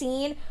literally a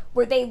scene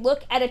where they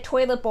look at a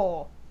toilet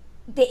bowl,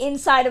 the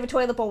inside of a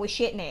toilet bowl with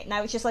shit in it, and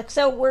I was just like,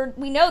 so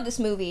we know this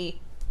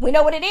movie. We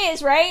know what it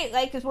is, right?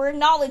 Like, because we're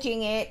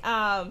acknowledging it.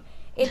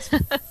 It's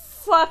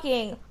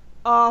fucking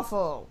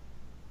awful.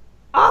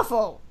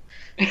 Awful.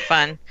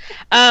 Fun.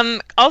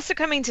 Also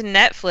coming to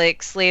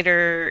Netflix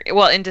later,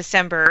 well, in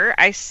December,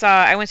 I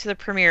went to the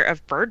premiere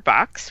of Bird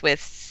Box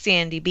with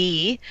Sandra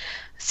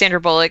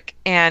Bullock,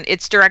 and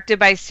it's directed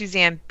by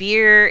Suzanne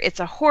Bier. It's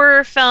a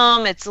horror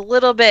film. It's a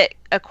little bit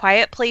A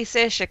Quiet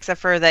Place-ish, except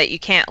for that you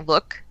can't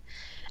look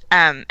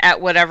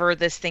at whatever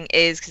this thing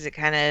is, because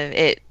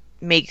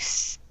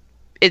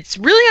it's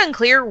really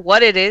unclear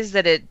what it is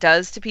that it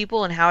does to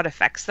people and how it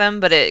affects them,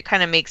 but it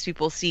kind of makes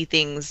people see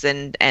things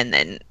and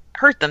then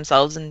hurt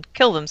themselves and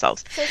kill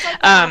themselves. So it's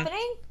like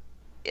Happening?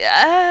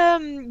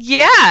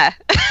 Yeah.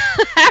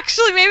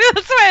 Actually, maybe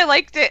that's why I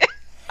liked it.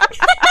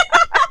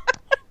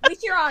 At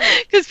least you're on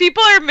it. Because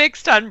people are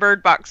mixed on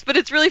Bird Box, but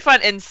it's really fun,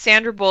 and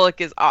Sandra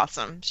Bullock is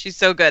awesome. She's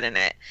so good in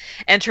it.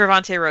 And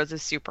Trevante Rhodes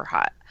is super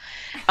hot.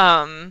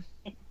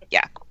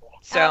 Yeah.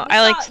 So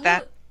I liked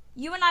that.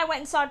 You and I went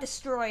and saw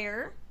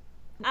Destroyer.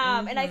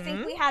 And I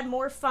think we had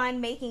more fun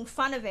making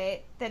fun of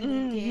it than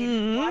we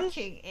did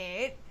watching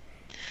it.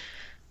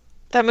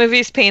 That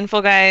movie's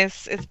painful,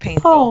 guys. It's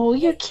painful. Oh,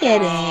 you're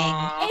kidding.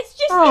 It's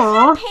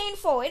not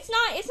painful. It's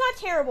not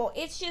terrible.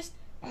 It's just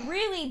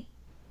really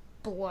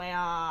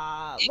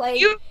blah.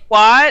 Like,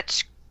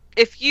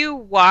 if you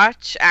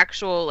watch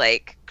actual,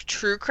 like,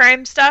 true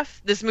crime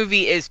stuff, this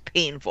movie is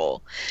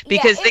painful.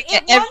 Because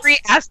every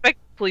aspect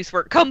of police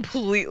work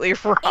completely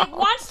wrong. It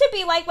wants to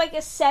be like a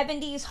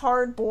 70s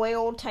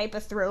hard-boiled type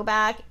of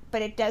throwback,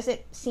 but it doesn't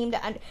seem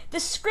to...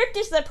 The script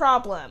is the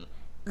problem.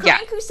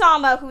 Karin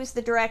Kusama, who's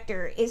the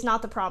director, is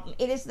not the problem.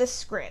 It is the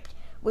script,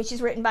 which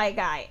is written by a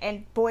guy,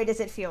 and boy does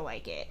it feel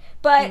like it.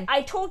 But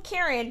I told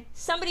Karen,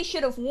 somebody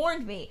should have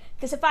warned me,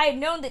 because if I had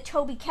known that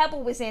Toby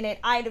Kebbell was in it,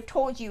 I'd have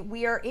told you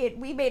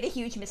we made a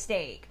huge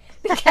mistake,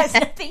 because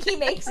nothing he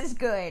makes is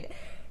good.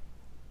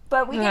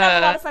 But we did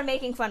have a lot of fun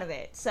making fun of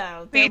it,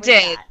 so we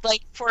did. That.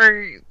 Like,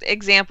 for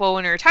example,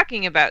 when we were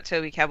talking about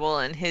Toby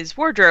Kebbell and his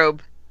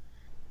wardrobe,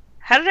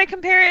 how did I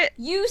compare it?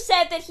 You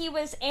said that he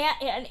was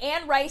an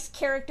Anne Rice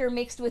character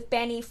mixed with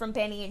Benny from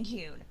Benny and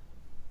June.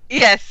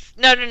 Yes.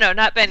 No,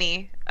 not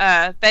Benny.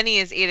 Benny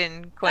is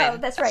Aidan Quinn. Oh,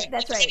 that's right.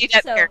 Johnny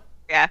Depp character,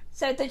 yeah.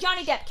 So the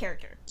Johnny Depp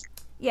character.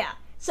 Yeah.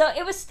 So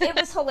it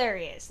was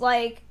hilarious.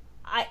 Like,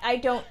 I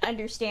don't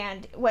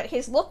understand what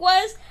his look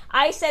was.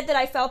 I said that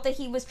I felt that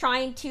he was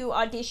trying to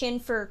audition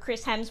for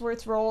Chris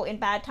Hemsworth's role in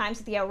Bad Times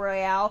at the El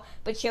Royale,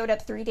 but showed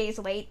up 3 days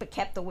late, but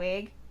kept the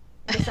wig.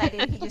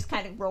 Decided he'd just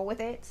kind of roll with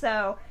it.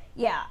 So,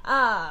 yeah.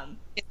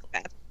 It's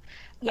bad.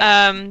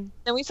 Yeah.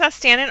 Then we saw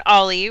Stan and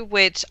Ollie,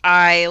 which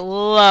I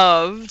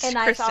loved. And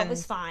I thought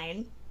was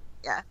fine.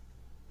 Yeah.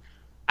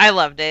 I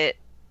loved it.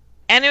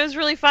 And it was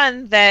really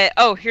fun that...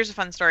 Oh, here's a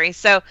fun story.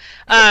 So,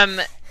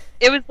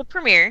 it was the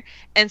premiere,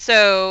 and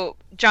so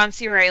John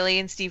C. Reilly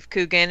and Steve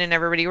Coogan and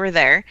everybody were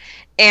there.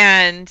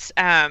 And,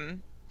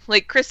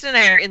 like, Kristen and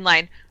I are in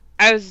line.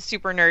 I was a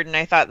super nerd, and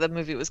I thought the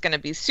movie was going to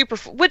be super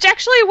full, which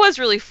actually it was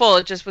really full.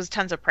 It just was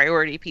tons of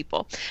priority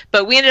people.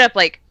 But we ended up,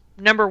 like,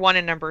 number 1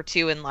 and number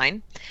 2 in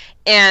line.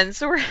 And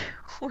so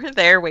we're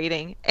there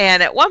waiting.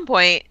 And at one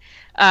point,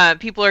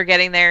 people are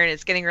getting there, and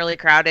it's getting really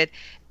crowded.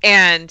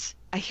 And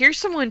I hear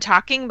someone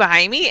talking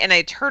behind me, and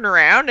I turn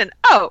around, and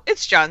oh,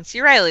 it's John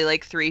C. Reilly,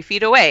 like 3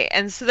 feet away.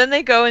 And so then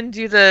they go and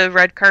do the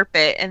red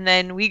carpet, and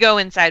then we go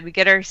inside, we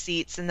get our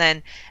seats, and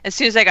then as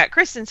soon as I got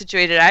Kristen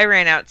situated, I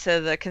ran out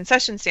to the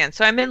concession stand.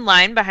 So I'm in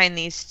line behind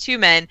these 2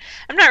 men.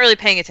 I'm not really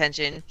paying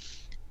attention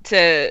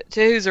to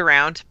who's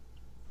around,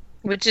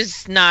 which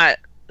is not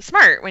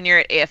smart when you're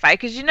at AFI,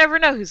 because you never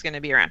know who's going to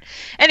be around.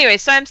 Anyway,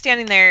 so I'm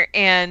standing there,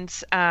 and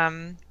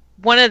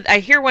I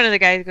hear one of the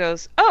guys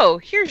goes, "Oh,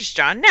 here's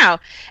John now."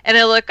 And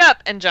I look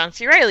up, and John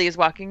C. Reilly is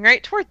walking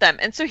right toward them.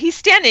 And so he's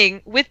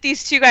standing with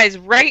these 2 guys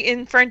right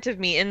in front of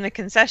me in the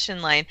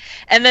concession line.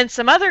 And then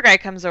some other guy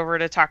comes over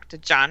to talk to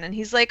John, and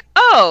he's like,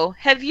 "Oh,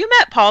 have you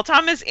met Paul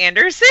Thomas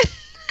Anderson?"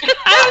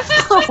 I was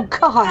just oh,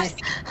 God.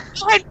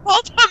 Like,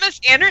 Paul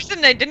Thomas Anderson,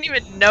 and I didn't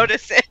even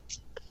notice it.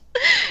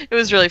 It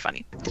was really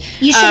funny.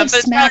 You should have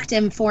smacked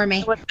him for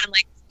me. I'm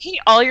like, hey,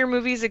 all your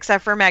movies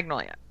except for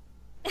Magnolia.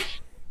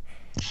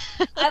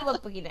 I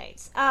love Boogie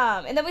Nights.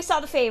 And then we saw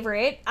The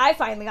Favorite. I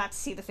finally got to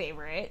see The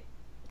Favorite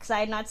because I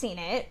had not seen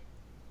it.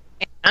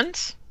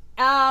 And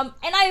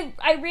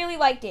I really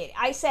liked it.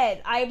 I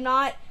said I'm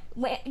not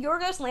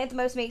Yorgos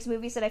Lanthimos makes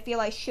movies that I feel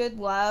I should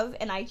love,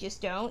 and I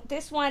just don't.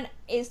 This one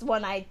is the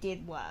one I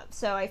did love,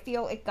 so I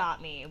feel it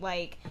got me.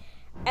 Like,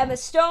 Emma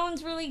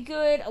Stone's really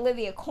good,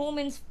 Olivia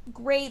Colman's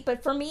great,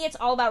 but for me, it's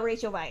all about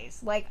Rachel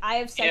Weisz. Like, I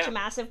have such a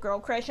massive girl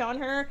crush on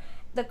her.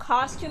 The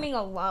costuming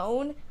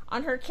alone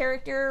on her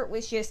character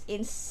was just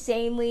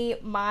insanely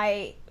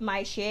my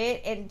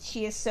shit, and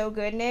she is so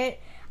good in it.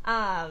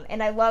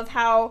 And I love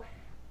how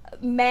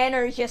men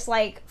are just,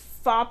 like,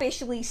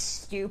 foppishly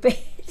stupid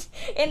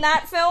in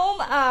that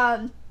film.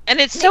 And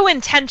it's so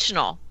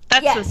intentional.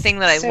 That's the thing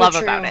that I love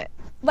about it.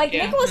 Like,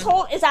 Nicholas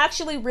Hoult is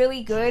actually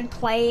really good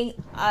playing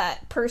a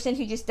person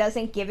who just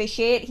doesn't give a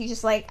shit. He's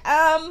just like,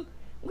 I'm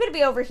gonna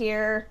be over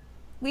here.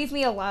 Leave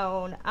me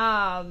alone.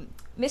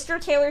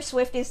 Mr. Taylor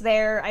Swift is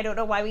there. I don't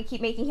know why we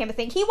keep making him a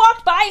thing. He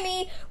walked by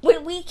me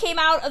when we came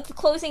out of the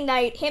closing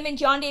night. Him and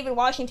John David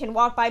Washington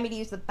walked by me to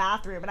use the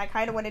bathroom, and I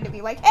kind of wanted to be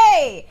like,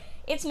 hey,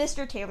 it's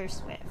Mr. Taylor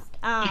Swift.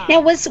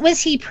 Now,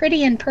 was he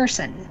pretty in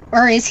person?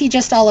 Or is he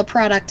just all a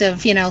product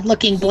of,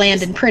 looking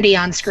bland and pretty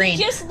on screen?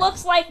 He just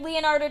looks like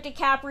Leonardo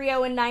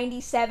DiCaprio in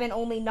 97,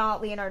 only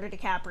not Leonardo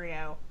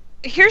DiCaprio.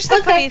 Here's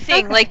the funny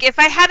thing, like, if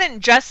I hadn't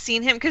just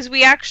seen him, because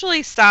we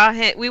actually saw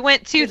him, we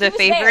went to The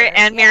Favorite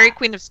and Mary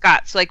Queen of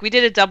Scots, so, like, we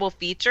did a double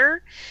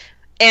feature,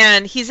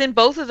 and he's in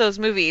both of those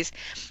movies.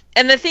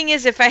 And the thing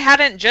is, if I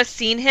hadn't just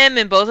seen him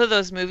in both of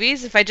those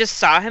movies, if I just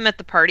saw him at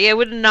the party, I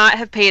would not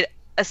have paid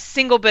a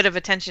single bit of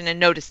attention and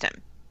noticed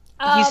him.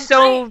 He's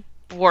so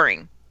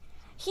boring.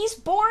 He's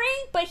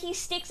boring, but he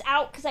sticks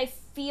out because I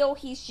feel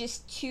he's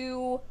just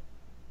too...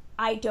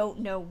 I don't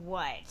know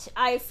what.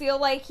 I feel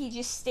like he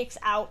just sticks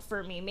out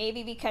for me.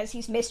 Maybe because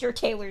he's Mr.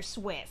 Taylor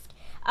Swift.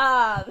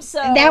 That's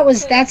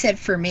it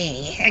for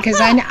me. Because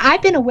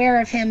I've been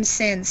aware of him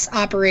since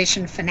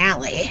Operation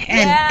Finale.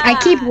 And I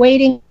keep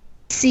waiting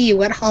to see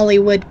what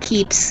Hollywood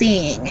keeps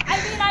seeing.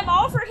 I mean, I'm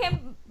all for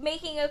him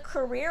making a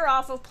career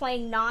off of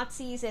playing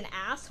Nazis and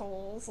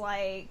assholes.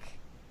 Like,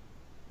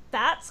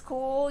 that's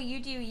cool.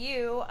 You do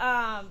you.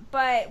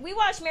 But we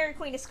watched Mary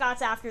Queen of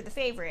Scots after The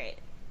Favorite.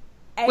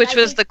 Which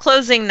was the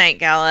closing night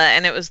gala,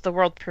 and it was the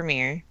world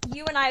premiere.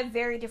 You and I have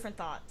very different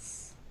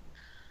thoughts.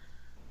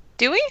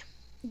 Do we?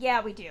 Yeah,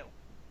 we do.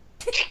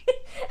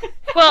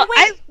 Well,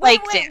 I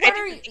liked it. I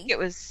didn't think it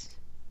was...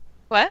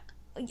 What?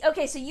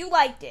 Okay, so you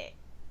liked it.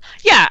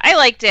 Yeah, I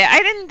liked it.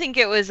 I didn't think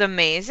it was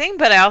amazing,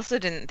 but I also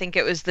didn't think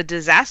it was the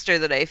disaster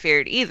that I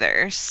feared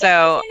either.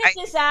 So it wasn't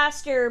a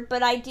disaster,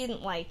 but I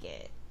didn't like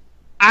it.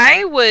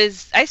 I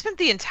spent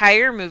the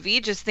entire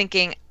movie just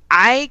thinking,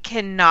 I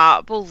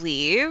cannot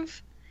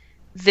believe...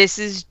 this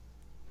is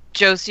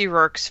Josie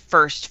Rourke's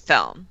first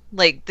film.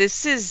 Like,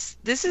 this is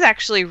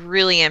actually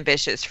really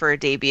ambitious for a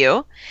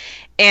debut.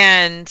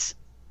 And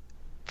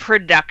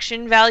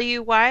production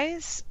value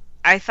wise,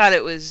 I thought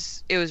it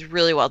was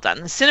really well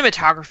done. The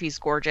cinematography is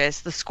gorgeous.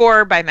 The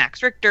score by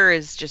Max Richter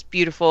is just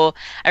beautiful.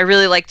 I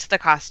really liked the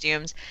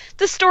costumes.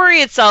 The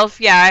story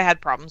itself, I had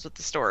problems with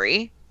the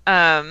story.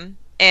 And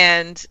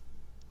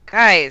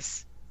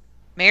guys,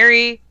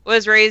 Mary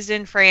was raised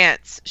in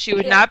France. She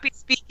would not be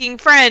speaking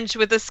French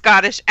with a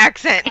Scottish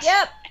accent.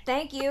 Yep,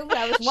 thank you.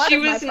 That was one she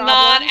of my was problems.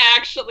 not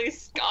actually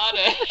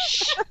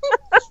Scottish.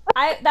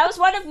 That was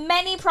one of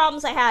many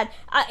problems I had.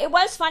 It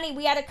was funny.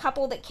 We had a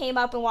couple that came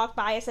up and walked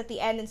by us at the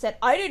end and said,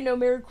 I didn't know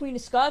Mary Queen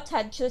of Scots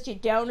had such a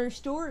downer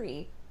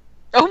story.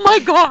 Oh my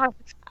god.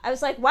 I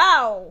was like,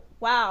 wow,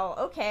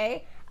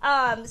 okay.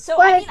 So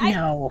what? I mean,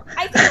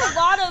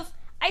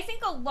 I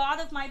think a lot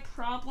of my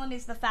problem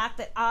is the fact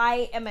that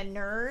I am a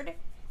nerd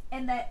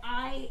and that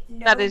I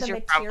know the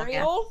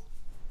material. Problem,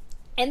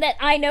 and that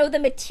I know the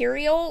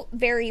material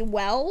very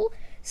well.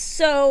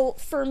 So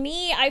for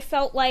me, I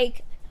felt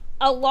like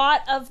a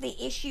lot of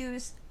the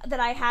issues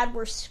that I had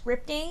were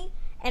scripting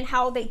and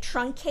how they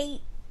truncate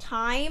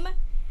time.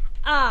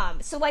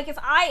 So like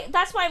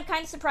that's why I'm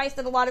kind of surprised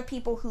that a lot of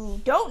people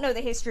who don't know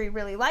the history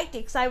really liked it,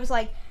 because I was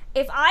like,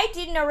 if I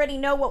didn't already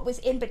know what was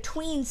in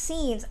between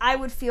scenes, I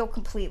would feel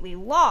completely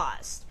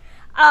lost.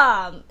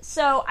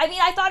 So, I mean,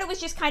 I thought it was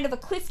just kind of a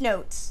Cliff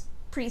Notes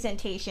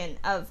presentation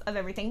of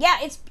everything. Yeah,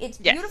 it's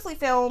beautifully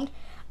filmed.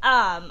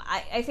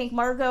 I think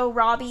Margot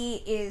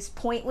Robbie is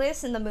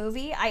pointless in the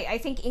movie. I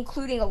think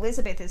including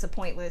Elizabeth is a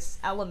pointless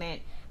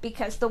element,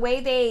 because the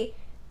way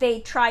they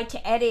tried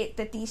to edit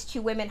that these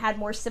two women had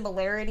more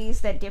similarities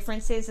than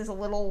differences is a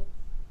little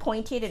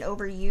pointed and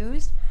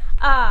overused.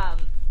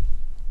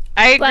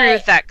 I agree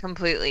with that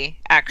completely,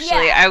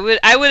 actually. Yeah.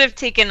 I would have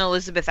taken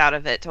Elizabeth out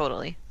of it,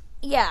 totally.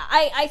 Yeah,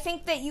 I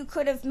think that you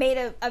could have made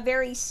a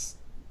very,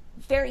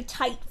 very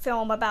tight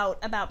film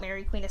about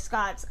Mary Queen of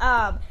Scots.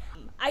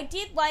 I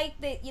did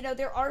like that,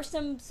 there are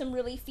some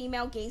really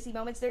female gazy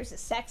moments. There's a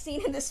sex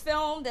scene in this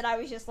film that I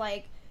was just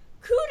like,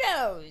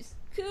 kudos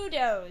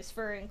kudos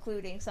for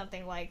including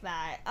something like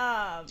that.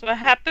 That's what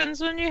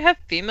happens when you have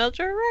female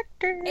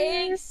directors.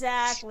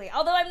 Exactly.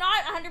 Although I'm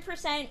not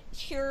 100%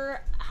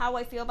 sure how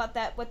I feel about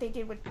that, what they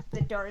did with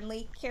the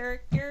Darnley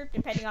character,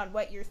 depending on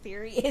what your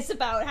theory is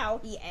about how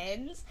he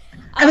ends.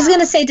 I was going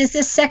to say, does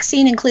this sex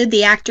scene include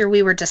the actor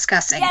we were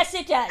discussing? Yes,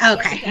 it does.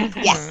 Okay.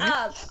 Yes. It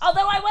does.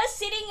 Although I was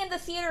sitting in the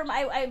theater,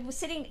 I was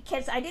sitting,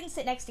 because I didn't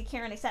sit next to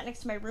Karen, I sat next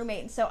to my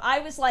roommate, and so I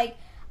was like,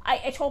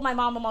 I told my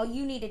mom,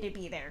 you needed to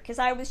be there, because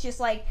I was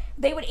just like,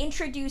 they would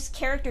introduce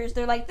characters,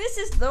 they're like, this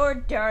is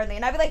Lord Darnley,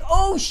 and I'd be like,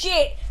 oh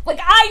shit, like,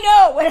 I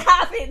know what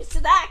happens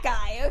to that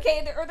guy,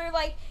 okay, or they're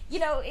like,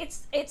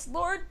 it's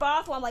Lord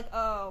Bothwell, I'm like,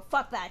 oh,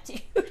 fuck that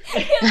dude. I'm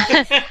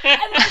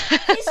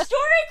like,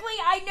 historically,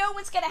 I know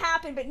what's gonna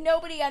happen, but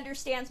nobody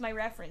understands my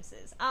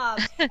references,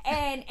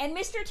 and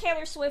Mr.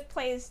 Taylor Swift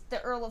plays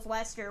the Earl of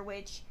Leicester,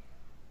 which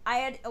I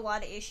had a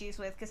lot of issues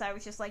with, because I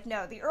was just like,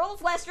 no, the Earl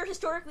of Leicester,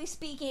 historically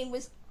speaking,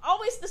 was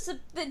always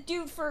the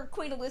dude for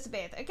Queen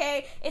Elizabeth,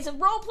 okay? It's a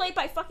role played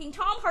by fucking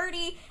Tom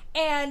Hardy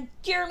and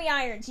Jeremy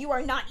Irons. You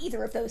are not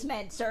either of those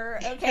men, sir,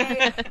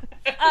 okay?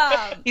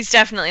 He's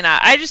definitely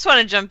not. I just want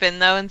to jump in,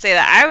 though, and say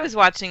that I was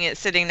watching it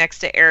sitting next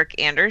to Eric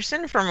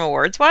Anderson from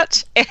Awards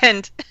Watch,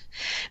 and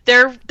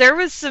there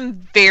was some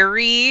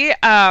very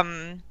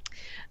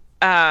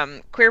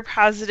queer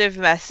positive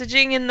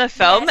messaging in the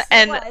film,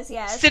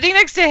 sitting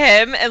next to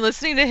him and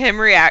listening to him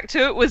react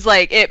to it was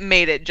like, it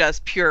made it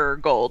just pure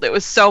gold. It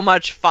was so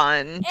much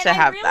fun to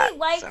have that. And I really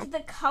liked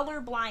the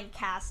colorblind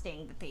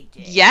casting that they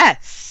did.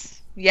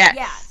 Yes.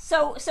 Yeah,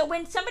 so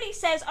when somebody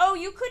says, oh,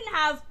 you couldn't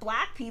have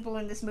black people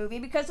in this movie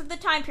because of the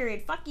time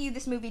period, fuck you,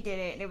 this movie did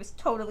it, and it was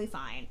totally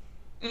fine.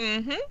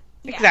 Mm-hmm.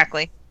 Yeah.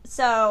 Exactly.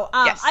 So,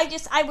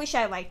 I wish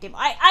I liked him.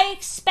 I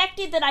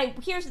expected that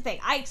here's the thing,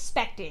 I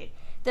expected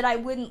that I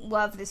wouldn't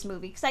love this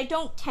movie, because I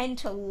don't tend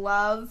to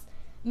love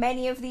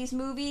many of these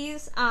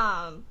movies,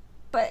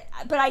 but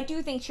I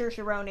do think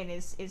Saoirse Ronan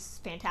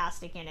is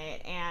fantastic in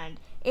it, and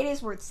it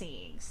is worth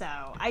seeing,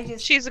 so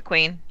she's a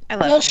queen. I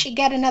love her. Will she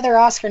get another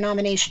Oscar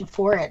nomination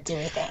for it, do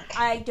you think?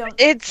 I don't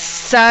think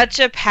so. Such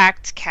a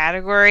packed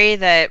category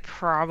that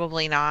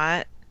probably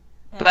not.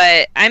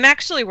 But I'm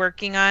actually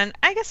working on,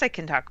 I guess I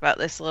can talk about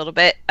this a little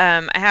bit.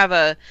 I have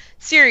a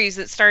series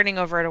that's starting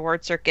over at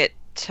Award Circuit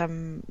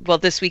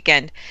this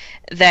weekend,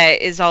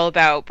 that is all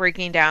about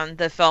breaking down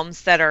the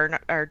films that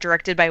are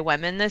directed by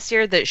women this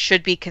year that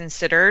should be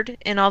considered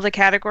in all the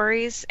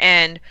categories.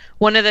 And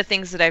one of the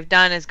things that I've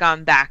done is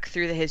gone back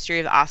through the history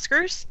of the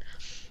Oscars.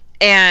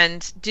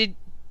 And do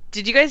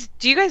you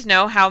guys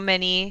know how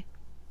many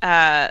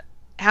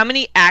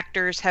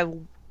actors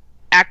and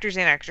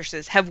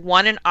actresses have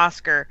won an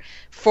Oscar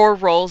for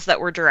roles that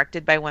were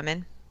directed by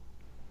women?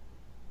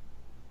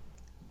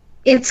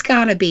 It's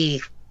gotta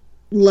be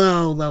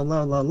low.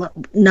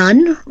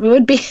 None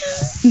would be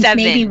 7.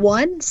 Maybe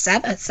 1,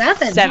 7.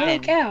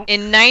 7. Oh,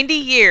 in 90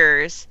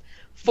 years,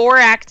 4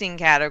 acting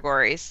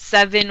categories,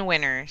 7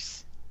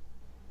 winners.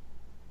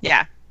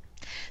 Yeah.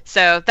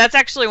 So that's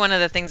actually one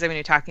of the things I'm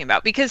going to be talking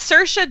about, because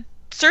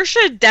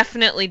Saoirse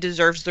definitely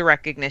deserves the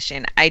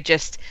recognition.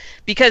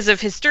 Because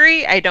of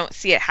history, I don't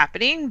see it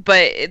happening,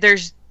 but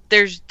there's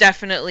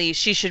definitely,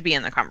 she should be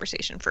in the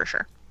conversation for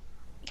sure.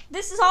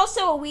 This is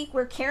also a week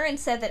where Karen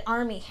said that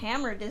Armie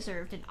Hammer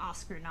deserved an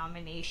Oscar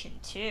nomination,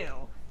 too.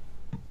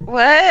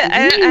 What?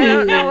 I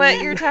don't know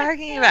what you're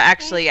talking about.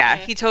 Actually, yeah,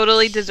 he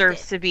totally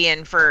deserves to be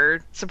in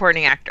for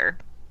supporting actor.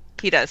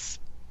 He does.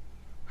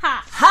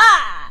 Ha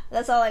ha!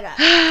 That's all I got.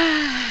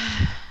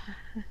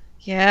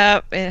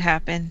 Yep, it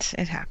happened.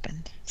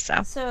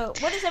 So,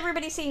 what is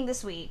everybody seeing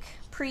this week?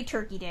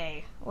 Pre-Turkey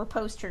Day or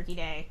post-Turkey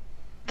Day?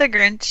 The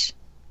Grinch.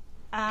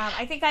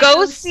 I think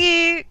go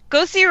see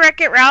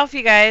Wreck-It Ralph,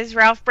 you guys.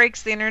 Ralph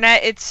Breaks the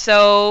Internet. It's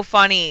so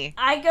funny.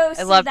 I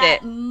loved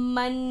that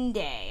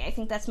Monday. I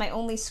think that's my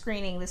only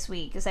screening this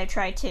week, as I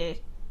tried to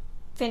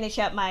finish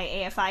up my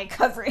AFI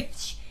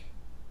coverage.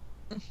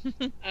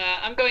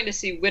 I'm going to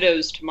see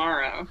Widows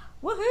tomorrow.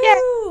 Woohoo!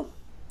 Yeah.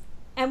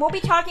 And we'll be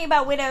talking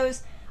about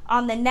Widows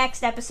on the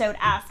next episode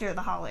after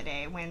the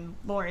holiday, when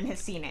Lauren has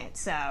seen it.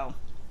 So,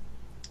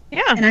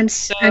 yeah. And I'm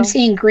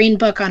seeing Green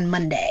Book on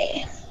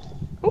Monday.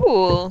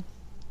 Ooh.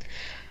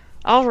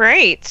 All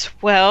right.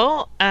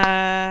 Well,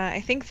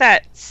 I think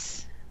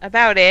that's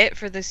about it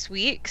for this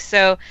week.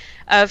 So,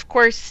 of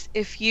course,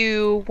 if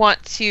you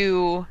want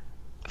to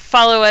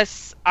follow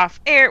us off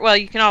air, well,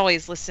 you can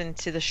always listen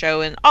to the show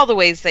in all the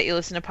ways that you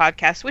listen to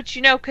podcasts, which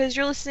you know because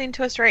you're listening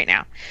to us right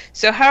now.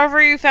 So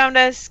however you found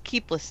us,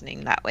 keep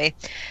listening that way.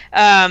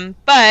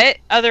 But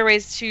other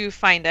ways to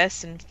find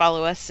us and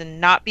follow us and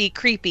not be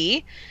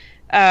creepy,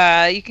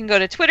 you can go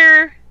to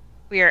Twitter.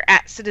 We are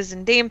at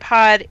Citizen Dame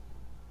Pod.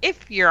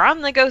 If you're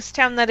on the ghost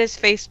town that is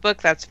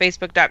Facebook, that's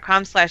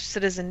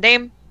facebook.com/Citizen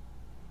Dame.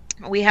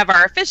 We have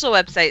our official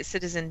website,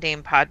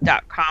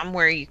 citizendamepod.com,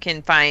 where you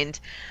can find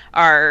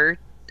our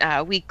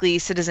weekly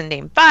Citizen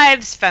Dame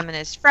 5s,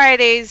 Feminist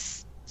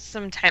Fridays,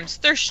 sometimes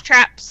thirst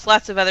traps,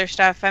 lots of other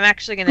stuff. I'm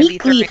actually going to be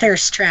weekly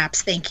thirst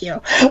traps. Thank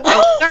you.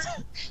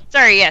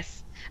 Sorry,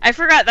 yes. I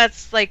forgot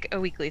that's like a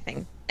weekly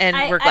thing. And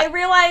I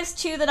realized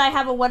too that I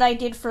have a What I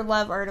Did for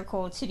Love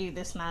article to do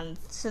this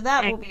month, so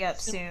that will be up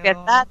soon. Get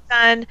that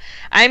done.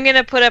 I'm going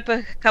to put up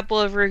a couple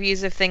of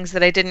reviews of things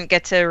that I didn't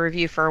get to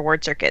review for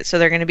Award Circuit, so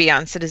they're going to be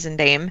on Citizen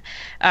Dame.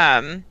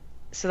 So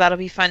that'll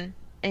be fun.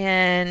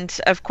 And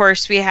of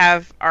course, we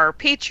have our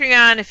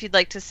Patreon. If you'd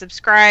like to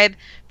subscribe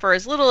for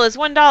as little as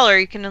 $1,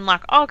 you can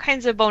unlock all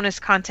kinds of bonus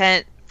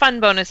content, fun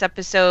bonus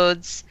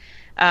episodes.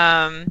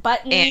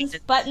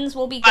 Buttons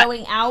will be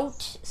going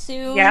out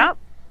soon. Yeah.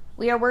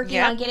 We are working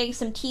on getting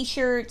some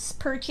t-shirts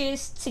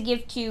purchased to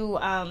give to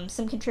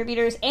some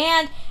contributors,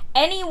 and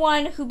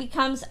anyone who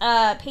becomes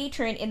a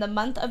patron in the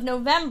month of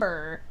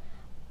November,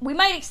 we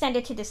might extend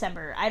it to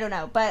December, I don't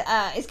know, but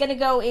is going to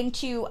go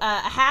into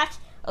a hat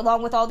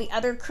along with all the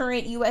other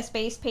current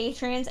US-based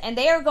patrons, and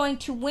they are going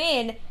to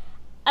win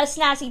a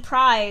snazzy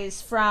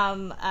prize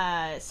from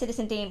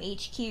Citizen Dame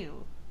HQ.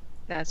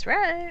 That's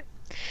right.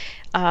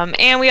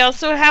 And we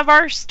also have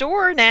our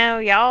store now,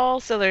 y'all.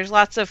 So there's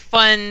lots of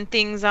fun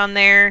things on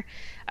there.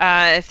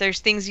 If there's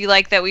things you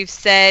like that we've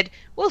said,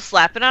 we'll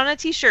slap it on a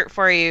t-shirt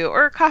for you,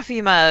 or a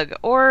coffee mug,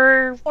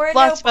 or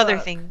lots of other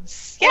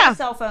things. Or a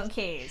cell phone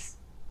case.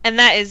 And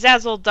that is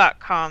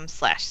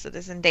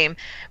Zazzle.com/Citizen Dame.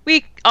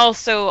 We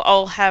also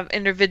all have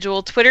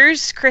individual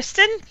Twitters.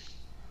 Kristen?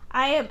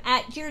 I am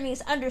at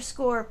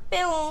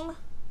Journeys_film.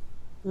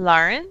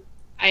 Lauren?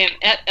 I am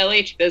at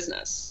LH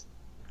Business.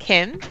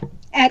 Kim?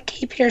 At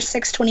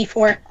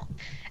KPierce624.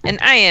 And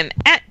I am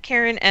at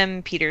Karen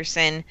M.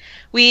 Peterson.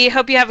 We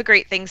hope you have a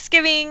great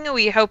Thanksgiving.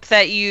 We hope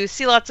that you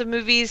see lots of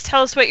movies.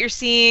 Tell us what you're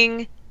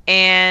seeing.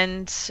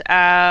 And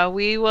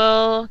we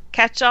will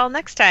catch y'all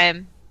next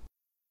time.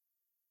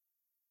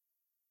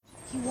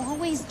 You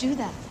always do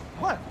that.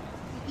 What?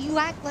 You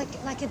act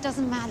like it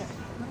doesn't matter.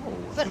 No.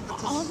 But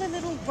all the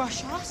little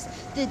brush-offs,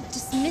 the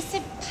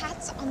dismissive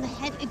pats on the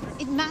head,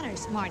 it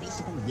matters, Marty.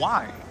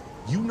 Why?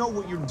 You know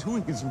what you're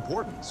doing is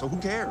important, so who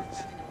cares?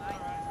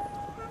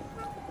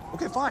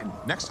 Okay, fine.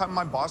 Next time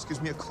my boss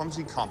gives me a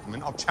clumsy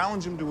compliment, I'll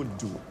challenge him to a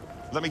duel.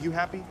 Does that make you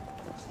happy?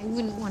 I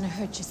wouldn't want to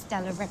hurt your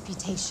stellar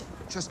reputation.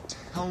 Just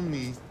tell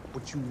me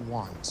what you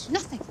want.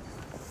 Nothing.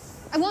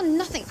 I want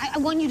nothing. I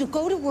want you to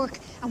go to work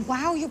and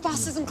wow your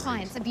bosses and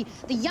clients and be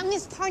the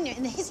youngest partner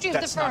in the history of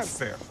the firm. That's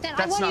not fair. Then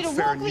That's I want not you to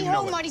fair, walk and me you know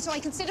home, it. Marty, so I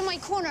can sit in my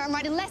corner and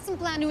write a lesson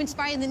plan to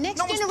inspire the next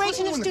No one's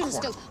generation of putting you in the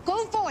students to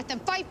corner. go forth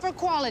and fight for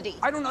equality.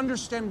 I don't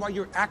understand why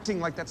you're acting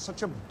like that's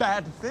such a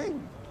bad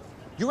thing.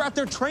 You're out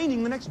there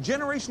training the next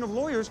generation of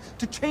lawyers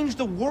to change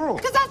the world.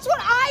 Because that's what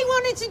I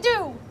wanted to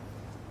do.